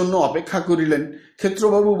ছেলেদের জন্য অপেক্ষা করিলেন।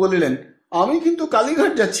 ক্ষেত্রবাবু বলিলেন, আমি কিন্তু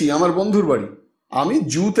কালীঘাট যাচ্ছি, আমার বন্ধুর বাড়ি, আমি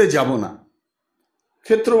জুতে যাব না।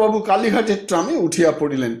 ক্ষেত্রবাবু কালীঘাটের ট্রামে উঠিয়া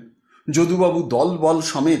পড়িলেন। যদুবাবু দল বল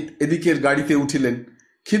সমেত এদিকের গাড়িতে উঠিলেন।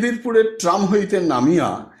 খিদিরপুরের ট্রাম হইতে নামিয়া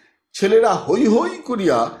ছেলেরা হৈ হৈ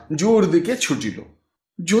করিয়া জুর দিকে ছুটিল।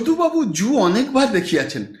 যদুবাবু জু অনেকবার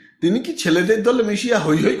দেখিয়াছেন, তিনি কি ছেলেদের দলে মিশিয়া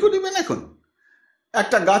হৈ হৈ করিবেন এখন?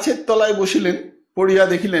 একটা গাছের তলায় বসিলেন, পড়িয়া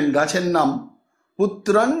দেখিলেন গাছের নাম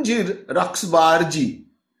পুত্রঞ্জির রক্সবারজি,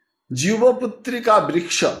 জীবপুত্রিকা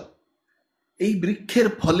বৃক্ষ। এই বৃক্ষের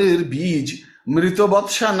ফলের বীজ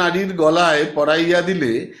মৃতবৎসা নারীর গলায় পরাইয়া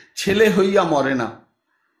দিলে ছেলে হইয়া মরে না।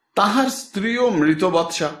 তাহার স্ত্রীও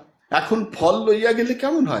মৃতবৎসা, এখন ফল লইয়া গেলে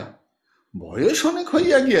কেমন হয়? বয়স অনেক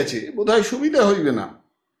হইয়া গিয়াছে, বোধহয় সুবিধা হইবে না।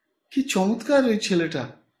 কি চমৎকার ওই ছেলেটা!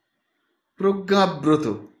 প্রজ্ঞাব্রত,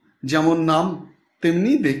 যেমন নাম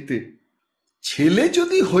তেমনি দেখতে। ছেলে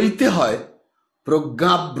যদি হইতে হয়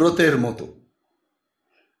প্রজ্ঞাব্রতের মতো।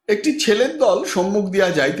 একটি ছেলের দল সম্মুখ দিয়া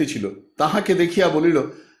যাইতেছিল। তাহাকে দেখিয়া বলিল,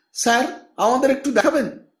 স্যার, আমাদের একটু দেখাবেন?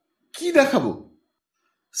 কি দেখাবো?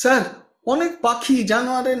 স্যার, অনেক পাখি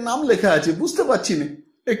জানোয়ারের নাম লেখা আছে, বুঝতে পারছি না,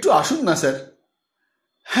 একটু আসুন না স্যার।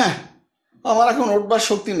 হ্যাঁ, আমার এখন উঠবার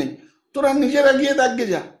শক্তি নেই, তোরা নিজেরা গিয়ে দেখগে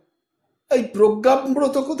যা। এই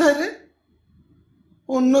প্রজ্ঞাব্রত কোথায় রে?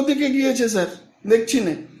 অন্যদিকে গিয়েছে স্যার, দেখছি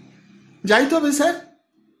নে। যাই তবে স্যার।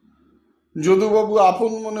 যদুবাবু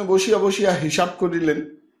আপন মনে বসিয়া বসিয়া হিসাব করিলেন।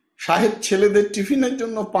 সাহেব ছেলেদের টিফিনের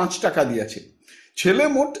জন্য 5 টাকা দিয়াছে। ছেলে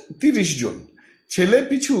মোট 30 জন। ছেলে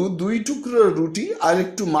পিছু 2 টুকরো রুটি আর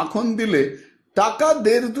একটু মাখন দিলে টাকা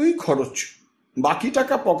 1.5-2 খরচ। বাকি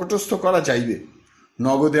টাকা পকেটস্থ করা যাইবে।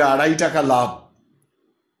 নগদে 2.5 টাকা লাভ।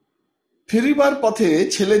 ফিরিবার পথে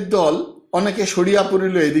ছেলের দল অনেকে সরিয়া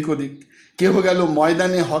পড়িল এদিক ওদিক। কেহ গেল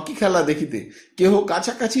ময়দানে হকি খেলা দেখিতে, কেহ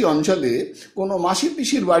কাছাকাছি অঞ্চলে কোনো মাসি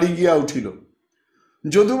পিসির বাড়ি গিয়া উঠিল।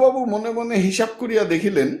 যদুবাবু মনে মনে হিসাব করিয়া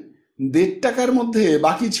দেখিলেন 1.5 টাকার মধ্যে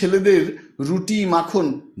বাকি ছেলেদের রুটি মাখন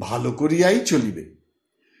ভালো করিয়াই চলিবে।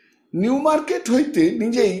 নিউ মার্কেট হইতে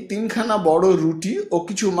নিজেই 3খানা বড় রুটি ও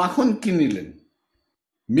কিছু মাখন কিনিলেন।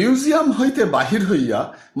 মিউজিয়াম হইতে বাহির হইয়া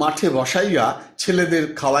মাঠে বসাইয়া ছেলেদের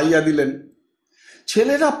খাওয়াইয়া দিলেন।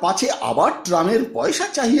 ছেলেরা পাছে আবার ট্রামের পয়সা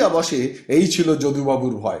চাহিয়া বসে, এই ছিল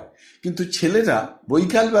যদুবাবুর ভয়। কিন্তু ছেলেরা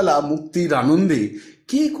বৈকালবেলা মুক্তির আনন্দে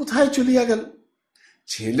কে কোথায় চলিয়া গেল।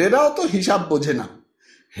 ছেলেরাও তো হিসাব বোঝে না।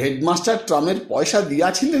 হেডমাস্টার ট্রামের পয়সা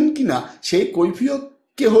দিয়াছিলেন কিনা সেই কৈফিয়ত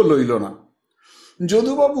কেহ লইল না।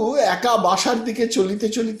 যদুবাবু একা বাসার দিকে চলিতে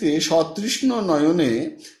চলিতে সতৃষ্ণ নয়নে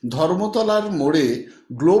ধর্মতলার মোড়ে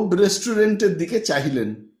গ্লোব রেস্টুরেন্টের দিকে চাহিলেন।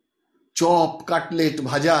 চপ কাটলেট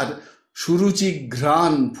ভাজার সুরুচি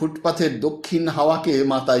ঘ্রাণ ফুটপাথের দক্ষিণ হাওয়াকে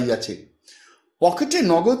মাতাইয়াছে। পকেটে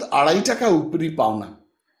নগদ 2.5 টাকা উপরি পাওনা।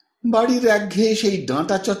 বাড়ির একঘেয়ে সেই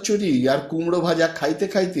ডাঁটা চচ্চড়ি আর কুমড়ো ভাজা খাইতে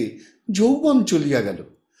খাইতে যৌবন চলিয়া গেল।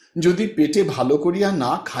 যদি পেটে ভালো করিয়া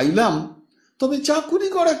না খাইলাম তবে চাকুরি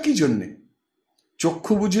করা কি জন্যে?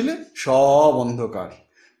 চক্ষু বুঝিলে সব অন্ধকার।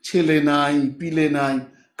 ছেলে নাই, পিলে নাই,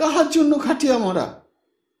 কাহার জন্য খাটিয়া মরা।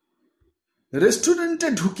 রেস্টুরেন্টে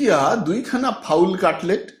ঢুকিয়া 2খানা foul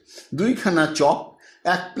cutlet, 2খানা chop,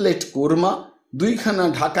 1 plate korma, 2খানা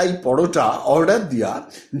ঢাকাই পরোটা অর্ডার দিয়া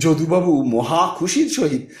যদুবাবু মহা খুশির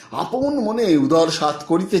সহিত আপন মনে উদর স্বাদ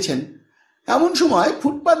করিতেছেন। এমন সময়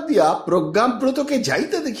ফুটপাত দিয়া প্রজ্ঞাব্রতকে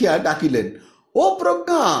যাইতে দেখিয়া ডাকিলেন, ও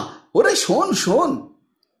প্রজ্ঞা, ওরে শোন শোন।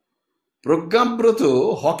 প্রজ্ঞাব্রত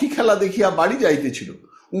হকি খেলা দেখিয়া বাড়ি যাইতেছিল।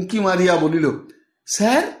 উঁকি মারিয়া বলিল,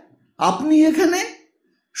 স্যার আপনি এখানে?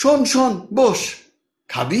 শোন শোন, বস।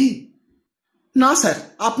 খাবি? না স্যার,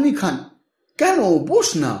 আপনি খান। কেন, বস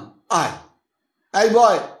না, আয়। এই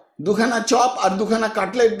বয়, 2খানা চপ আর 2খানা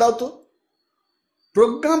কাটলেট দাও তো।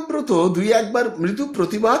 প্রজ্ঞাব্রত 2-1 মৃদু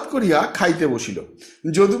প্রতিবাদ করিয়া খাইতে বসিল।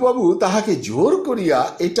 যদুবাবু তাহাকে জোর করিয়া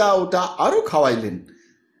এটা ওটা আরো খাওয়াইলেন।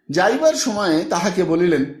 যাইবার সময়ে তাহাকে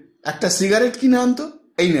বলিলেন, একটা সিগারেট কিনে আনতো,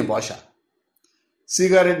 এই নে পয়সা।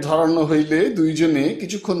 সিগারেট ধরানো হইলে 2জনে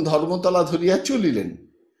কিছুক্ষণ ধর্মতলা ধরিয়া চলিলেন।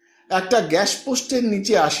 একটা গ্যাস পোস্টের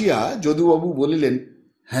নিচে আসিয়া যদুবাবু বলিলেন,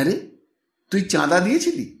 হ্যাঁ রে, তুই চাঁদা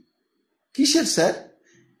দিয়েছিলি? কিসের স্যার?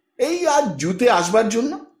 এই আজ জুতে আসবার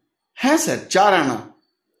জন্য। হ্যাঁ স্যার, 4 আনা।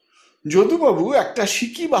 যদুবাবু একটা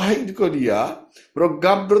সিকি বাহির করিয়া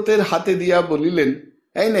প্রজ্ঞাব্রতের হাতে দিয়া বলিলেন,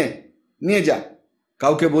 এই নে, নিয়ে যা,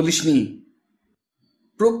 কাউকে বলিসনি।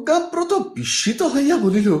 প্রজ্ঞাব্রত বিস্মিত হইয়া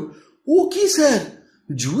বলিল, ও কি স্যার,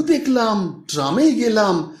 জু দেখলাম, ট্রামে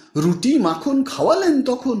গেলাম, রুটি মাখন খাওয়ালেন,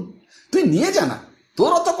 তখন তুই নিয়ে জানা,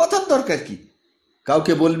 তোর অত কথার দরকার কি?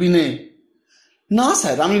 কাউকে বলবি নে। না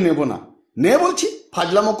স্যার, আমি নেব না। নে বলছি,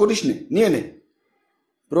 ফাজলামো করিস নে, নিয়ে নে।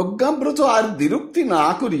 প্রজ্ঞাব্রত আর দ্বিরুক্তি না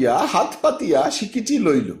করিয়া হাত পাতিয়া সিকিটি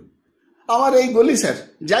লইল। আমার এই গলি স্যার,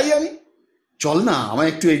 যাই আমি। চল না, আমায়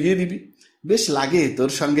একটু এগিয়ে দিবি, বেশ লাগে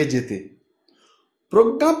তোর সঙ্গে যেতে।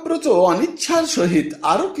 প্রজ্ঞাব্রত অনিচ্ছার সহিত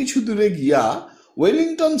আরো কিছু দূরে গিয়া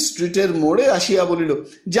ওয়েলিংটন স্ট্রিটের মোড়ে আসিয়া বলিল,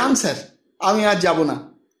 যান স্যার, আমি আর যাব না।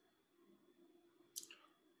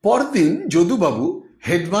 পরদিন যদুবাবু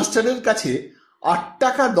হেডমাস্টারের কাছে 8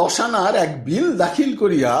 টাকা 10 আনার এক বিল দাখিল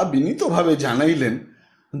করিয়া বিনীতভাবে জানাইলেন,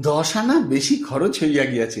 10 আনা বেশি খরচ হইয়া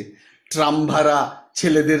গিয়াছে, ট্রাম ভাড়া,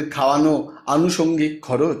 ছেলেদের খাওয়ানো, আনুষঙ্গিক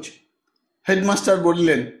খরচ। হেডমাস্টার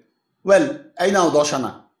বললেন, ওয়েল, এই নাও 10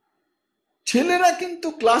 আনা। ছেলেরা কিন্তু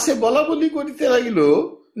ক্লাসে বলা বলি করিতে লাগিল,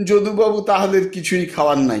 যদুবাবু তাহাদের কিছুই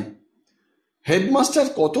খাওয়ার নাই। হেডমাস্টার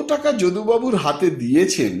কত টাকা যদুবাবুর হাতে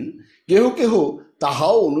দিয়েছেন কেহ কেহ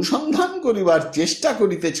তাহাও অনুসন্ধান করিবার চেষ্টা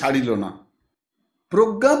করিতে ছাড়িল না।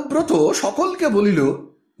 প্রজ্ঞাব্রত সকলকে বলিল,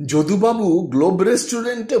 যদুবাবু গ্লোব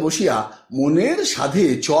রেস্টুরেন্টে বসিয়া মনের সাধে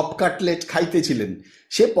চপ কাটলেট খাইতেছিলেন,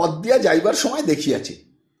 সে পথ দিয়া যাইবার সময় দেখিয়াছে।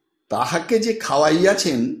 তাহাকে যে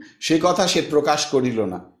খাওয়াইয়াছেন সে কথা সে প্রকাশ করিল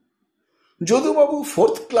না। যদুবাবু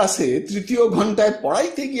 4th ক্লাসে 3য় ঘন্টায়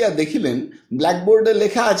পড়াইতে গিয়া দেখিলেন ব্ল্যাকবোর্ডে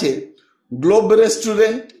লেখা আছে, গ্লোব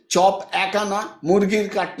রেস্টুরেন্ট, চপ 1 আনা, মুরগির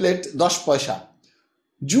কাটলেট 10 পয়সা।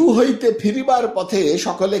 জু হইতে ফিরিবার পথে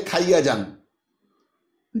সকলে খাইয়া যান।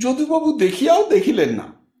 যদুবাবু দেখিয়াও দেখিলেন না।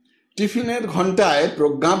 টিফিনের ঘণ্টায়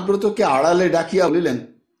প্রজ্ঞাব্রতকে আড়ালে ডাকিয়া বলিলেন,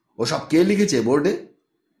 ওসব কে লিখেছে বোর্ডে?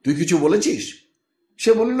 তুই কিছু বলেছিস?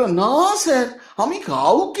 সে বলিল, না স্যার, আমি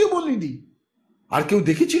কাউকে বলিনি। আর কেউ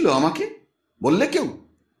দেখেছিল আমাকে? বললে কেউ?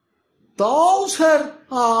 তাও স্যার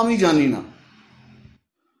আমি জানি না।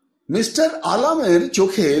 মিস্টার আলামের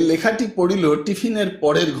চোখে লেখাটি পড়িল টিফিনের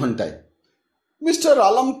পরের ঘণ্টায়। মিস্টার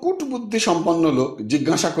আলাম কূটবুদ্ধি সম্পন্ন লোক,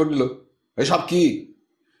 জিজ্ঞাসা করিল, এসব কি?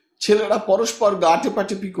 ছেলেরা পরস্পর গা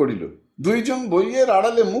টেপাটেপি করিল। দুইজন বইয়ের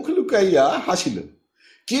আড়ালে মুখ লুকাইয়া হাসিল।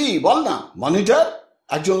 কি বল না মনিটর?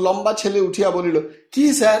 একজন লম্বা ছেলে উঠিয়া বলিল, কি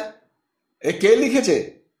স্যার? এ কে লিখেছে?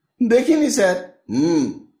 দেখিনি স্যার।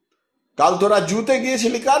 কাল তোরা জুতে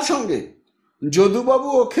গিয়েছিলি কার সঙ্গে? যদুবাবু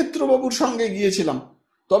ও ক্ষেত্রবাবুর সঙ্গে গিয়েছিলাম।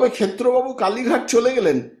 তবে ক্ষেত্রবাবু কালীঘাট চলে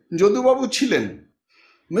গেলেন, যদুবাবু ছিলেন।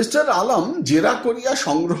 মিস্টার আলম জেরা করিয়া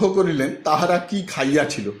সংগ্রহ করিলেন তাহারা কি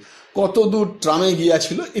খাইয়াছিল, কত দূর ট্রামে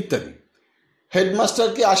গিয়াছিল ইত্যাদি।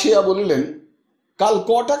 হেডমাস্টারকে আসিয়া বলিলেন, কাল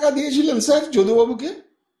ক টাকা দিয়েছিলেন স্যার যদুবাবুকে?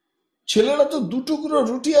 ছেলেরা তো 2 টুকরো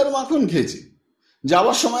রুটি আর মাখন খেয়েছে।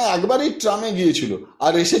 যাওয়ার সময় একবারই ট্রামে গিয়েছিল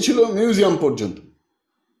আর এসেছিল মিউজিয়াম পর্যন্ত।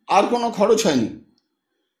 আর কোনো খরচ হয়নি।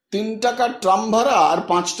 3 টাকার ট্রাম ভাড়া আর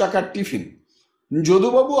 5 টাকার টিফিন।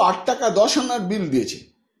 যদুবাবু 8 টাকা 10 আনার বিল দিয়েছে।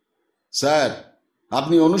 স্যার,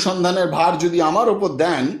 আপনি অনুসন্ধানের ভার যদি আমার ওপর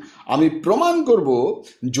দেন, আমি প্রমাণ করব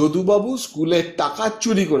যদুবাবু স্কুলের টাকা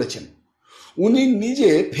চুরি করেছেন। উনি নিজে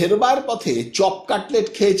ফেরবার পথে চপ কাটলেট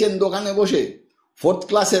খেয়েছেন দোকানে বসে। 4th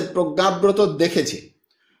ক্লাসের প্রজ্ঞাব্রত দেখেছে।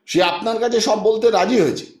 সে আপনার কাছে সব বলতে রাজি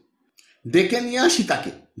হয়েছে। ডেকে নিয়ে আসি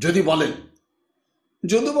তাকে, যদি বলেন।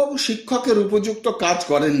 যদুবাবু শিক্ষকের উপযুক্ত কাজ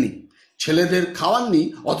করেননি, ছেলেদের খাওয়াননি,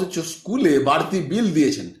 অথচ স্কুলে বাড়তি বিল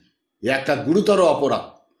দিয়েছেন। এ একটা গুরুতর অপরাধ।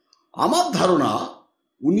 আমার ধারণা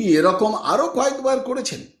উনি এরকম আরো কয়েকবার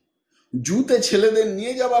করেছেন। জুতে ছেলেদের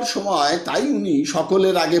নিয়ে যাবার সময় তাই উনি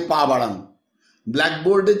সকলের আগে পা বাড়ান।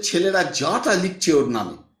 ব্ল্যাকবোর্ডের ছেলেরা যাটা লিখছে ওর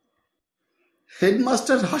নামে।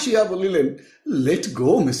 হেডমাস্টার হাসিয়া বলিলেন, লেট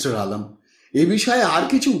গো মিস্টার আলম, এ বিষয়ে আর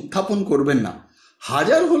কিছু উত্থাপন করবেন না।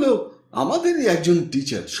 হাজার হলেও আমাদেরই একজন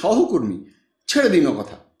টিচার, সহকর্মী। ছেড়ে দিন ও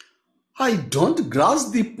কথা। I don't glass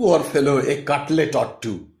the poor fellow A cutlet or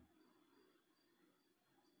two.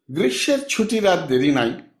 গ্রীষ্মের ছুটির আর দেরি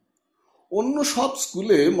নাই। অন্য সব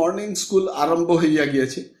স্কুলে মর্নিং স্কুল আরম্ভ হইয়া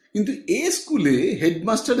গিয়েছে, কিন্তু এ স্কুলে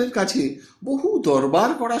হেডমাস্টারের কাছে বহু দরবার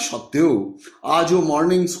করা সত্ত্বেও আজও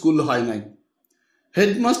মর্নিং স্কুল হয় নাই।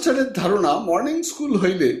 হেডমাস্টারের ধারণা, মর্নিং স্কুল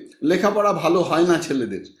হইলে লেখাপড়া ভালো হয় না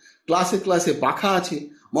ছেলেদের। ক্লাসে ক্লাসে পাখা আছে,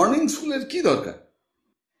 মর্নিং স্কুলের কি দরকার?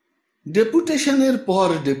 ডেপুটেশনের পর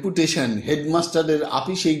ডেপুটেশন হেডমাস্টারের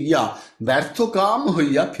আপিসে গিয়া ব্যর্থ কাম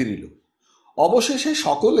হইয়া ফিরিল। অবশেষে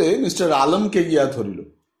সকলে মিস্টার আলমকে গিয়া ধরিল।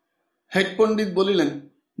 হেড পণ্ডিত বলিলেন,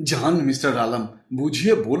 যান মিস্টার আলম,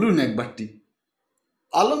 বুঝিয়ে বলুন একবারটি।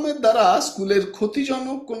 আলমের দ্বারা স্কুলের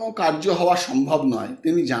ক্ষতিজনক কোনো কার্য হওয়া সম্ভব নয়,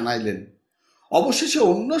 তিনি জানাইলেন। অবশেষে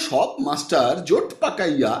অন্য সব মাস্টার জোট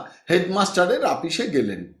পাকাইয়া হেডমাস্টারের আপিসে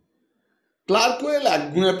গেলেন। ক্লার্কওয়েল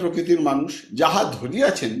একগুণে প্রকৃতির মানুষ, যাহা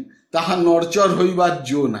ধরিয়াছেন তাহা নড়চর হইবার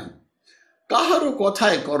জো নাই। কাহারও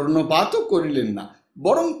কথায় কর্ণপাতও করিলেন না,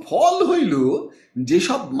 বরং ফল হইল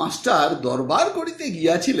যেসব মাস্টার দরবার করিতে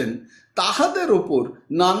গিয়াছিলেন তাহাদের ওপর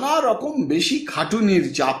নানা রকম বেশি খাটুনির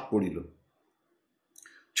চাপ পড়িল।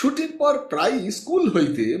 ছুটির পর প্রায় স্কুল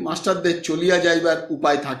হইতে মাস্টারদের চলিয়া যাইবার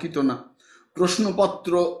উপায় থাকিত না।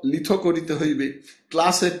 প্রশ্নপত্র লিথ করিতে হইবে,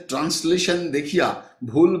 ক্লাসের ট্রান্সলেশন দেখিয়া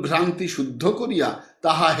ভুল ভ্রান্তি শুদ্ধ করিয়া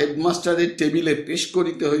তাহা হেডমাস্টারের টেবিলে পেশ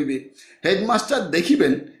করিতে হইবে। হেডমাস্টার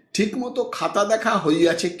দেখিবেন ঠিকমতো খাতা দেখা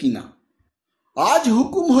হইয়াছে কিনা। আজ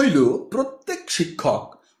হুকুম হইল প্রত্যেক শিক্ষক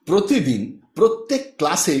প্রতিদিন প্রত্যেক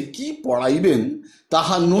ক্লাসে কি পড়াইবেন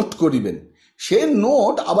তাহা নোট করিবেন। সে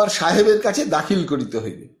নোট আবার সাহেবের কাছে দাখিল করিতে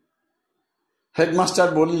হইবে। হেডমাস্টার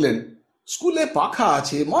বলিলেন, স্কুলে পাখা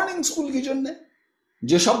আছে, মর্নিং স্কুল কি জন্যে?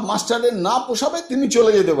 যেসব মাস্টারের না পোষাবে তিনি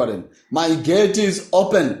চলে যেতে পারেন। মাই গেট ইজ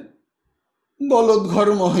ওপেন। বলদ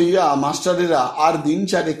ঘর্ম হইয়া মাস্টারেরা আর দিন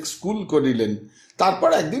 4 স্কুল করিলেন। তারপর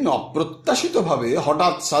একদিন অপ্রত্যাশিতভাবে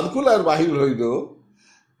হঠাৎ সার্কুলার বাহির হইল,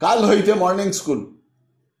 কাল হইতে মর্নিং স্কুল।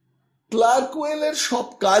 ক্লার্কওয়েলের সব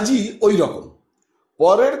কাজই ওই রকম।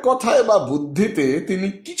 পরের কথায় বা বুদ্ধিতে তিনি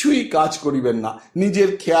কিছুই কাজ করিবেন না, নিজের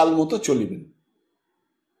খেয়াল মতো চলিবেন।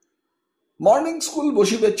 Morning school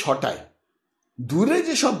বসিবে 6টায়। দূরে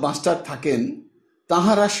যেসব মাস্টার থাকেন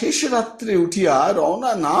তাহারা শেষ রাত্রে উঠিয়া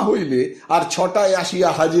রওনা না হইলে আর 6টায় আসিয়া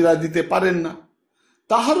হাজিরা দিতে পারেন না।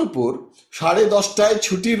 তাহার উপর 10:30টায়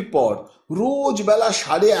ছুটির পর রোজ বেলা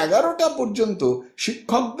 11:30টা পর্যন্ত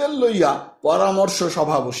শিক্ষকদের লইয়া পরামর্শ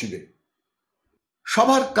সভা বসিবে।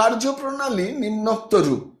 সভার কার্যপ্রণালী নিম্নোক্ত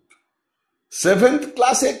রূপ। 7th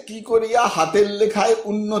ক্লাসে কি করিয়া হাতের লেখায়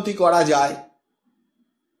উন্নতি করা যায়।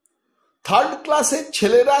 3rd ক্লাসের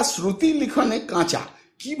ছেলেরা শ্রুতি লিখনে কাঁচা,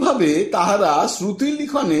 কিভাবে তাহারা শ্রুতি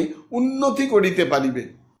লিখনে উন্নতি করিতে পারিবে।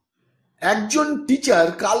 একজন টিচার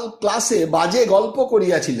কাল ক্লাসে বাজে গল্প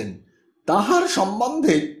করিয়াছিলেন, তাহার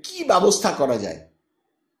সম্বন্ধে কি ব্যবস্থা করা যায়।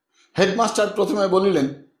 হেডমাস্টার প্রথমে বলিলেন,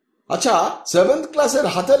 আচ্ছা 7th ক্লাসের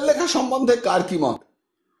হাতের লেখা সম্বন্ধে কার কি মত।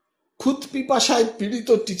 খুদ পিপাসায় পীড়িত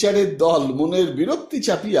টিচারের দল মনের বিরক্তি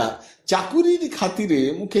চাপিয়া চাকুরির খাতিরে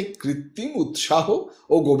মুখে কৃত্রিম উৎসাহ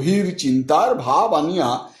ও গভীর চিন্তার ভাব আনিয়া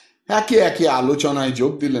একে একে আলোচনায়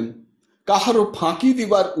যোগ দিলেন। কাহারও ফাঁকি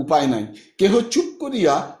দিবার উপায় নাই, কেহ চুপ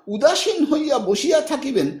করিয়া উদাসীন হইয়া বসিয়া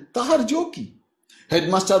থাকিবেন, তাহার জো কি।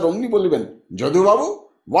 হেডমাস্টার অমনি বলিবেন, যদুবাবু,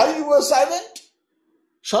 why you were silent?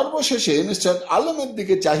 সর্বশেষে মিস্টার আলমের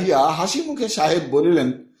দিকে চাহিয়া হাসি মুখে সাহেব বলিলেন,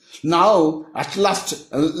 নাও at last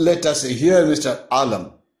let us hear Mr. Alam.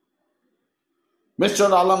 Mister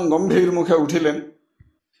Alam গম্ভীর মুখে উঠিলেন,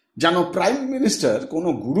 যেন প্রাইম মিনিস্টার কোন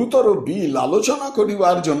গুরুতর বিল আলোচনা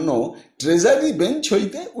করিবার জন্য ট্রেজারি বেঞ্চ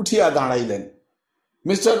হইতে উঠিয়া দাঁড়াইলেন।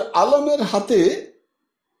 মিস্টার আলমের হাতে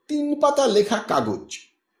 3 পাতা লেখা কাগজ,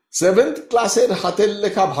 7th ক্লাসের হাতের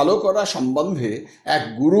লেখা ভালো করা সম্বন্ধে এক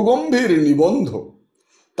গুরুগম্ভীর নিবন্ধ।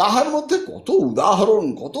 তাহার মধ্যে কত উদাহরণ,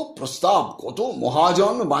 কত প্রস্তাব, কত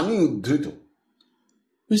মহাজন বাণী উদ্ধৃত।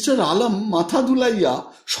 মিস্টার আলম মাথা দুলাইয়া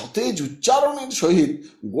সতেজ উচ্চারণের সহিত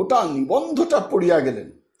গোটা নিবন্ধটা পড়িয়া গেলেন।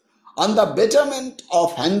 On the betterment of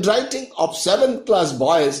handwriting of 7th class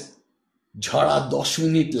boys. ঝড়া 10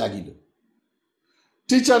 minute লাগিল।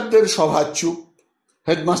 টিচারদের সভা চুপ।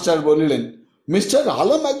 হেডমাস্টার বলিলেন, মিস্টার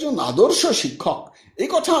আলম একজন আদর্শ শিক্ষক, এ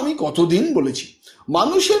কথা আমি কতদিন বলেছি।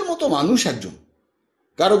 মানুষের মতো মানুষ একজন।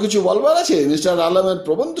 কারো কিছু বলবার আছে মিস্টার আলমের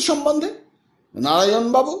প্রবন্ধ সম্বন্ধে?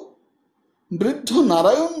 নারায়ণবাবু? বৃদ্ধ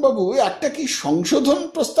নারায়ণবাবু একটা কি সংশোধন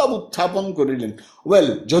প্রস্তাব উত্থাপন করিলেন। ওয়েল,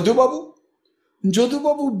 যদুবাবু?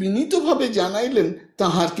 যদুবাবু বিনীতভাবে জানাইলেন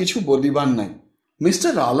তাহার কিছু বলিবার নাই।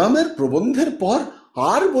 মিস্টার আলমের প্রবন্ধের পর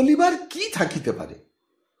আর বলিবার কি থাকিতে পারে?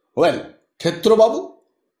 ওয়েল, ক্ষেত্রবাবু?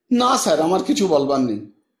 না স্যার, আমার কিছু বলবার নেই।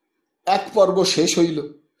 এক পর্ব শেষ হইল।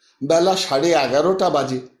 বেলা 11:30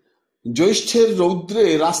 বাজে। জ্যৈষ্ঠের রৌদ্রে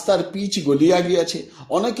রাস্তার পিচ গলিয়া গিয়াছে।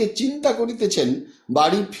 অনেকে চিন্তা করিতেছেন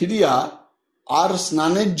বাড়ি ফিরিয়া আর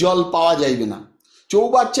স্নানের জল পাওয়া যাইবে না।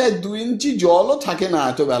 চৌবাচ্চায় 2 ইঞ্চি জলও থাকে না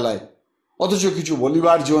এত বেলায়। অথচ কিছু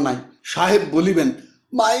বলিবার জো নাই। সাহেব বলিবেন,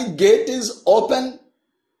 মাই গেট ইজ ওপেন।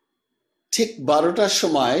 ঠিক 12টার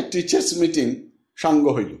সময় টিচার্স মিটিং সাঙ্গ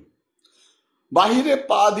হইল। বাহিরে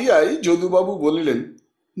পা দিয়াই যদুবাবু বলিলেন,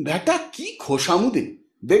 বেটা কি খোসামুদে,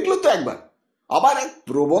 দেখলো তো একবার, আবার এক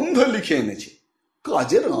প্রবন্ধ লিখে এনেছে,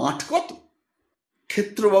 কাজের আঁট কত।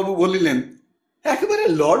 ক্ষেত্রবাবু বলিলেন, একেবারে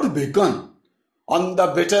Lord beacon, on the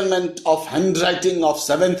betterment of handwriting of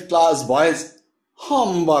 7th class boys.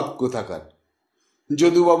 হাম্বাক কোথাকার।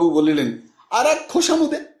 যদুবাবু বলিলেন, আর এক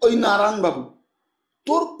খোসামুদে, ওই নারায়ণবাবু।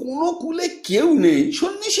 তোর কোনো কুলে কেউ নেই,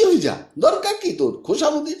 সন্ন্যাসী হয়ে যা, দরকার কি তোর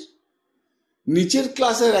খোসামুদির? নিচের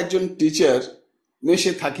ক্লাসের একজন টিচার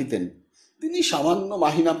মেশে থাকিতেন। তিনি সামান্য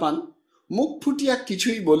মাহিনা পান, মুখ ফুটিয়া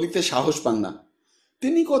কিছুই বলিতে সাহস পান না।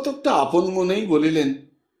 তিনি কতকটা আপন মনেই বলিলেন,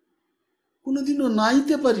 কোনোদিনও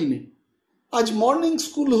নাইতে পারিনি, আজ মর্নিং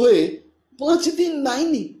স্কুল হয়ে 5 দিন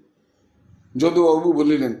নাইনি। যদুবাবু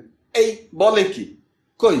বলিলেন, এই বলে কি?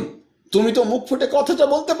 কই, তুমি তো মুখ ফুটে কথাটা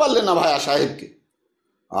বলতে পারলে না ভায়া সাহেবকে।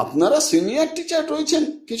 আপনারা সিনিয়র টিচার রয়েছেন,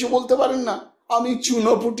 কিছু বলতে পারেন না? আমি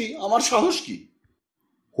চুনোপুটি, আমার সাহস কি?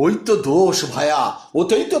 ওই তো দোষ ভায়া,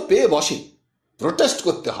 ওতেই তো পেয়ে বসে। প্রোটেস্ট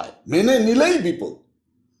করতে হয়, মেনে নিলেই বিপদ।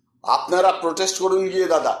 আপনারা প্রোটেস্ট করুন গিয়ে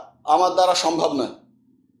দাদা, আমার দ্বারা সম্ভব নয়।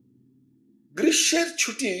 গ্রীষ্মের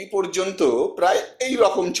ছুটি পর্যন্ত প্রায় এই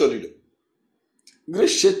রকম চলিল।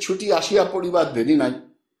 গ্রীষ্মের ছুটি আসিয়া পড়িবার দেরি নাই।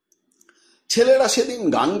 ছেলেরা সেদিন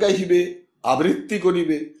গান গাইবে, আবৃত্তি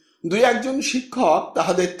করিবে। 2-1 শিক্ষক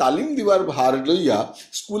তাহাদের তালিম দিবার ভার লইয়া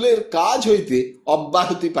স্কুলের কাজ হইতে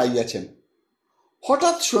অব্যাহতি পাইয়াছেন।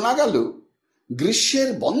 হঠাৎ শোনা গেল, গ্রীষ্মের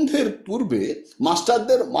বন্ধের পূর্বে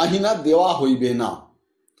মাস্টারদের মাহিনা দেওয়া হইবে না।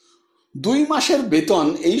 2 মাসের বেতন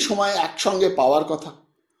এই সময় একসঙ্গে পাওয়ার কথা,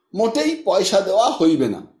 মোটেই পয়সা দেওয়া হইবে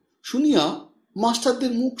না। শুনিয়া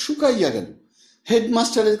মাস্টারদের মুখ শুকাইয়া গেল।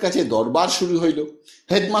 হেডমাস্টারের কাছে দরবার শুরু হইল।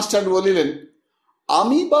 হেডমাস্টার বলিলেন,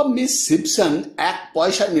 আমি বা মিস সিপসন 1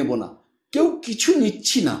 পয়সা নেব না, কেউ কিছু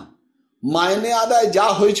নিচ্ছি না। মাইনে আদায় যা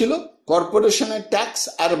হয়েছিল কর্পোরেশনের ট্যাক্স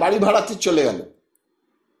আর বাড়ি ভাড়াতে চলে গেল।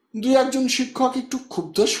 2-1 শিক্ষক একটু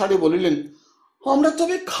ক্ষুব্ধ স্বরে বলিলেন, আমরা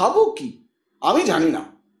তবে খাবো কি? আমি জানি না,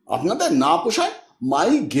 আপনাদের না পোষায়,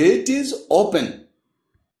 মাই গেট ইজ ওপেন।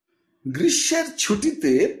 গ্রীষ্মের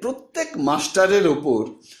ছুটিতে প্রত্যেক মাস্টারের ওপর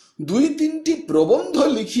 2-3টি প্রবন্ধ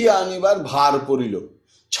লিখিয়া আনিবার ভার পড়িল।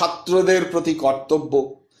 ছাত্রদের প্রতি কর্তব্য,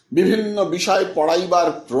 বিভিন্ন বিষয় পড়াইবার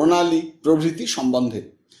প্রণালী প্রভৃতি সম্বন্ধে।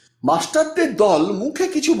 মাস্টারদের দল মুখে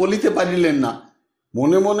কিছু বলিতে পারিলেন না।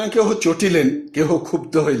 মনে মনে কেহ চটিলেন, কেহ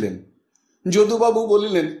ক্ষুব্ধ হইলেন। যদুবাবু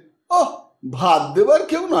বলিলেন, ভাত দেবার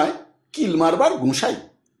কেউ নয়, কিল মারবার গোসাই।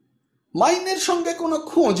 মাইনের সঙ্গে কোনো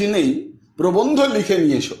খোঁজ নেই, প্রবন্ধ লিখে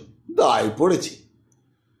নিয়ে এসো, দায় পড়েছি।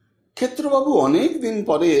 ক্ষেত্রবাবু অনেক দিন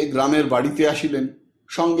পরে গ্রামের বাড়িতে আসিলেন,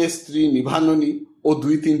 সঙ্গে স্ত্রী নিভাননী ও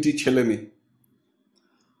 2-3টি ছেলে মেয়ে।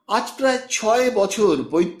 আজ প্রায় 6 বছর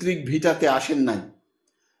পৈতৃক ভিটাতে আসেন নাই।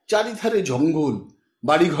 চারিধারে জঙ্গল,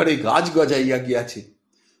 বাড়িঘরে গাছ গজাইয়া গিয়াছে।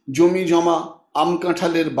 জমি জমা আম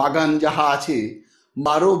কাঁঠালের বাগান যাহা আছে,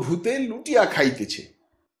 12 ভূতে লুটিয়া খাইতেছে।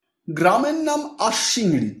 গ্রামের নাম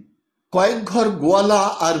আশিংড়ি। কয়েক ঘর গোয়ালা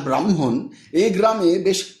আর ব্রাহ্মণ এই গ্রামে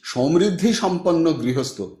বেশ সমৃদ্ধি সম্পন্ন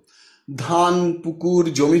গৃহস্থ। ধান, পুকুর,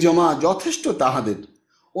 জমি জমা যথেষ্ট তাহাদের।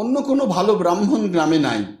 অন্য কোনো ভালো ব্রাহ্মণ গ্রামে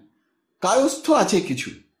নাই। কায়স্থ আছে কিছু,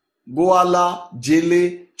 গোয়ালা, জেলে,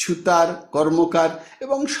 ছুতার, কর্মকার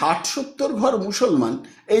এবং 60-70 ঘর মুসলমান,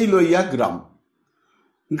 এই লইয়া গ্রাম।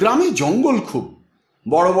 গ্রামে জঙ্গল খুব,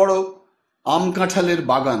 বড় বড় আম কাঁঠালের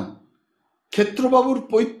বাগান। ক্ষেত্রবাবুর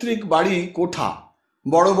পৈতৃক বাড়ি কোঠা,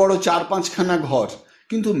 বড় বড় 4-5খানা ঘর,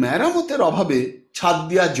 কিন্তু মেরামতের অভাবে ছাদ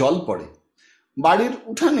দিয়া জল পড়ে। বাড়ির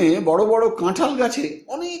উঠানে বড় বড় কাঁঠাল গাছে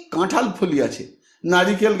অনেক কাঁঠাল ফলিয়াছে।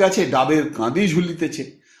 নারিকেল গাছে ডাবের কাঁদি ঝুলিতেছে।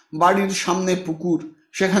 বাড়ির সামনে পুকুর,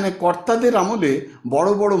 সেখানে কর্তাদের আমলে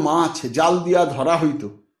বড় বড় মাছ জাল দিয়া ধরা হইত।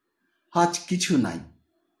 আজ কিছু নাই।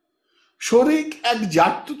 শরিক এক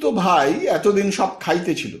জাটতুতো ভাই এতদিন সব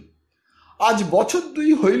খাইতেছিল। আজ বছর 2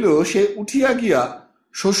 হইল সে উঠিয়া গিয়া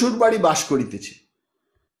শ্বশুর বাড়ি বাস করিতেছে।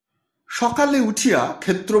 সকালে উঠিয়া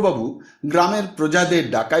ক্ষেত্রবাবু গ্রামের প্রজাদের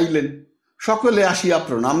ডাকাইলেন। সকলে আসিয়া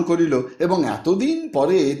প্রণাম করিল এবং এতদিন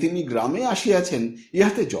পরে তিনি গ্রামে আসিয়াছেন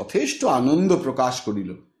ইহাতে যথেষ্ট আনন্দ প্রকাশ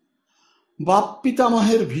করিল। বাপ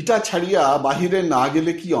পিতামহের ভিটা ছাড়িয়া বাহিরে না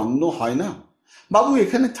গেলে কি অন্ন হয় না? বাবু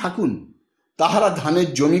এখানে থাকুন, তাহারা ধানের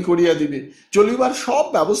জমি করিয়া দিবে, চলিবার সব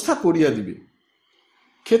ব্যবস্থা করিয়া দিবে।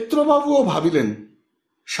 ক্ষেত্রবাবুও ভাবিলেন,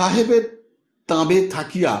 সাহেবের তাঁবে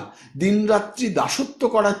থাকিয়া দিনরাত্রি দাসত্ব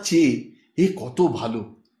করার চেয়ে এ কত ভালো।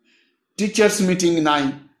 টিচার্স মিটিং নাই,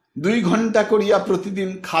 2 ঘন্টা করিয়া প্রতিদিন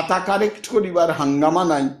খাতা কারেক্ট করিবার হাঙ্গামা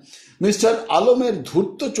নাই। মিস্টার আলমের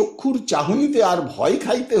ধূর্ত চক্ষুর চাহনিতে আর ভয়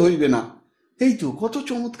খাইতে হইবে না। এই তো কত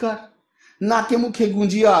চমৎকার। নাকে মুখে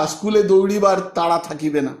গুঁজিয়া স্কুলে দৌড়িবার তাড়া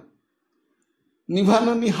থাকিবে না।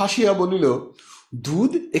 নিভাননী হাসিয়া বলিল,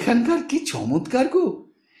 দুধ এখানকার কি চমৎকার গো!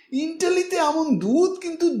 ইন্টালিতে এমন দুধ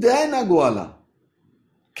কিন্তু দেয় না গোয়ালা।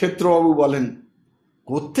 ক্ষেত্রবাবু বলেন,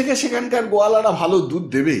 কোত্থেকে সেখানকার গোয়ালারা ভালো দুধ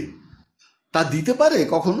দেবে? তা দিতে পারে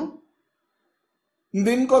কখনো?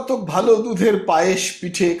 দিন কতক ভালো দুধের পায়েস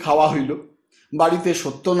পিঠে খাওয়া হইল। বাড়িতে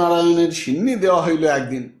সত্যনারায়ণের সিন্নি দেওয়া হইল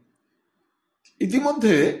একদিন।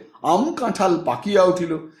 ইতিমধ্যে আম কাঁঠাল পাকিয়া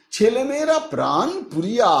উঠিল। ছেলেমেয়েরা প্রাণ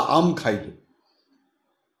পুরিয়া আম খাইল।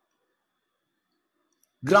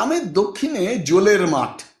 গ্রামের দক্ষিণে জলের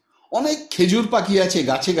মাঠ, অনেক খেজুর পাকিয়াছে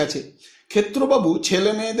গাছে গাছে। ক্ষেত্রবাবু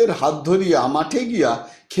ছেলে মেয়েদের হাত ধরিয়া মাঠে গিয়া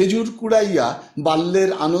খেজুর কুড়াইয়া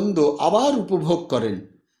বাল্যের আনন্দ আবার উপভোগ করেন,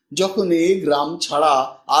 যখন এই গ্রাম ছাড়া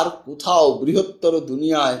আর কোথাও বৃহত্তর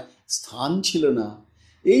দুনিয়ায় স্থান ছিল না।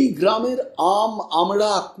 এই গ্রামের আম,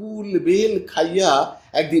 আমড়া, কুল, বেল খাইয়া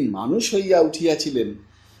একদিন মানুষ হইয়া উঠিয়াছিলেন।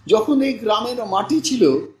 যখন এই গ্রামের মাটি ছিল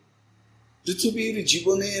পৃথিবীর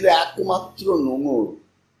জীবনের একমাত্র নোঙর,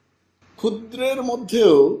 ক্ষুদ্রের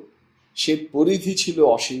মধ্যেও সে পরিধি ছিল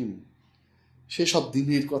অসীম। সেসব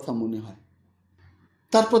দিনের কথা মনে হয়।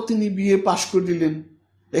 তারপর তিনি বিয়ে পাশ করিলেন।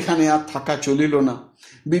 এখানে আর থাকা চলিল না,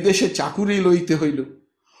 বিদেশে চাকুরি লইতে হইল।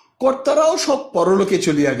 কর্তারাও সব পরলোকে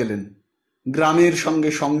চলিয়া গেলেন। গ্রামের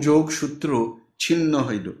সঙ্গে সংযোগ সূত্র ছিন্ন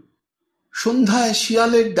হইল। সন্ধ্যায়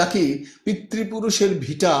শিয়ালের ডাকে পিতৃপুরুষের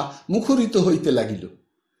ভিটা মুখরিত হইতে লাগিল।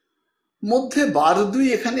 মধ্যে 12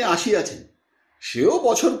 এখানে আসিয়াছেন, সেও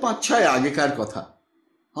বছর 5-6 আগেকার কথা।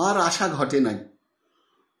 আর আশা ঘটে নাই।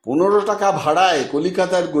 15 টাকা ভাড়ায়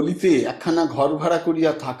কলিকাতার গলিতে একখানা ঘর ভাড়া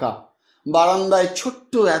করিয়া থাকা। বারান্দায়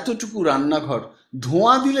ছোট্ট এতটুকু রান্নাঘর,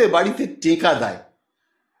 ধোঁয়া দিলে বাড়িতে টেকা দেয়।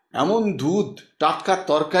 এমন দুধ, টাটকা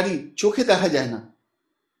তরকারি চোখে দেখা যায় না।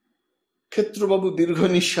 ক্ষেত্রবাবু দীর্ঘ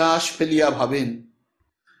নিঃশ্বাস ফেলিয়া ভাবেন,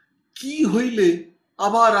 কি হইলে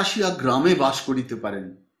আবার আসিয়া গ্রামে বাস করিতে পারেন।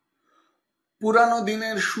 পুরানো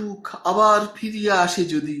দিনের সুখ আবার ফিরিয়া আসে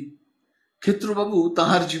যদি। ক্ষেত্রবাবু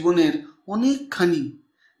তাহার জীবনের অনেকখানি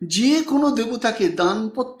যে কোনো দেবতাকে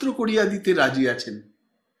দানপত্র করিয়া দিতে রাজি আছেন।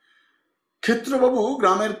 ক্ষেত্রবাবু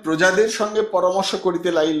গ্রামের প্রজাদের সঙ্গে পরামর্শ করিতে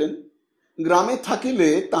লাগিলেন। গ্রামে থাকিলে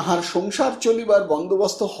তাহার সংসার চলিবার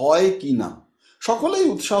বন্দোবস্ত হয় কি না। সকলেই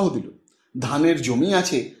উৎসাহ দিল। ধানের জমি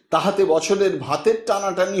আছে, তাহাতে বছরের ভাতের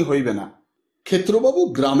টানাটানি হইবে না, ক্ষেত্রবাবু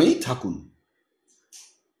গ্রামেই থাকুন।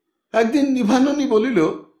 একদিন নিভাননী বলিল,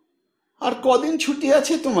 আর কদিন ছুটি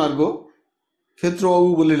আছে তোমার গো? ক্ষেত্রবাবু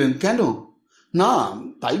বলিলেন, কেন? না,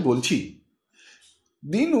 তাই বলছি।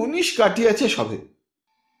 দিন 19 কাটিয়াছে সবে,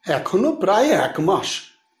 এখনো প্রায় 1 মাস।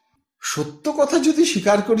 সত্য কথা যদি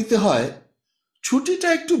স্বীকার করিতে হয়, ছুটিটা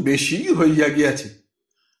একটু বেশি হইয়া গিয়াছে।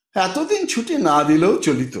 এতদিন ছুটি না দিলেও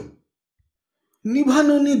চলিত।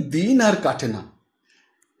 নিভাননীর দিন আর কাটে না।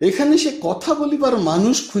 এখানে সে কথা বলিবার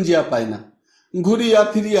মানুষ খুঁজিয়া পায় না। ঘুরিয়া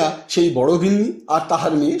ফিরিয়া সেই বড় গিন্নি আর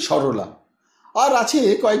তাহার মেয়ে সরলা, আর আছে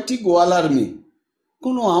কয়েকটি গোয়ালার মেয়ে।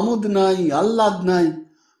 কোনো আমোদ নাই, আহ্লাদ নাই।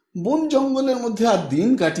 বন জঙ্গলের মধ্যে আর দিন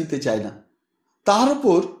কাটিতে চায় না। তাহার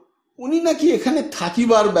উপর উনি নাকি এখানে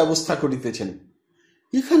থাকিবার ব্যবস্থা করিতেছেন।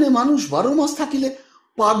 এখানে মানুষ 12 মাস থাকিলে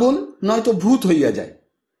পাগল নয়তো ভূত হইয়া যায়।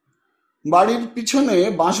 বাড়ির পিছনে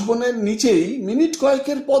বাঁশবনের নিচেই মিনিট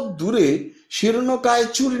কয়েকের পথ দূরে শীর্ণকায়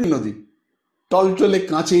চুরি নদী, টলটলে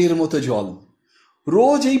কাঁচের মতো জল।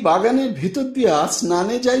 রোজ এই বাগানের ভেতর দিয়া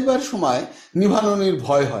স্নানে যাইবার সময় নিভাননীর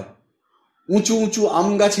ভয় হয়। উঁচু উঁচু আম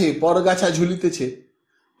গাছে পরগাছা ঝুলিতেছে।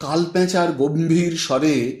 কাল পেঁচার গম্ভীর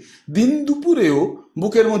স্বরে দিন দুপুরেও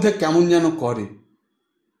বুকের মধ্যে কেমন যেন করে।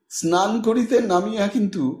 স্নান করিতে নামিয়া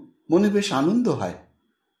কিন্তু মনে বেশ আনন্দ হয়।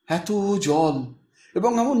 এত জল,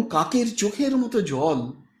 এবং এমন কাকের চোখের মতো জল,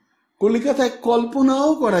 কলিকাতায় কল্পনাও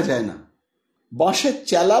করা যায় না। বাঁশের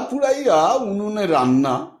চেলা পুড়াইয়া উনুনে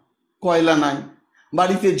রান্না, কয়লা নাই,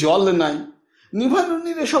 বাড়িতে জল নাই।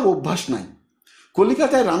 নিভাননীর এসব অভ্যাস নাই।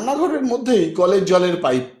 কলিকাতায় রান্নাঘরের মধ্যেই কলের জলের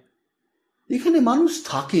পাইপ। এখানে মানুষ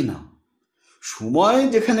থাকে না। সময়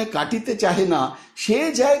যেখানে কাটিতে চাহে না, সে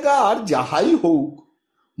জায়গা আর যাহাই হোক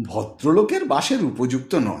ভদ্রলোকের বাসের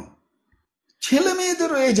উপযুক্ত নয়। ছেলে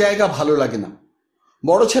মেয়েদেরও এই জায়গা ভালো লাগে না।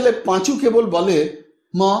 বড় ছেলে পাঁচু কেবল বলে,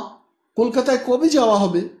 মা, কলকাতায় কবে যাওয়া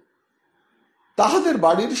হবে? তাহাদের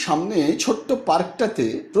বাড়ির সামনে ছোট্ট পার্কটাতে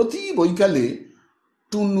প্রতি বৈকালে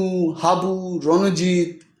টুনু, হাবু,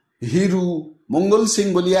 রণজিৎ, হিরু, মঙ্গল সিং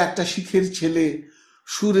বলিয়া একটা শিখের ছেলে,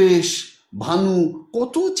 সুরেশ, ভানু,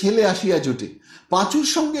 কত ছেলে আসিয়া জোটে। পাঁচুর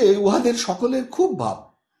সঙ্গে উহাদের সকলের খুব ভাব।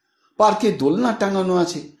 পার্কে দোলনা টাঙানো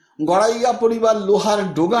আছে, গড়াইয়া পরিবার লোহার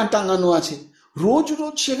ডোগা টাঙানো আছে। রোজ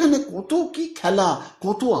রোজ সেখানে কত কি খেলা,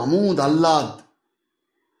 কত আমোদ আহ্লাদ।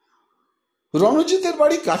 রণজিতের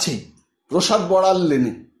বাড়ি কাছেই, প্রসাদ বড়াল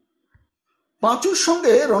লেনে। পাঁচুর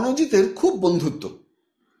সঙ্গে রণজিতের খুব বন্ধুত্ব।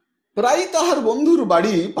 প্রায় তাহার বন্ধুর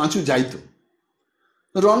বাড়ি পাঁচু যাইত।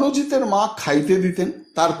 রণজিতের মা খাইতে দিতেন।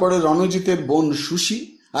 তারপরে রণজিতের বোন সুশি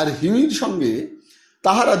আর হিমির সঙ্গে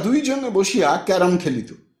তাহারা দুইজনে বসিয়া ক্যারাম খেলিত।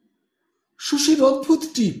 সুশির অদ্ভুত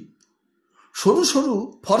টিপ। সরু সরু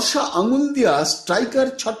ফর্সা আঙুল দিয়া স্ট্রাইকার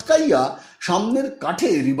ছটকাইয়া সামনের কাঠে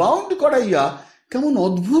রিবাউন্ড করাইয়া কেমন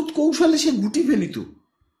অদ্ভুত কৌশলে সে গুটি ফেলিত।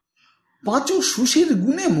 পাঁচু সুশির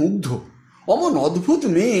গুণে মুগ্ধ। অমন অদ্ভুত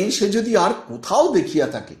মেয়ে সে যদি আর কোথাও দেখিয়া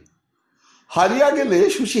থাকে। হারিয়া গেলে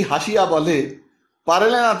সুশি হাসিয়া বলে,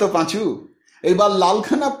 পারলে না তো পাঁচু, এবার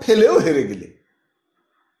লালখানা ফেলেও হেরে গেলে।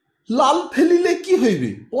 লাল ফেলিলে কি হইবে?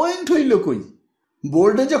 পয়েন্ট হইল কই?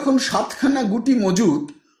 বোর্ডে যখন 7খানা গুটি মজুদ,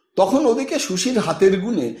 তখন ওদিকে সুশির হাতের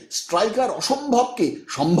গুণে স্ট্রাইকার অসম্ভবকে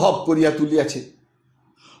সম্ভব করিয়া তুলিয়াছে।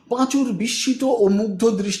 পাঁচুর বিস্মিত ও মুগ্ধ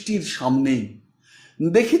দৃষ্টির সামনেই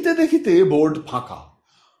দেখিতে দেখিতে বোর্ড ফাঁকা।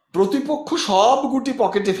 প্রতিপক্ষ সব গুটি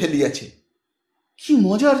পকেটে ফেলিয়াছে। কি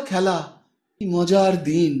মজার খেলা, কি মজার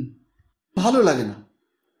দিন! ভালো লাগে না।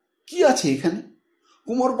 কি আছে এখানে?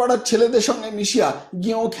 কুমোরপাড়ার ছেলেদের সঙ্গে মিশিয়া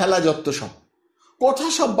গিয়েও খেলা যত্ত সব, কথা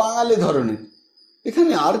সব বাঙালি ধরনের।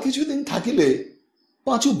 এখানে আর কিছুদিন থাকিলে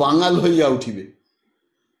পাঁচু বাঙাল হইয়া উঠিবে।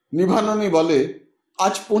 নিভাননী বলে,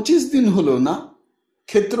 আজ 25 দিন হলো না?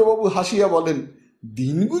 ক্ষেত্রবাবু হাসিয়া বলেন,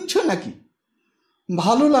 দিন গুনছ নাকি?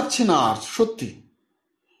 ভালো লাগছে না আর, সত্যি।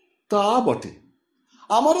 তা বটে,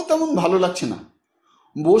 আমারও তেমন ভালো লাগছে না।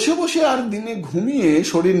 বসে বসে আর দিনে ঘুমিয়ে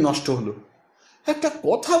শরীর নষ্ট হলো। একটা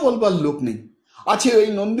কথা বলবার লোক নেই। আছে ওই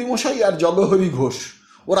নন্দীমশাই আর জগহরি ঘোষ।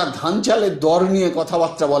 ওরা ধান চালের দর নিয়ে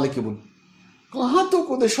কথাবার্তা বলে কেবল। কাহা তো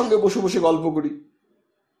ওদের সঙ্গে বসে বসে গল্প করি।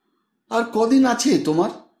 আর কদিন আছে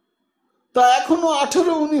তোমার? তা এখনো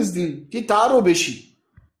 18-19 দিন, কি তারও বেশি।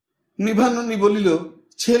 নিভাননী বলিল,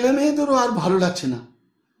 ছেলে মেয়েদেরও আর ভালো লাগছে না।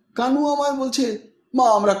 কানু আমায় বলছে, মা,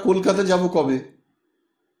 আমরা কলকাতা যাব কবে?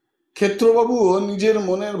 ক্ষেত্রবাবুও নিজের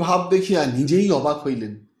মনের ভাব দেখিয়া নিজেই অবাক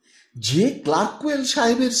হইলেন। যে ক্লার্কওয়েল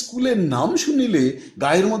সাহেবের স্কুলের নাম শুনিলে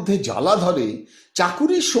গায়ের মধ্যে জ্বালা ধরে,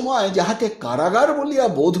 চাকুরির সময় যাহাকে কারাগার বলিয়া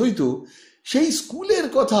বোধ হইত, সেই স্কুলের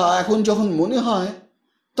কথা এখন যখন মনে হয়,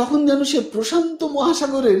 তখন যেন সে প্রশান্ত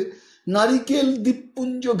মহাসাগরের নারিকেল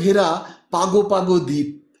দ্বীপপুঞ্জ ঘেরা পাগো পাগো দ্বীপ,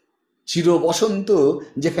 চির বসন্ত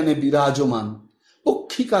যেখানে বিরাজমান,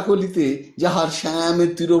 পক্ষী কাকলিতে যাহার শ্যামে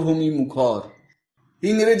তীরভূমি মুখর।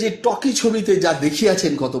 ইংরেজি টকি ছবিতে যা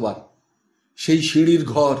দেখিয়াছেন কতবার, সেই সিঁড়ির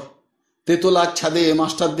ঘর, তেতলার ছাদে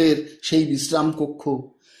মাস্টারদের সেই বিশ্রাম কক্ষ,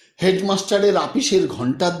 হেডমাস্টারের আপিসের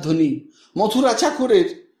ঘণ্টার ধ্বনি, মথুরা চাকরের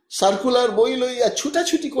সার্কুলার বই লইয়া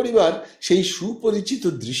ছুটাছুটি করিবার সেই সুপরিচিত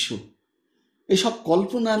দৃশ্য, এসব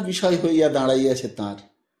কল্পনার বিষয় হইয়া দাঁড়াইয়াছে তাঁর।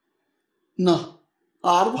 না,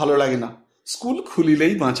 আর ভালো লাগে না, স্কুল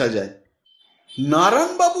খুলিলেই বাঁচা যায়।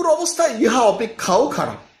 নারায়ণবাবুর অবস্থা ইহা অপেক্ষাও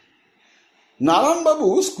খারাপ। নারায়ণবাবু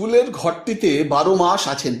স্কুলের ঘরটিতে 12 মাস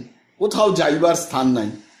আছেন, কোথাও যাইবার স্থান নাই।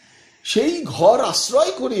 সেই ঘর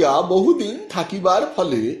আশ্রয় করিয়া বহুদিন থাকিবার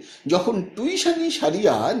ফলে যখন টুইশনি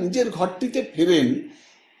সারিয়া নিজের ঘরটিতে ফেরেন,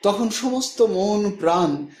 তখন সমস্ত মন প্রাণ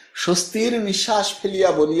স্বস্তির নিঃশ্বাস ফেলিয়া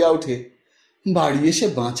বলিয়া ওঠে, বাড়ি এসে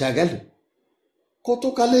বাঁচা গেল।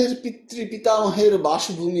 কতকালের পিতৃপিতামহের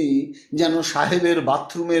বাসভূমি যেন সাহেবের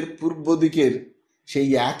বাথরুমের পূর্ব দিকের সেই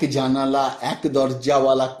এক জানালা এক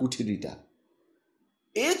দরজাওয়ালা কুঠিরিটা।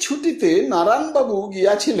 এ ছুটিতে নারায়ণবাবু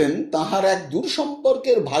গিয়াছিলেন তাহার এক দূর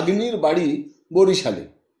সম্পর্কের ভাগ্নির বাড়ি বরিশালে।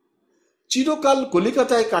 চিরকাল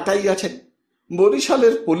কলিকাতায় কাটাইয়াছেন,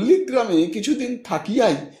 বরিশালের পল্লীগ্রামে কিছুদিন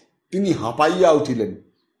থাকিয়াই তিনি হাঁপাইয়া উঠিলেন।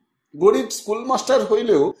 গরিব স্কুলমাস্টার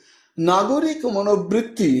হইলেও নাগরিক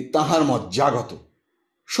মনোবৃত্তি তাহার মজ্জাগত,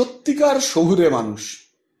 সত্যিকার শহুরে মানুষ।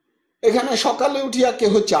 এখানে সকালে উঠিয়া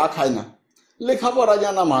কেহ চা খায় না, লেখাপড়া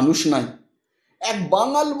জানা মানুষ নাই। এক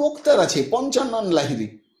বাঙাল মোক্তার আছে 55 লাহিরি,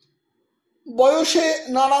 বয়সে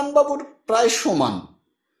নারায়ণবাবুর প্রায় সমান।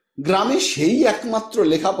 গ্রামে সেই একমাত্র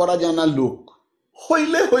লেখাপড়া জানা লোক,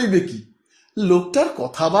 হইলে হইবে কি। লোকটার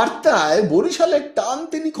কথাবার্তায় বরিশালের টান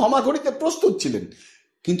তিনি ক্ষমা করিতে প্রস্তুত ছিলেন,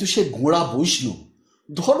 কিন্তু সে গোঁড়া বৈষ্ণব,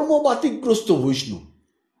 ধর্মবাতিগ্রস্ত বৈষ্ণব।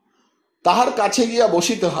 তাহার কাছে গিয়া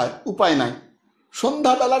বসিতে হয়, উপায় নাই।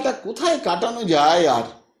 সন্ধ্যাবেলাটা কোথায় কাটানো যায় আর।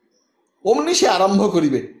 অমনি সে আরম্ভ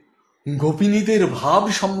করিবে, গোপিনীদের ভাব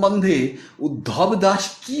সম্বন্ধে উদ্ধব দাস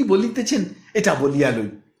কি বলিতেছেন এটা বলিয়া লই।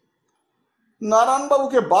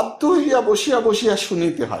 নারায়ণবাবুকে বাধ্য হইয়া বসিয়া বসিয়া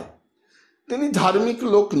শুনিতে হয়। তিনি ধার্মিক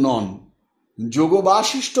লোক নন। যোগ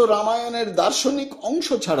বাশিষ্ঠ রামায়ণের দার্শনিক অংশ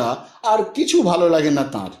ছাড়া আর কিছু ভালো লাগে না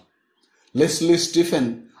তাঁর। লেসলি স্টিফেন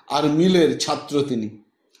আর মিলের ছাত্র তিনি।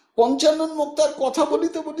 পঞ্চানন মুক্তার কথা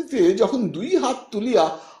বলিতে বলিতে যখন 2 হাত তুলিয়া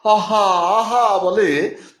আহা আহা বলে,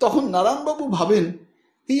 তখন নারায়ণবাবু ভাবেন,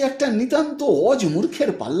 এই একটা নিতান্ত অজ মূর্খের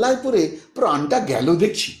পাল্লায় পড়ে প্রাণটা গেল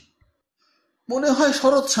দেখছি। মনে হয়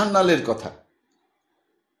শরৎ সান্যালের কথা।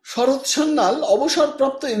 শরৎ সান্যাল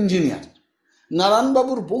অবসরপ্রাপ্ত ইঞ্জিনিয়ার,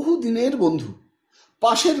 নারায়ণবাবুর বহু দিনের বন্ধু।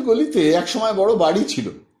 পাশের গলিতে একসময় বড় বাড়ি ছিল,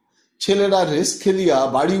 ছেলেরা রেস খেলিয়া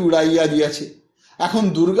বাড়ি উড়াইয়া দিয়াছে। এখন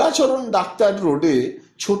দুর্গাচরণ ডাক্তার রোডে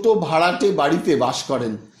ছোট ভাড়াটে বাড়িতে বাস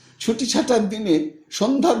করেন। ছুটি ছাটার দিনে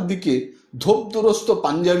সন্ধ্যার দিকে ধোপদুরস্ত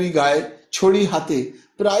পাঞ্জাবি গায়ে, ছড়ি হাতে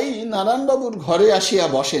প্রায়ই নারায়ণবাবুর ঘরে আসিয়া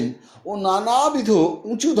বসেন ও নানাবিধ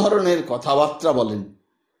উঁচু ধরনের কথাবার্তা বলেন।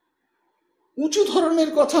 উঁচু ধরনের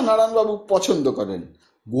কথা নারায়ণবাবু পছন্দ করেন,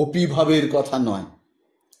 গোপীভাবের কথা নয়।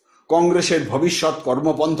 কংগ্রেসের ভবিষ্যৎ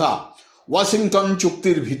কর্মপন্থা, ওয়াশিংটন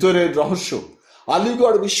চুক্তির ভিতরের রহস্য,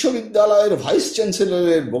 আলিগড় বিশ্ববিদ্যালয়ের ভাইস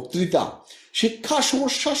চ্যান্সেলরের বক্তৃতা, শিক্ষা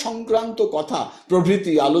সমস্যা সংক্রান্ত কথা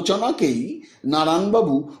প্রভৃতি আলোচনাকেই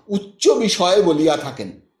নারায়ণবাবু উচ্চ বিষয় বলিয়া থাকেন।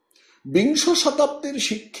 20 শতাব্দীর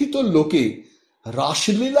শিক্ষিত লোকে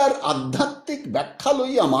রাসলীলার আধ্যাত্মিক ব্যাখ্যা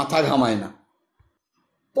লইয়া মাথা ঘামায় না।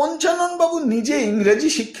 পঞ্চাননবাবু নিজে ইংরেজি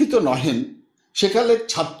শিক্ষিত নহেন, সেকালের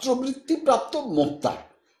ছাত্রবৃত্তিপ্রাপ্ত মোক্তার,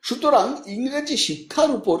 সুতরাং ইংরেজি শিক্ষার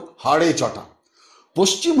উপর হাড়ে চটা।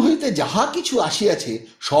 পশ্চিম হইতে যাহা কিছু আসিয়াছে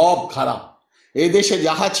সব খারাপ, এদেশে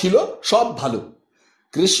যাহা ছিল সব ভালো।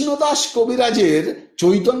 কৃষ্ণদাস কবিরাজের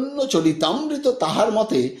চৈতন্য চরিতামৃত তাহার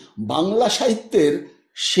মতে বাংলা সাহিত্যের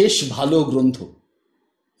শেষ ভালো গ্রন্থ।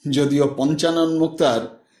 যদিও পঞ্চানন মুক্তার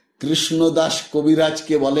কৃষ্ণদাস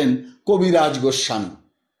কবিরাজকে বলেন কবিরাজ গোস্বামী।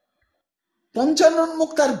 পঞ্চানন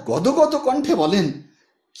মুক্তার গদগদ কণ্ঠে বলেন,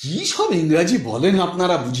 কি সব ইংরাজি বলেন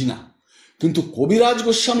আপনারা, বুঝি না, কিন্তু কবিরাজ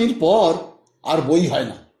গোস্বামীর পর আর বই হয়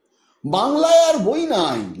না, বাংলায় আর বই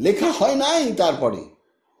নাই, লেখা হয় নাই। তারপরে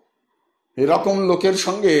এরকম লোকের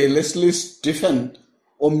সঙ্গে লেসলি স্টিফেন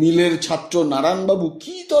ও মিলের ছাত্র নারায়ণবাবু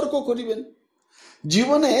কি তর্ক করিবেন?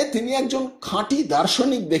 জীবনে তিনি একজন খাঁটি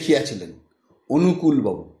দার্শনিক দেখিয়াছিলেন,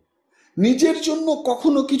 অনুকূলবাবু। নিজের জন্য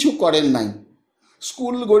কখনো কিছু করেন নাই।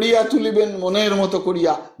 স্কুল গড়িয়া তুলিবেন মনের মতো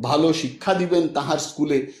করিয়া, ভালো শিক্ষা দিবেন তাহার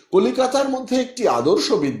স্কুলে, কলিকাতার মধ্যে একটি আদর্শ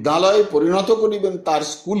বিদ্যালয়ে পরিণত করিবেন তার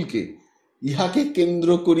স্কুলকে, ইহাকে কেন্দ্র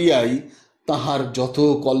করিয়াই তাহার যত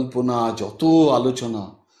কল্পনা, যত আলোচনা।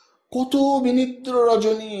 কত বিনিদ্র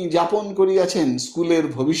রজনী যাপন করিয়াছেন স্কুলের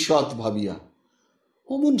ভবিষ্যৎ ভাবিয়া।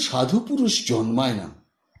 অমন সাধু পুরুষ জন্মায় না।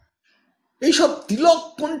 এইসব তিলক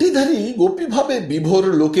কণ্ঠীধারী গোপীভাবে বিভোর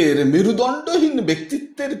লোকের মেরুদণ্ডহীন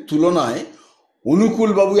ব্যক্তিত্বের তুলনায়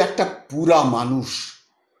অনুকূলবাবু একটা পুরা মানুষ।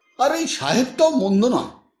 আর এই সাহেবটাও মন্দ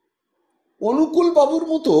নয়। অনুকূলবাবুর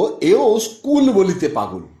মতো এও স্কুল বলিতে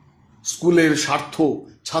পাগল। স্কুলের স্বার্থ,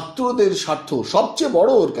 ছাত্রদের স্বার্থ সবচেয়ে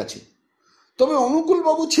বড় ওর কাছে। তবে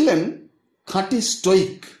অনুকূলবাবু ছিলেন খাঁটি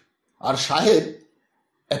স্টোইক, আর সাহেব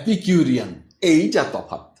এপিকিউরিয়ান। এই যা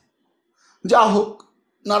তফাৎ। যা হোক,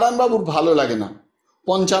 নারায়ণবাবুর ভালো লাগে না।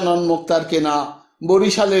 পঞ্চানন মুক্তার কেনা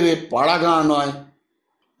বরিশালের পাড়া গাঁ নয়।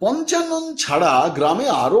 পঞ্চানন ছাড়া গ্রামে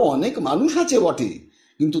আরো অনেক মানুষ আছে বটে,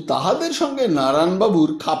 কিন্তু তাহাদের সঙ্গে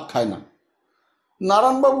নারায়ণবাবুর খাপ খায় না।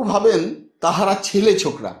 নারায়ণবাবু ভাবেন তাহারা ছেলে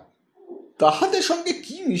ছোকরা, তাহাদের সঙ্গে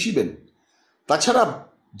কি মিশিবেন। তাছাড়া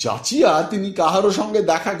যাচিয়া তিনি কাহারও সঙ্গে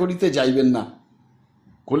দেখা করিতে যাইবেন না।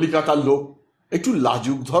 কলিকাতার লোক, একটু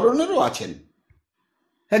লাজুক ধরনেরও আছেন।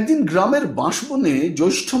 একদিন গ্রামের বাঁশবনে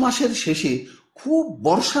জ্যৈষ্ঠ মাসের শেষে খুব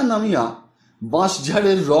বর্ষা নামিয়া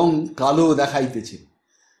বাঁশঝাড়ের রং কালো দেখাইতেছে।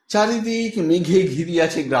 চারিদিক মেঘে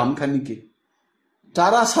ঘিরিয়াছে গ্রামখানিকে।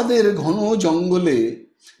 তারাসাদের ঘন জঙ্গলে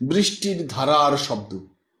বৃষ্টির ধারার শব্দ।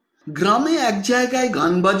 গ্রামে এক জায়গায়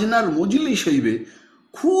গান বাজনার মজলিস হইবে,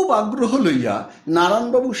 খুব আগ্রহ লইয়া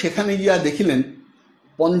নারায়ণবাবু সেখানে গিয়া দেখিলেন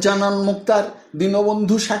পঞ্চানন মুক্তার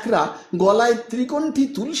দীনবন্ধু শাকরা গলায় ত্রিকণ্ঠী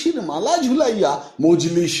তুলসীর মালা ঝুলাইয়া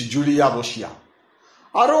মজলিস জুড়িয়া বসিয়া।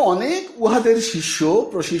 আরো অনেক উহাদের শিষ্য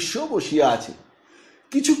প্রশিষ্য বসিয়া আছে।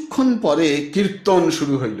 কিছুক্ষণ পরে কীর্তন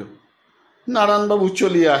শুরু হইল। নারায়ণবাবু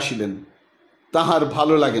চলিয়া আসিলেন। তাহার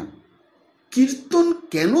ভালো লাগে না। কীর্তন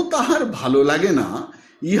কেন তাহার ভালো লাগে না,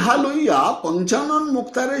 ইহা লইয়া পঞ্চানন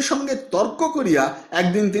মুক্তারের সঙ্গে তর্ক করিয়া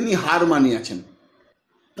একদিন তিনি হার মানিয়াছেন।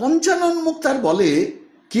 পঞ্চানন মুক্তার বলে,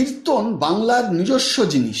 কীর্তন বাংলার নিজস্ব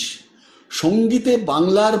জিনিস, সঙ্গীতে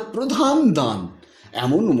বাংলার প্রধান দান।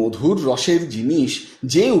 এমন মধুর রসের জিনিস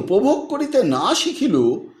যে উপভোগ করিতে না শিখিল,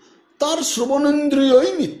 তার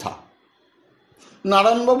শ্রবণেন্দ্রিয়ই মিথ্যা।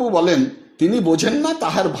 নারায়ণবাবু বলেন তিনি বোঝেন না,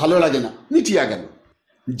 তাহার ভালো লাগে না, মিটিয়া গেল।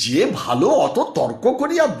 যে ভালো অত তর্ক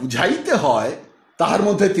করিয়া বুঝাইতে হয়, তাহার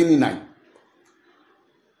মধ্যে তিনি নাই।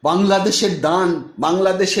 বাংলাদেশের দান,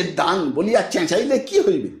 বাংলাদেশের দান বলিয়া চেঁচাইলে কি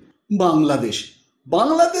হইবে? বাংলাদেশ,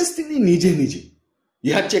 বাংলাদেশ তিনি নিজে নিজে,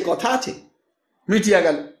 ইহার চেয়ে কথা আছে? মিটিয়া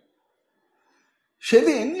গেল।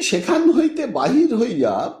 সেদিন সেখান হইতে বাহির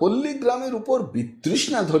হইয়া পল্লীগ্রামের উপর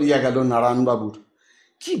বিতৃষ্ণা ধরিয়া গেল নারায়ণবাবুর।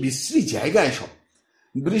 কি বিশ্রী জায়গা এসব!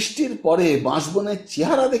 বৃষ্টির পরে বাঁশবনের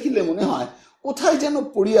চেহারা দেখিলে মনে হয় কোথায় যেন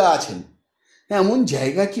পড়িয়া আছেন। এমন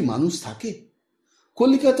জায়গা কি মানুষ থাকে?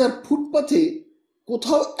 কলিকাতার ফুটপাথে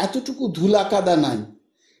কোথাও এতটুকু ধুলা কাদা নাই।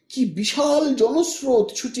 কি বিশাল জনস্রোত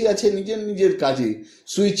ছুটিয়াছে নিজের নিজের কাজে।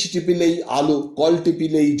 সুইচ টিপিলেই আলো, কল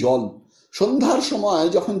টিপিলেই জল। সন্ধ্যার সময়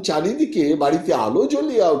যখন চারিদিকে বাড়িতে আলো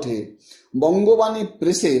জ্বলিয়া ওঠে, বঙ্গবাণী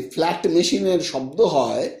প্রেসে ফ্ল্যাট মেশিনের শব্দ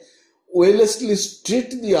হয়, ওয়েলেসলি স্ট্রিট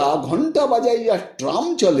দিয়া ঘন্টা বাজাইয়া ট্রাম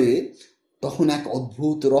চলে, তখন এক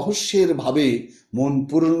অদ্ভুত রহস্যের ভাবে মন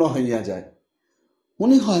পূর্ণ হইয়া যায়।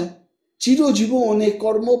 মনে হয় চিরজীবন এ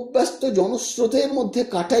কর্মব্যস্ত জনস্রোতের মধ্যে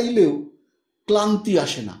কাটাইলেও ক্লান্তি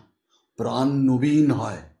আসে না, প্রাণ নবীন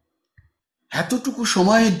হয়। এতটুকু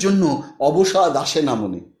সময়ের জন্য অবসাদ আসে না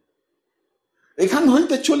মনে। এখান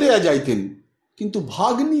হইতে চলিয়া যাইতেন, কিন্তু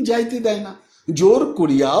ভাগ্নি যাইতে দেয় না। জোর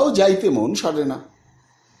করিয়াও যাইতে মন সারে না।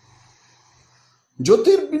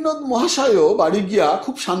 জ্যোতির্বিনোদ মহাশয়ও বাড়ি গিয়া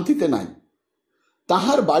খুব শান্তিতে নাই।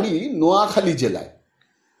 তাহার বাড়ি নোয়াখালী জেলায়।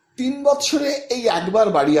 3 বৎসরে এই একবার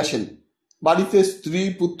বাড়ি আসেন। বাড়িতে স্ত্রী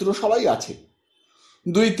পুত্র সবাই আছে।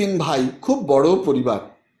 2-3 ভাই, খুব বড় পরিবার।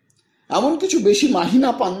 এমন কিছু বেশি মাহিনা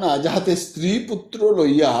পান না যাহাতে স্ত্রী পুত্র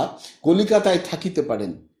লইয়া কলিকাতায় থাকিতে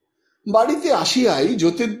পারেন। বাড়িতে আসিয়াই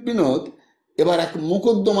জ্যোতির্বিনোদ এবার এক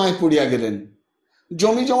মোকদ্দমায় পড়িয়া গেলেন,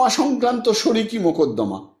 জমি জমা সংক্রান্ত শরিকি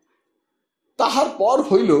মোকদ্দমা। তাহার পর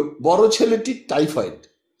হইল বড় ছেলেটির টাইফয়েড।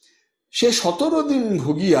 সে 17 দিন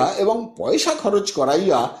ভুগিয়া এবং পয়সা খরচ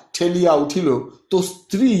করাইয়া ঠেলিয়া উঠিল, তো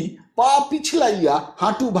স্ত্রী পা পিছলাইয়া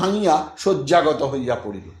হাঁটু ভাঙিয়া শয্যাগত হইয়া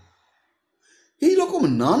পড়িল। এইরকম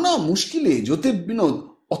নানা মুশকিলে জ্যোতির্বিনোদ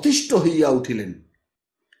অতিষ্ঠ হইয়া উঠিলেন।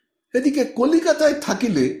 এদিকে কলিকাতায়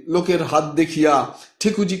থাকিলে লোকের হাত দেখিয়া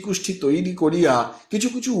ঠিকুজি কুষ্টি তৈরি করিয়া কিছু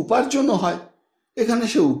কিছু উপার্জনও হয়। এখানে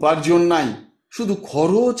সে উপার্জন নাই, শুধু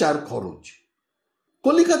খরচ আর খরচ।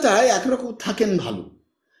 কলিকাতায় একরকম থাকেন ভালো,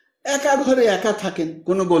 একা ঘরে একা থাকেন,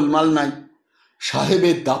 কোনো গোলমাল নাই।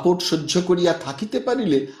 সাহেবের দাপট সহ্য করিয়া থাকিতে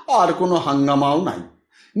পারিলে আর কোনো হাঙ্গামাও নাই।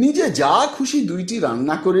 নিজে যা খুশি 2টি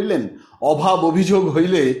রান্না করিলেন। অভাব অভিযোগ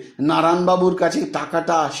হইলে নারায়ণবাবুর কাছে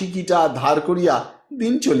টাকাটা সিকিটা ধার করিয়া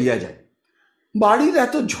দিন চলিয়া যায়। বাড়ির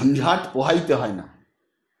এত ঝঞ্ঝাট পোহাইতে হয় না।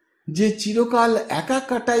 যে চিরকাল একা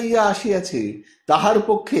কাটাইয়া আসিয়াছে তাহার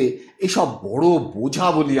পক্ষে এসব বড়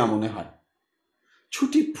বোঝা বলিয়া মনে হয়।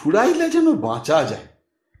 ছুটি ফুরাইলে যেন বাঁচা যায়।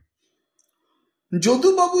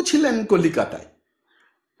 যদুবাবু ছিলেন কলিকাতায়।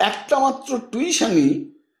 একটা মাত্র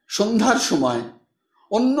টিউশনি সন্ধ্যার সময়,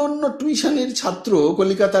 অন্য অন্য টিউশনির ছাত্র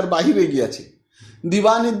কলিকাতার বাহিরে গিয়াছে।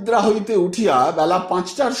 দিবানিদ্রা হইতে উঠিয়া বেলা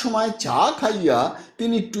 5টার সময় চা খাইয়া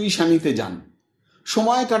তিনি টিউশনিতে যান।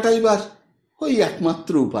 সময় কাটাইবার ওই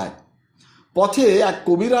একমাত্র উপায়। পথে এক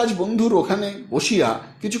কবিরাজ বন্ধুর ওখানে বসিয়া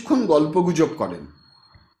কিছুক্ষণ গল্পগুজব করেন।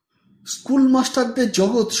 স্কুল মাস্টারদের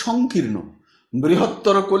জগৎ সংকীর্ণ।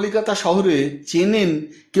 বৃহত্তর কলিকাতা শহরে চেনেন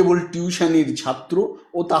কেবল টিউশনির ছাত্র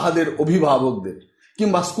ও তাহাদের অভিভাবকদের,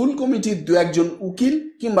 কিংবা স্কুল কমিটির দু একজন উকিল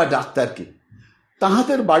কিংবা ডাক্তারকে।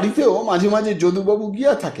 তাহাদের বাড়িতেও মাঝে মাঝে যদুবাবু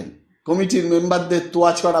গিয়া থাকেন। কমিটির মেম্বারদের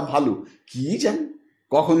তোয়া ছড়া ভালো, কি জানি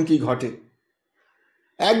কখন কি ঘটে।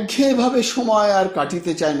 একঘেয়েভাবে সময় আর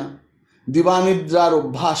কাটিতে চায় না। দিবানিদ্রার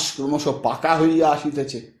অভ্যাস ক্রমশ পাকা হইয়া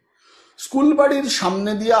আসিতেছে। স্কুল বাড়ির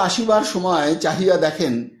সামনে দিয়া আসিবার সময় চাহিয়া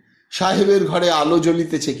দেখেন সাহেবের ঘরে আলো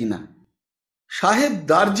জ্বলিতেছে কিনা। সাহেব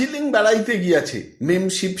দার্জিলিং বেড়াইতে গিয়াছে মেম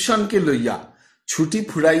শিবসনকে লইয়া। ছুটি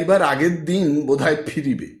ফুরাইবার আগের দিন বোধহয়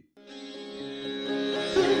ফিরিবে।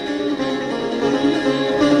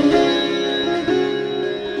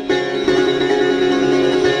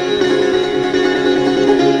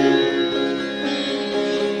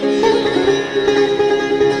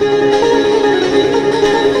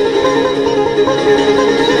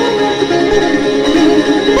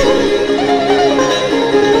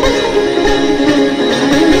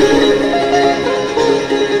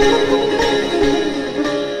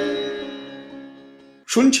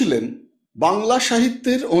 শুনছিলেন বাংলা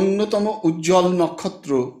সাহিত্যের অন্যতম উজ্জ্বল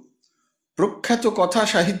নক্ষত্র, প্রখ্যাত কথা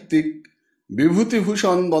সাহিত্যিক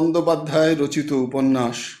বিভূতিভূষণ বন্দ্যোপাধ্যায় রচিত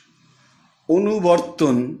উপন্যাস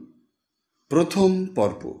অনুবর্তন প্রথম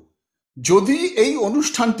পর্ব। যদি এই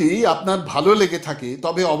অনুষ্ঠানটি আপনার ভালো লেগে থাকে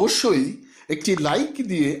তবে অবশ্যই একটি লাইক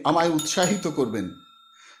দিয়ে আমায় উৎসাহিত করবেন।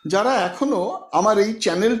 যারা এখনো আমার এই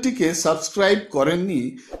চ্যানেলটিকে সাবস্ক্রাইব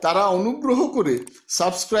করেননি তারা অনুগ্রহ করে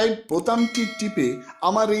সাবস্ক্রাইব বোতামটি টিপে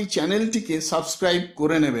আমার এই চ্যানেলটিকে সাবস্ক্রাইব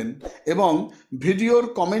করে নেবেন এবং ভিডিওর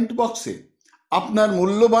কমেন্ট বক্সে আপনার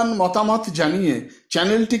মূল্যবান মতামত জানিয়ে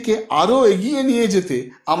চ্যানেলটিকে আরও এগিয়ে নিয়ে যেতে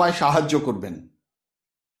আমায় সাহায্য করবেন।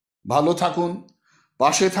 ভালো থাকুন,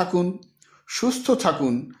 পাশে থাকুন, সুস্থ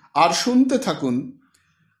থাকুন আর শুনতে থাকুন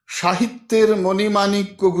সাহিত্যের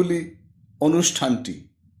মণিমাণিক্যগুলি অনুষ্ঠানটি।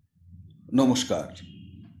 নমস্কার।